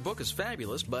know your book is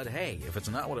fabulous, but hey, if it's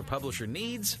not what a publisher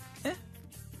needs,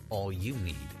 all you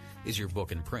need is your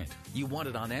book in print. You want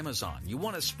it on Amazon. You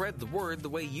want to spread the word the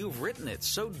way you've written it,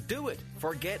 so do it.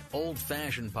 Forget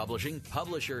old-fashioned publishing.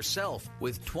 Publish yourself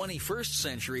with 21st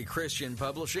century Christian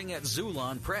publishing at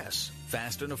Xulon Press.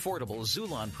 Fast and affordable,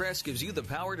 Xulon Press gives you the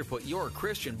power to put your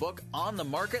Christian book on the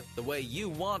market the way you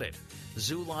want it.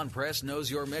 Xulon Press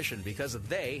knows your mission because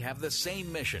they have the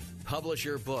same mission. Publish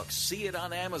your book. See it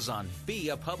on Amazon. Be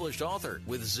a published author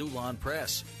with Xulon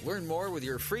Press. Learn more with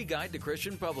your free guide to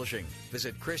Christian publishing.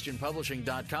 Visit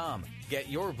ChristianPublishing.com. Get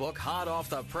your book hot off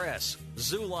the press.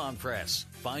 Xulon Press.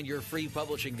 Find your free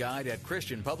publishing guide at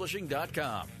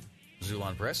ChristianPublishing.com.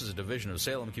 Xulon Press is a division of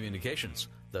Salem Communications,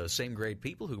 the same great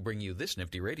people who bring you this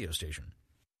nifty radio station.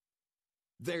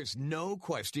 There's no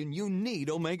question you need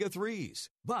omega-3s.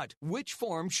 But which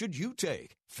form should you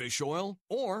take? Fish oil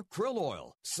or krill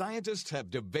oil? Scientists have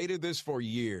debated this for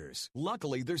years.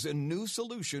 Luckily, there's a new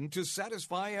solution to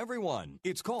satisfy everyone.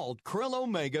 It's called Krill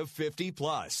Omega 50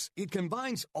 Plus. It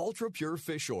combines ultra-pure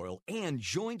fish oil and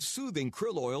joint-soothing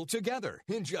krill oil together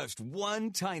in just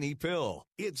one tiny pill.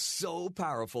 It's so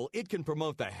powerful, it can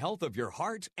promote the health of your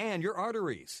heart and your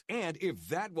arteries. And if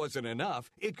that wasn't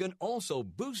enough, it can also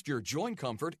boost your joint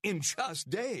comfort in just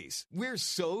days. We're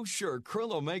so sure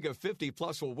Krill Omega 50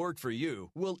 Plus will work for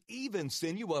you. We'll even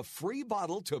send you a free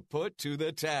bottle to put to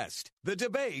the test. The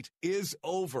debate is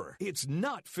over. It's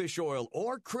not fish oil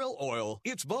or krill oil.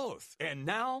 It's both. And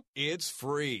now it's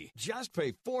free. Just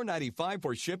pay $4.95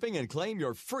 for shipping and claim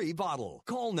your free bottle.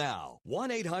 Call now.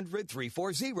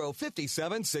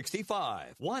 1-800-340-5765.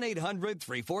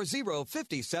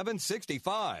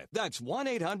 1-800-340-5765. That's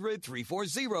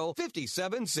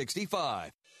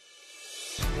 1-800-340-5765.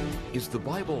 Is the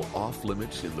Bible off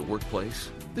limits in the workplace?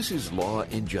 This is Law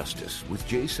and Justice with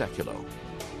Jay Sekulow.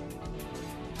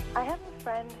 I have a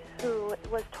friend who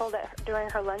was told that during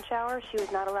her lunch hour she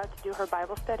was not allowed to do her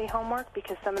Bible study homework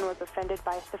because someone was offended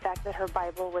by the fact that her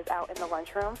Bible was out in the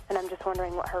lunchroom, and I'm just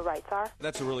wondering what her rights are.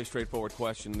 That's a really straightforward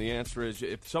question. The answer is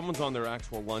if someone's on their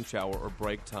actual lunch hour or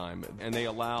break time and they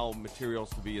allow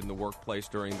materials to be in the workplace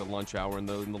during the lunch hour in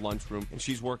the lunchroom and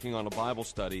she's working on a Bible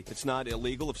study, it's not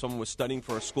illegal. If someone was studying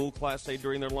for a school class, say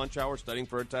during their lunch hour, studying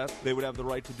for a test, they would have the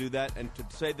right to do that. And to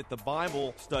say that the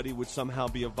Bible study would somehow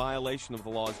be a violation of the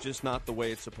law is just not the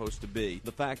way it's supposed to be.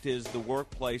 The fact is the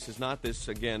workplace is not this,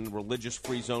 again, religious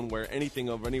free zone where anything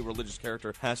of any religious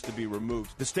character has to be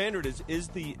removed. The standard is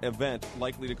the event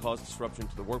likely to cause disruption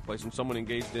to the workplace? And someone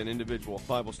engaged in individual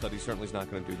Bible study certainly is not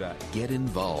going to do that. Get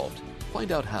involved.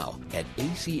 Find out how at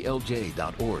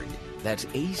aclj.org. That's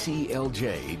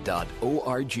aclj.org.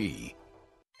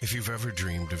 If you've ever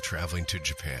dreamed of traveling to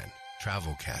Japan,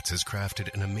 Travel Cats has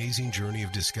crafted an amazing journey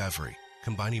of discovery,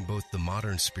 combining both the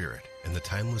modern spirit and the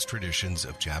timeless traditions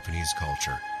of Japanese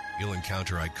culture. You'll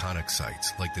encounter iconic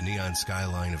sites like the neon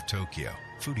skyline of Tokyo,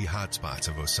 foodie hotspots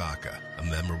of Osaka, a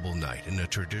memorable night in a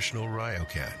traditional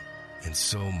ryokan, and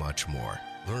so much more.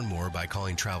 Learn more by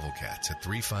calling Travel Cats at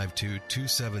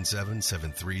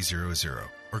 352-277-7300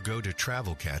 or go to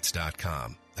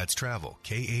travelcats.com. That's travel,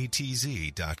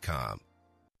 Katz.com.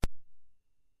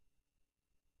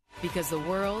 Because the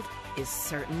world is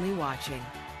certainly watching.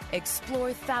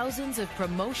 Explore thousands of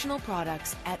promotional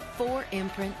products at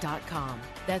 4imprint.com.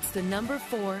 That's the number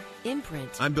 4imprint.com.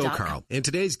 I'm Bill Carl, and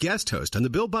today's guest host on The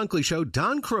Bill Bunkley Show,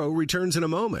 Don Crow, returns in a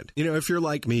moment. You know, if you're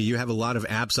like me, you have a lot of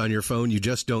apps on your phone you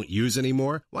just don't use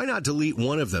anymore. Why not delete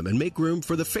one of them and make room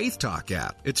for the Faith Talk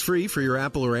app? It's free for your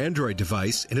Apple or Android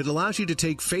device, and it allows you to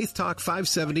take Faith Talk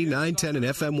 570, 910, and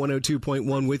FM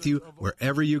 102.1 with you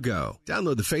wherever you go.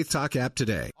 Download the Faith Talk app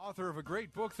today. Author of a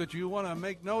great book that you want to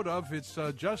make note of. It's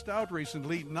just out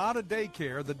recently, Not a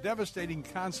Daycare, The Devastating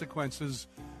Consequences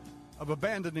of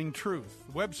Abandoning Truth.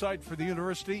 The website for the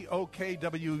university,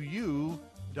 okwu.edu.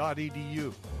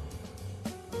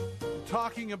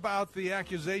 Talking about the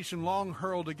accusation long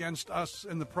hurled against us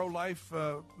in the pro-life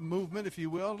movement, if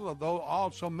you will, although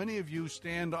also many of you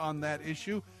stand on that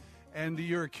issue, and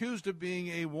you're accused of being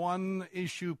a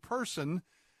one-issue person.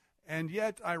 And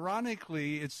yet,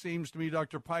 ironically, it seems to me,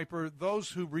 Dr. Piper, those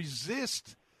who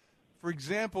resist, for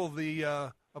example,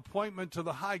 the appointment to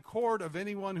the high court of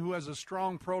anyone who has a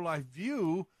strong pro-life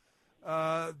view,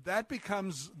 that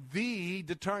becomes the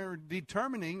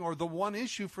determining or the one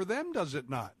issue for them, does it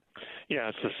not? Yeah,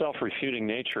 it's the self-refuting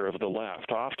nature of the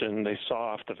left. Often they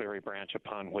saw off the very branch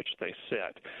upon which they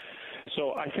sit.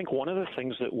 So I think one of the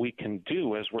things that we can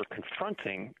do as we're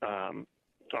confronting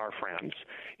our friends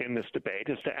in this debate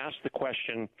is to ask the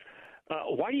question,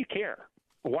 why do you care?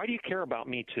 Why do you care about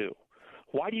Me Too?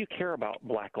 Why do you care about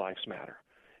Black Lives Matter?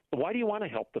 Why do you want to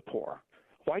help the poor?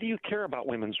 Why do you care about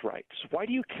women's rights? Why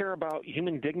do you care about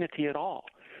human dignity at all?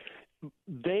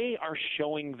 They are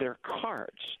showing their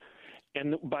cards.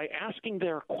 And by asking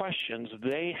their questions,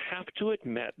 they have to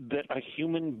admit that a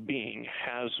human being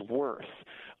has worth.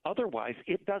 Otherwise,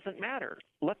 it doesn't matter.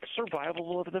 Let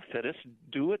survival of the fittest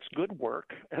do its good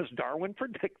work, as Darwin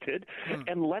predicted,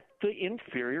 and let the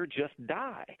inferior just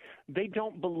die. They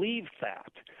don't believe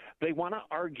that. They want to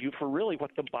argue for really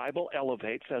what the Bible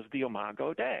elevates as the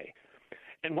Imago Dei.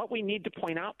 And what we need to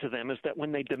point out to them is that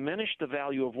when they diminish the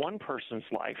value of one person's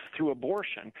life through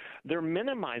abortion, they're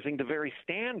minimizing the very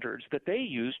standards that they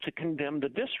use to condemn the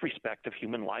disrespect of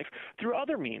human life through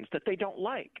other means that they don't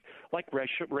like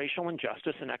racial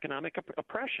injustice and economic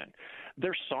oppression.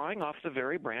 They're sawing off the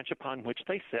very branch upon which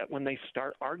they sit when they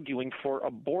start arguing for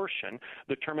abortion,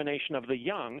 the termination of the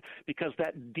young, because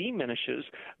that diminishes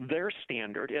their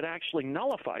standard. It actually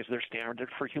nullifies their standard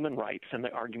for human rights and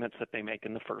the arguments that they make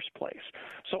in the first place.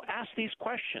 So ask these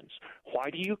questions. Why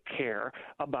do you care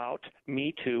about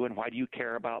Me Too, and why do you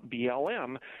care about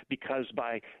BLM? Because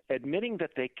by admitting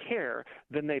that they care,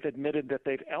 then they've admitted that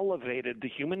they've elevated the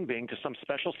human being to some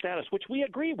special status, which we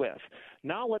agree with.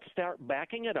 Now let's start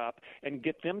backing it up and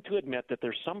get them to admit that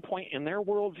there's some point in their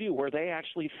worldview where they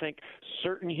actually think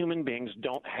certain human beings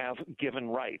don't have given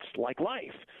rights, like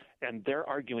life. And they're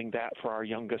arguing that for our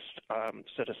youngest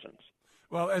citizens.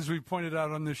 Well, as we've pointed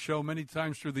out on this show many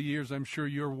times through the years, I'm sure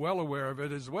you're well aware of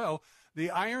it as well. The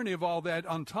irony of all that,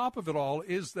 on top of it all,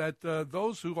 is that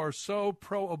those who are so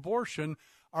pro-abortion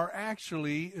are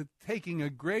actually taking the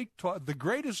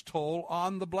greatest toll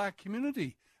on the black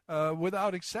community,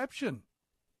 without exception.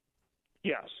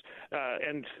 Yes,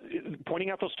 and pointing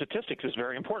out those statistics is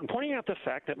very important. Pointing out the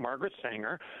fact that Margaret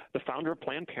Sanger, the founder of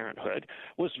Planned Parenthood,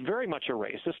 was very much a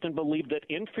racist and believed that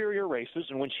inferior races,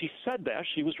 and when she said that,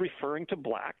 she was referring to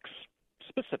blacks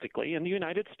specifically in the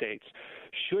United States,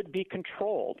 should be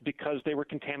controlled because they were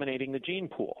contaminating the gene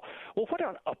pool. Well, what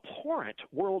an abhorrent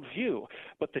worldview.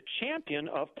 But the champion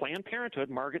of Planned Parenthood,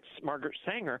 Margaret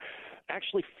Sanger,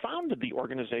 actually founded the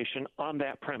organization on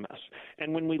that premise.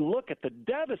 And when we look at the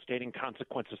devastating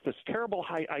consequences this terrible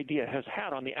idea has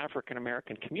had on the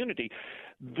African-American community,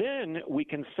 then we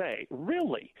can say,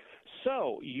 really?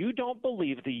 So you don't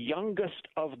believe the youngest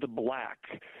of the black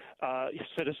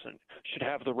citizen should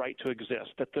have the right to exist,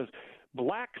 that the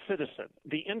black citizen,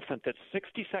 the infant that's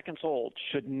 60 seconds old,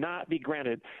 should not be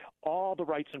granted all the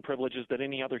rights and privileges that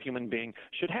any other human being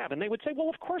should have. And they would say, well,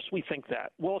 of course we think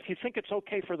that. Well, if you think it's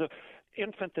okay for the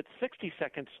infant that's 60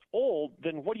 seconds old,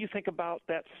 then what do you think about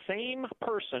that same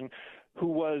person who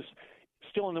was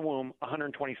still in the womb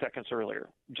 120 seconds earlier?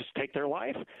 Just take their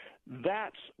life?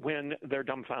 That's when they're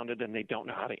dumbfounded and they don't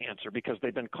know how to answer, because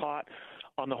they've been caught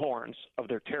on the horns of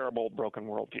their terrible, broken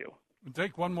worldview. We'll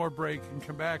take one more break and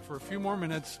come back for a few more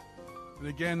minutes. And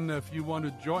again, if you want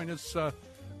to join us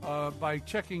by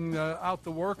checking out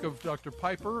the work of Dr.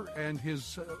 Piper and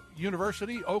his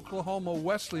university, Oklahoma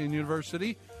Wesleyan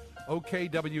University,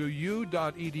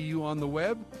 okwu.edu on the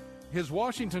web. His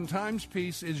Washington Times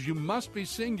piece is "You Must Be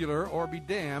Singular or Be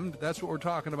Damned." That's what we're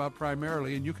talking about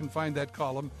primarily, and you can find that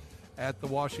column at the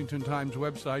Washington Times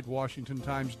website,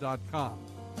 washingtontimes.com.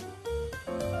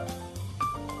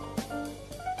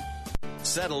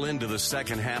 Settle into the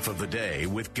second half of the day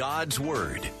with God's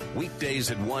Word.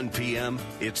 Weekdays at 1 p.m.,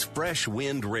 it's Fresh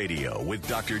Wind Radio with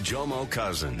Dr. Jomo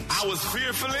Cousins. I was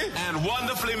fearfully and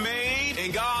wonderfully made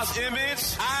in God's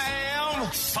image. I am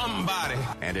somebody.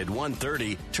 And at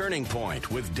 1:30, Turning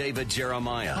Point with David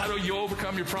Jeremiah. How do you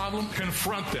overcome your problem?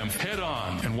 Confront them head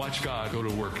on and watch God go to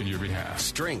work in your behalf.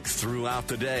 Strength throughout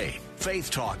the day.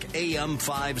 Faith Talk, AM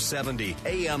 570,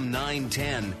 AM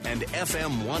 910, and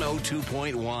FM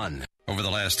 102.1. Over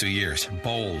the last 2 years,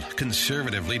 bold,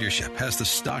 conservative leadership has the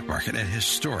stock market at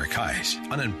historic highs,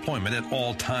 unemployment at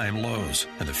all-time lows,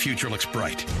 and the future looks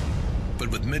bright. But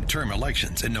with midterm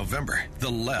elections in November,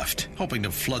 the left, hoping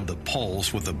to flood the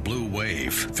polls with a blue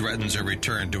wave, threatens a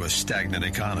return to a stagnant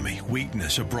economy,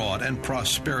 weakness abroad, and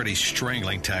prosperity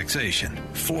strangling taxation.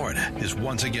 Florida is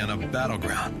once again a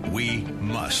battleground. We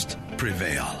must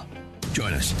prevail.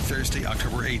 Join us Thursday,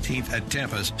 October 18th at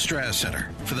Tampa's Strass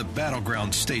Center for the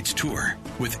Battleground States Tour,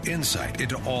 with insight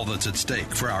into all that's at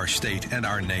stake for our state and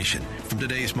our nation from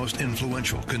today's most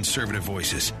influential conservative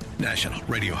voices, national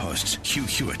radio hosts Hugh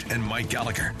Hewitt and Mike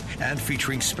Gallagher, and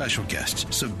featuring special guests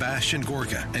Sebastian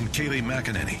Gorka and Kayleigh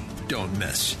McEnany. Don't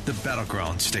miss the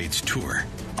Battleground States Tour,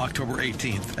 October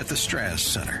 18th at the Strass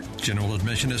Center. General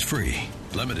admission is free.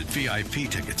 Limited VIP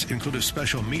tickets include a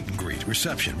special meet and greet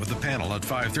reception with the panel at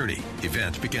 5:30.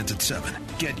 Event begins at 7.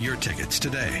 Get your tickets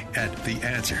today at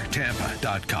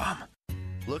theanswertampa.com.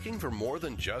 Looking for more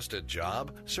than just a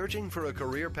job? Searching for a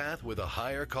career path with a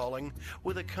higher calling?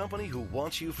 With a company who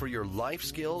wants you for your life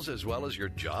skills as well as your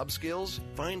job skills?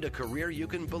 Find a career you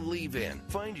can believe in.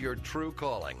 Find your true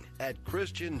calling at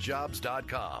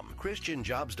ChristianJobs.com.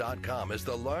 ChristianJobs.com is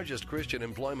the largest Christian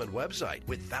employment website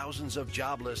with thousands of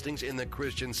job listings in the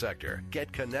Christian sector.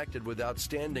 Get connected with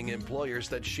outstanding employers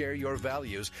that share your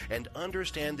values and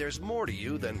understand there's more to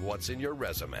you than what's in your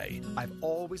resume. I've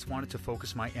always wanted to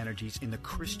focus my energies in the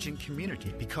Christian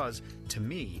community because, to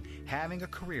me, having a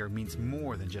career means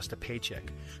more than just a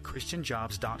paycheck.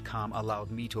 ChristianJobs.com allowed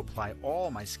me to apply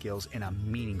all my skills in a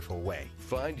meaningful way.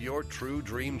 Find your true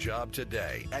dream job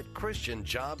today at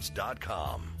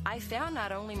ChristianJobs.com. I found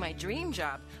not only my dream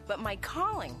job, but my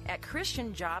calling at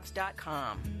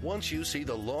ChristianJobs.com. Once you see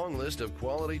the long list of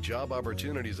quality job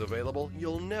opportunities available,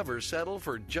 you'll never settle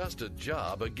for just a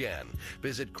job again.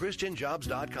 Visit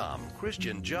ChristianJobs.com.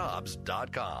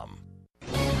 ChristianJobs.com.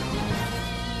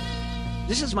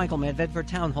 This is Michael Medved for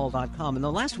Townhall.com. In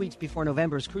the last weeks before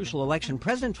November's crucial election,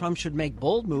 President Trump should make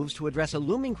bold moves to address a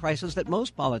looming crisis that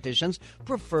most politicians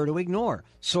prefer to ignore: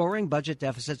 soaring budget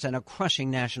deficits and a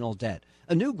crushing national debt.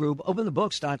 A new group,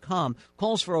 OpenTheBooks.com,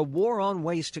 calls for a war on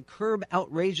waste to curb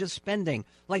outrageous spending,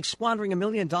 like squandering $1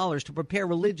 million to prepare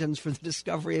religions for the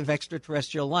discovery of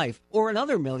extraterrestrial life, or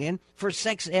another $1 million for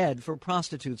sex ed for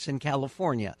prostitutes in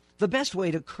California. The best way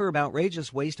to curb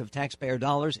outrageous waste of taxpayer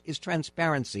dollars is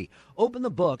transparency. Open the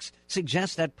Books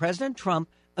suggests that President Trump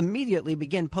immediately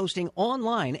begin posting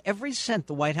online every cent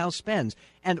the White House spends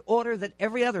and order that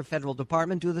every other federal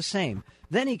department do the same.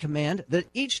 Then he commanded that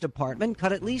each department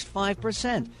cut at least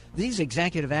 5%. These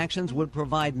executive actions would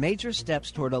provide major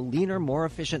steps toward a leaner, more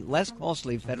efficient, less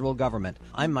costly federal government.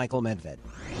 I'm Michael Medved.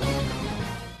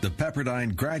 The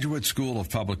Pepperdine Graduate School of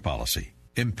Public Policy,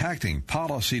 impacting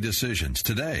policy decisions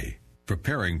today,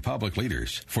 preparing public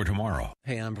leaders for tomorrow.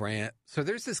 Hey, I'm Brant. So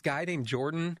there's this guy named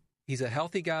Jordan. He's a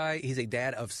healthy guy. He's a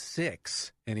dad of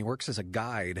 6, and he works as a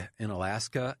guide in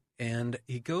Alaska. And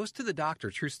he goes to the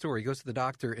doctor, true story, he goes to the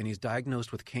doctor, and he's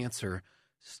diagnosed with cancer,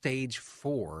 stage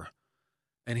 4.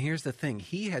 And here's the thing.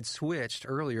 He had switched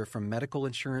earlier from medical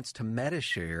insurance to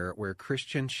Medi-Share, where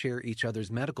Christians share each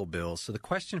other's medical bills. So the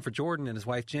question for Jordan and his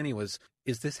wife, Jenny, was,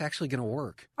 is this actually going to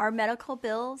work? Our medical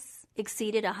bills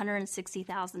exceeded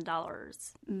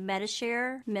 $160,000.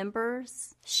 Medi-Share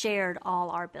members shared all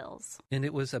our bills. And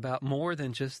it was about more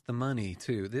than just the money,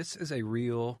 too. This is a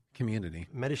real community.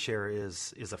 Medi-Share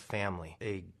is a family,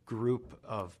 a group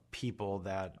of people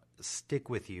that stick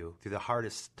with you through the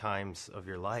hardest times of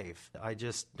your life. I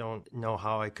just don't know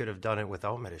how I could have done it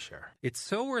without Medi-Share. It's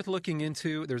so worth looking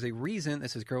into. There's a reason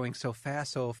this is growing so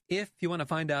fast. So if you want to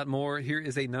find out more, here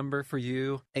is a number for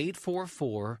you,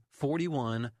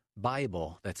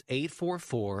 844-41-BIBLE. That's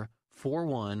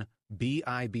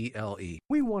 844-41-BIBLE.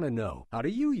 We want to know, how do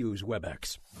you use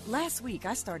WebEx? Last week,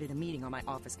 I started a meeting on my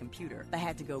office computer. I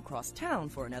had to go across town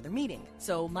for another meeting.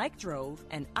 So Mike drove,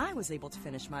 and I was able to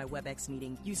finish my WebEx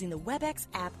meeting using the WebEx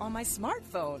app on my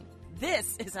smartphone.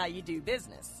 This is how you do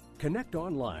business. Connect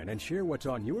online and share what's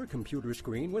on your computer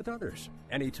screen with others.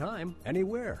 Anytime,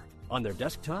 anywhere. On their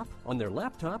desktop, on their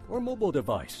laptop, or mobile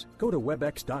device. Go to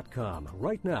WebEx.com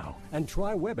right now and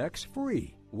try WebEx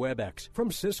free. WebEx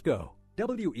from Cisco.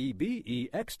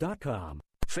 WEBEX.com.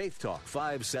 Faith Talk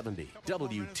 570,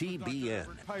 WTBN.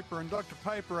 Piper and Dr.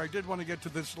 Piper, I did want to get to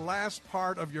this last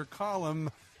part of your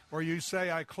column where you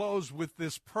say, I close with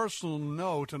this personal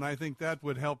note, and I think that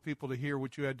would help people to hear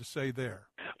what you had to say there.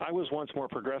 I was once more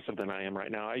progressive than I am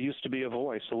right now. I used to be a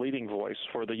leading voice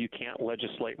for the you can't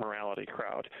legislate morality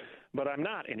crowd, but I'm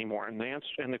not anymore. And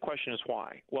the question is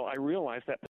why? Well, I realized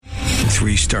that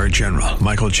 3-star General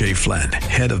Michael J. Flynn,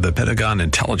 head of the Pentagon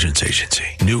Intelligence Agency,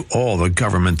 knew all the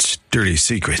government's dirty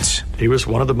secrets. He was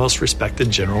one of the most respected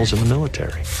generals in the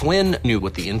military. Flynn knew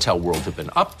what the intel world had been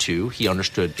up to. He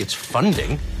understood its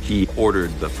funding. He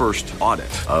ordered the first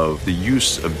audit of the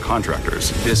use of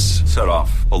contractors. This set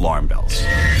off alarm bells.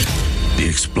 The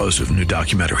explosive new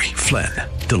documentary, Flynn,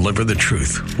 Deliver the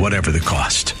Truth, Whatever the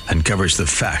Cost, uncovers the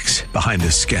facts behind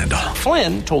this scandal.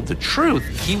 Flynn told the truth.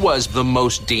 He was the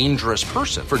most dangerous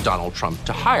person for Donald Trump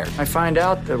to hire. I find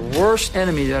out the worst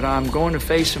enemy that I'm going to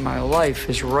face in my life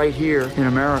is right here in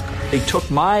America. They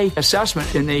took my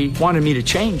assessment and they wanted me to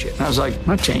change it. And I was like, I'm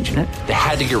not changing it. They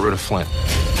had to get rid of Flynn.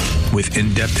 With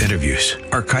in-depth interviews,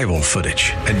 archival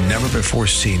footage, and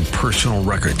never-before-seen personal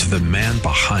records of the man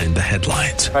behind the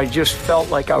headlines. I just felt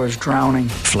like I was drowning.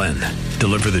 Flynn,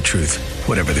 Deliver the Truth,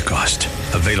 Whatever the Cost.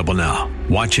 Available now.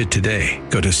 Watch it today.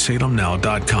 Go to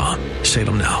salemnow.com.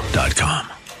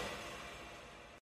 salemnow.com.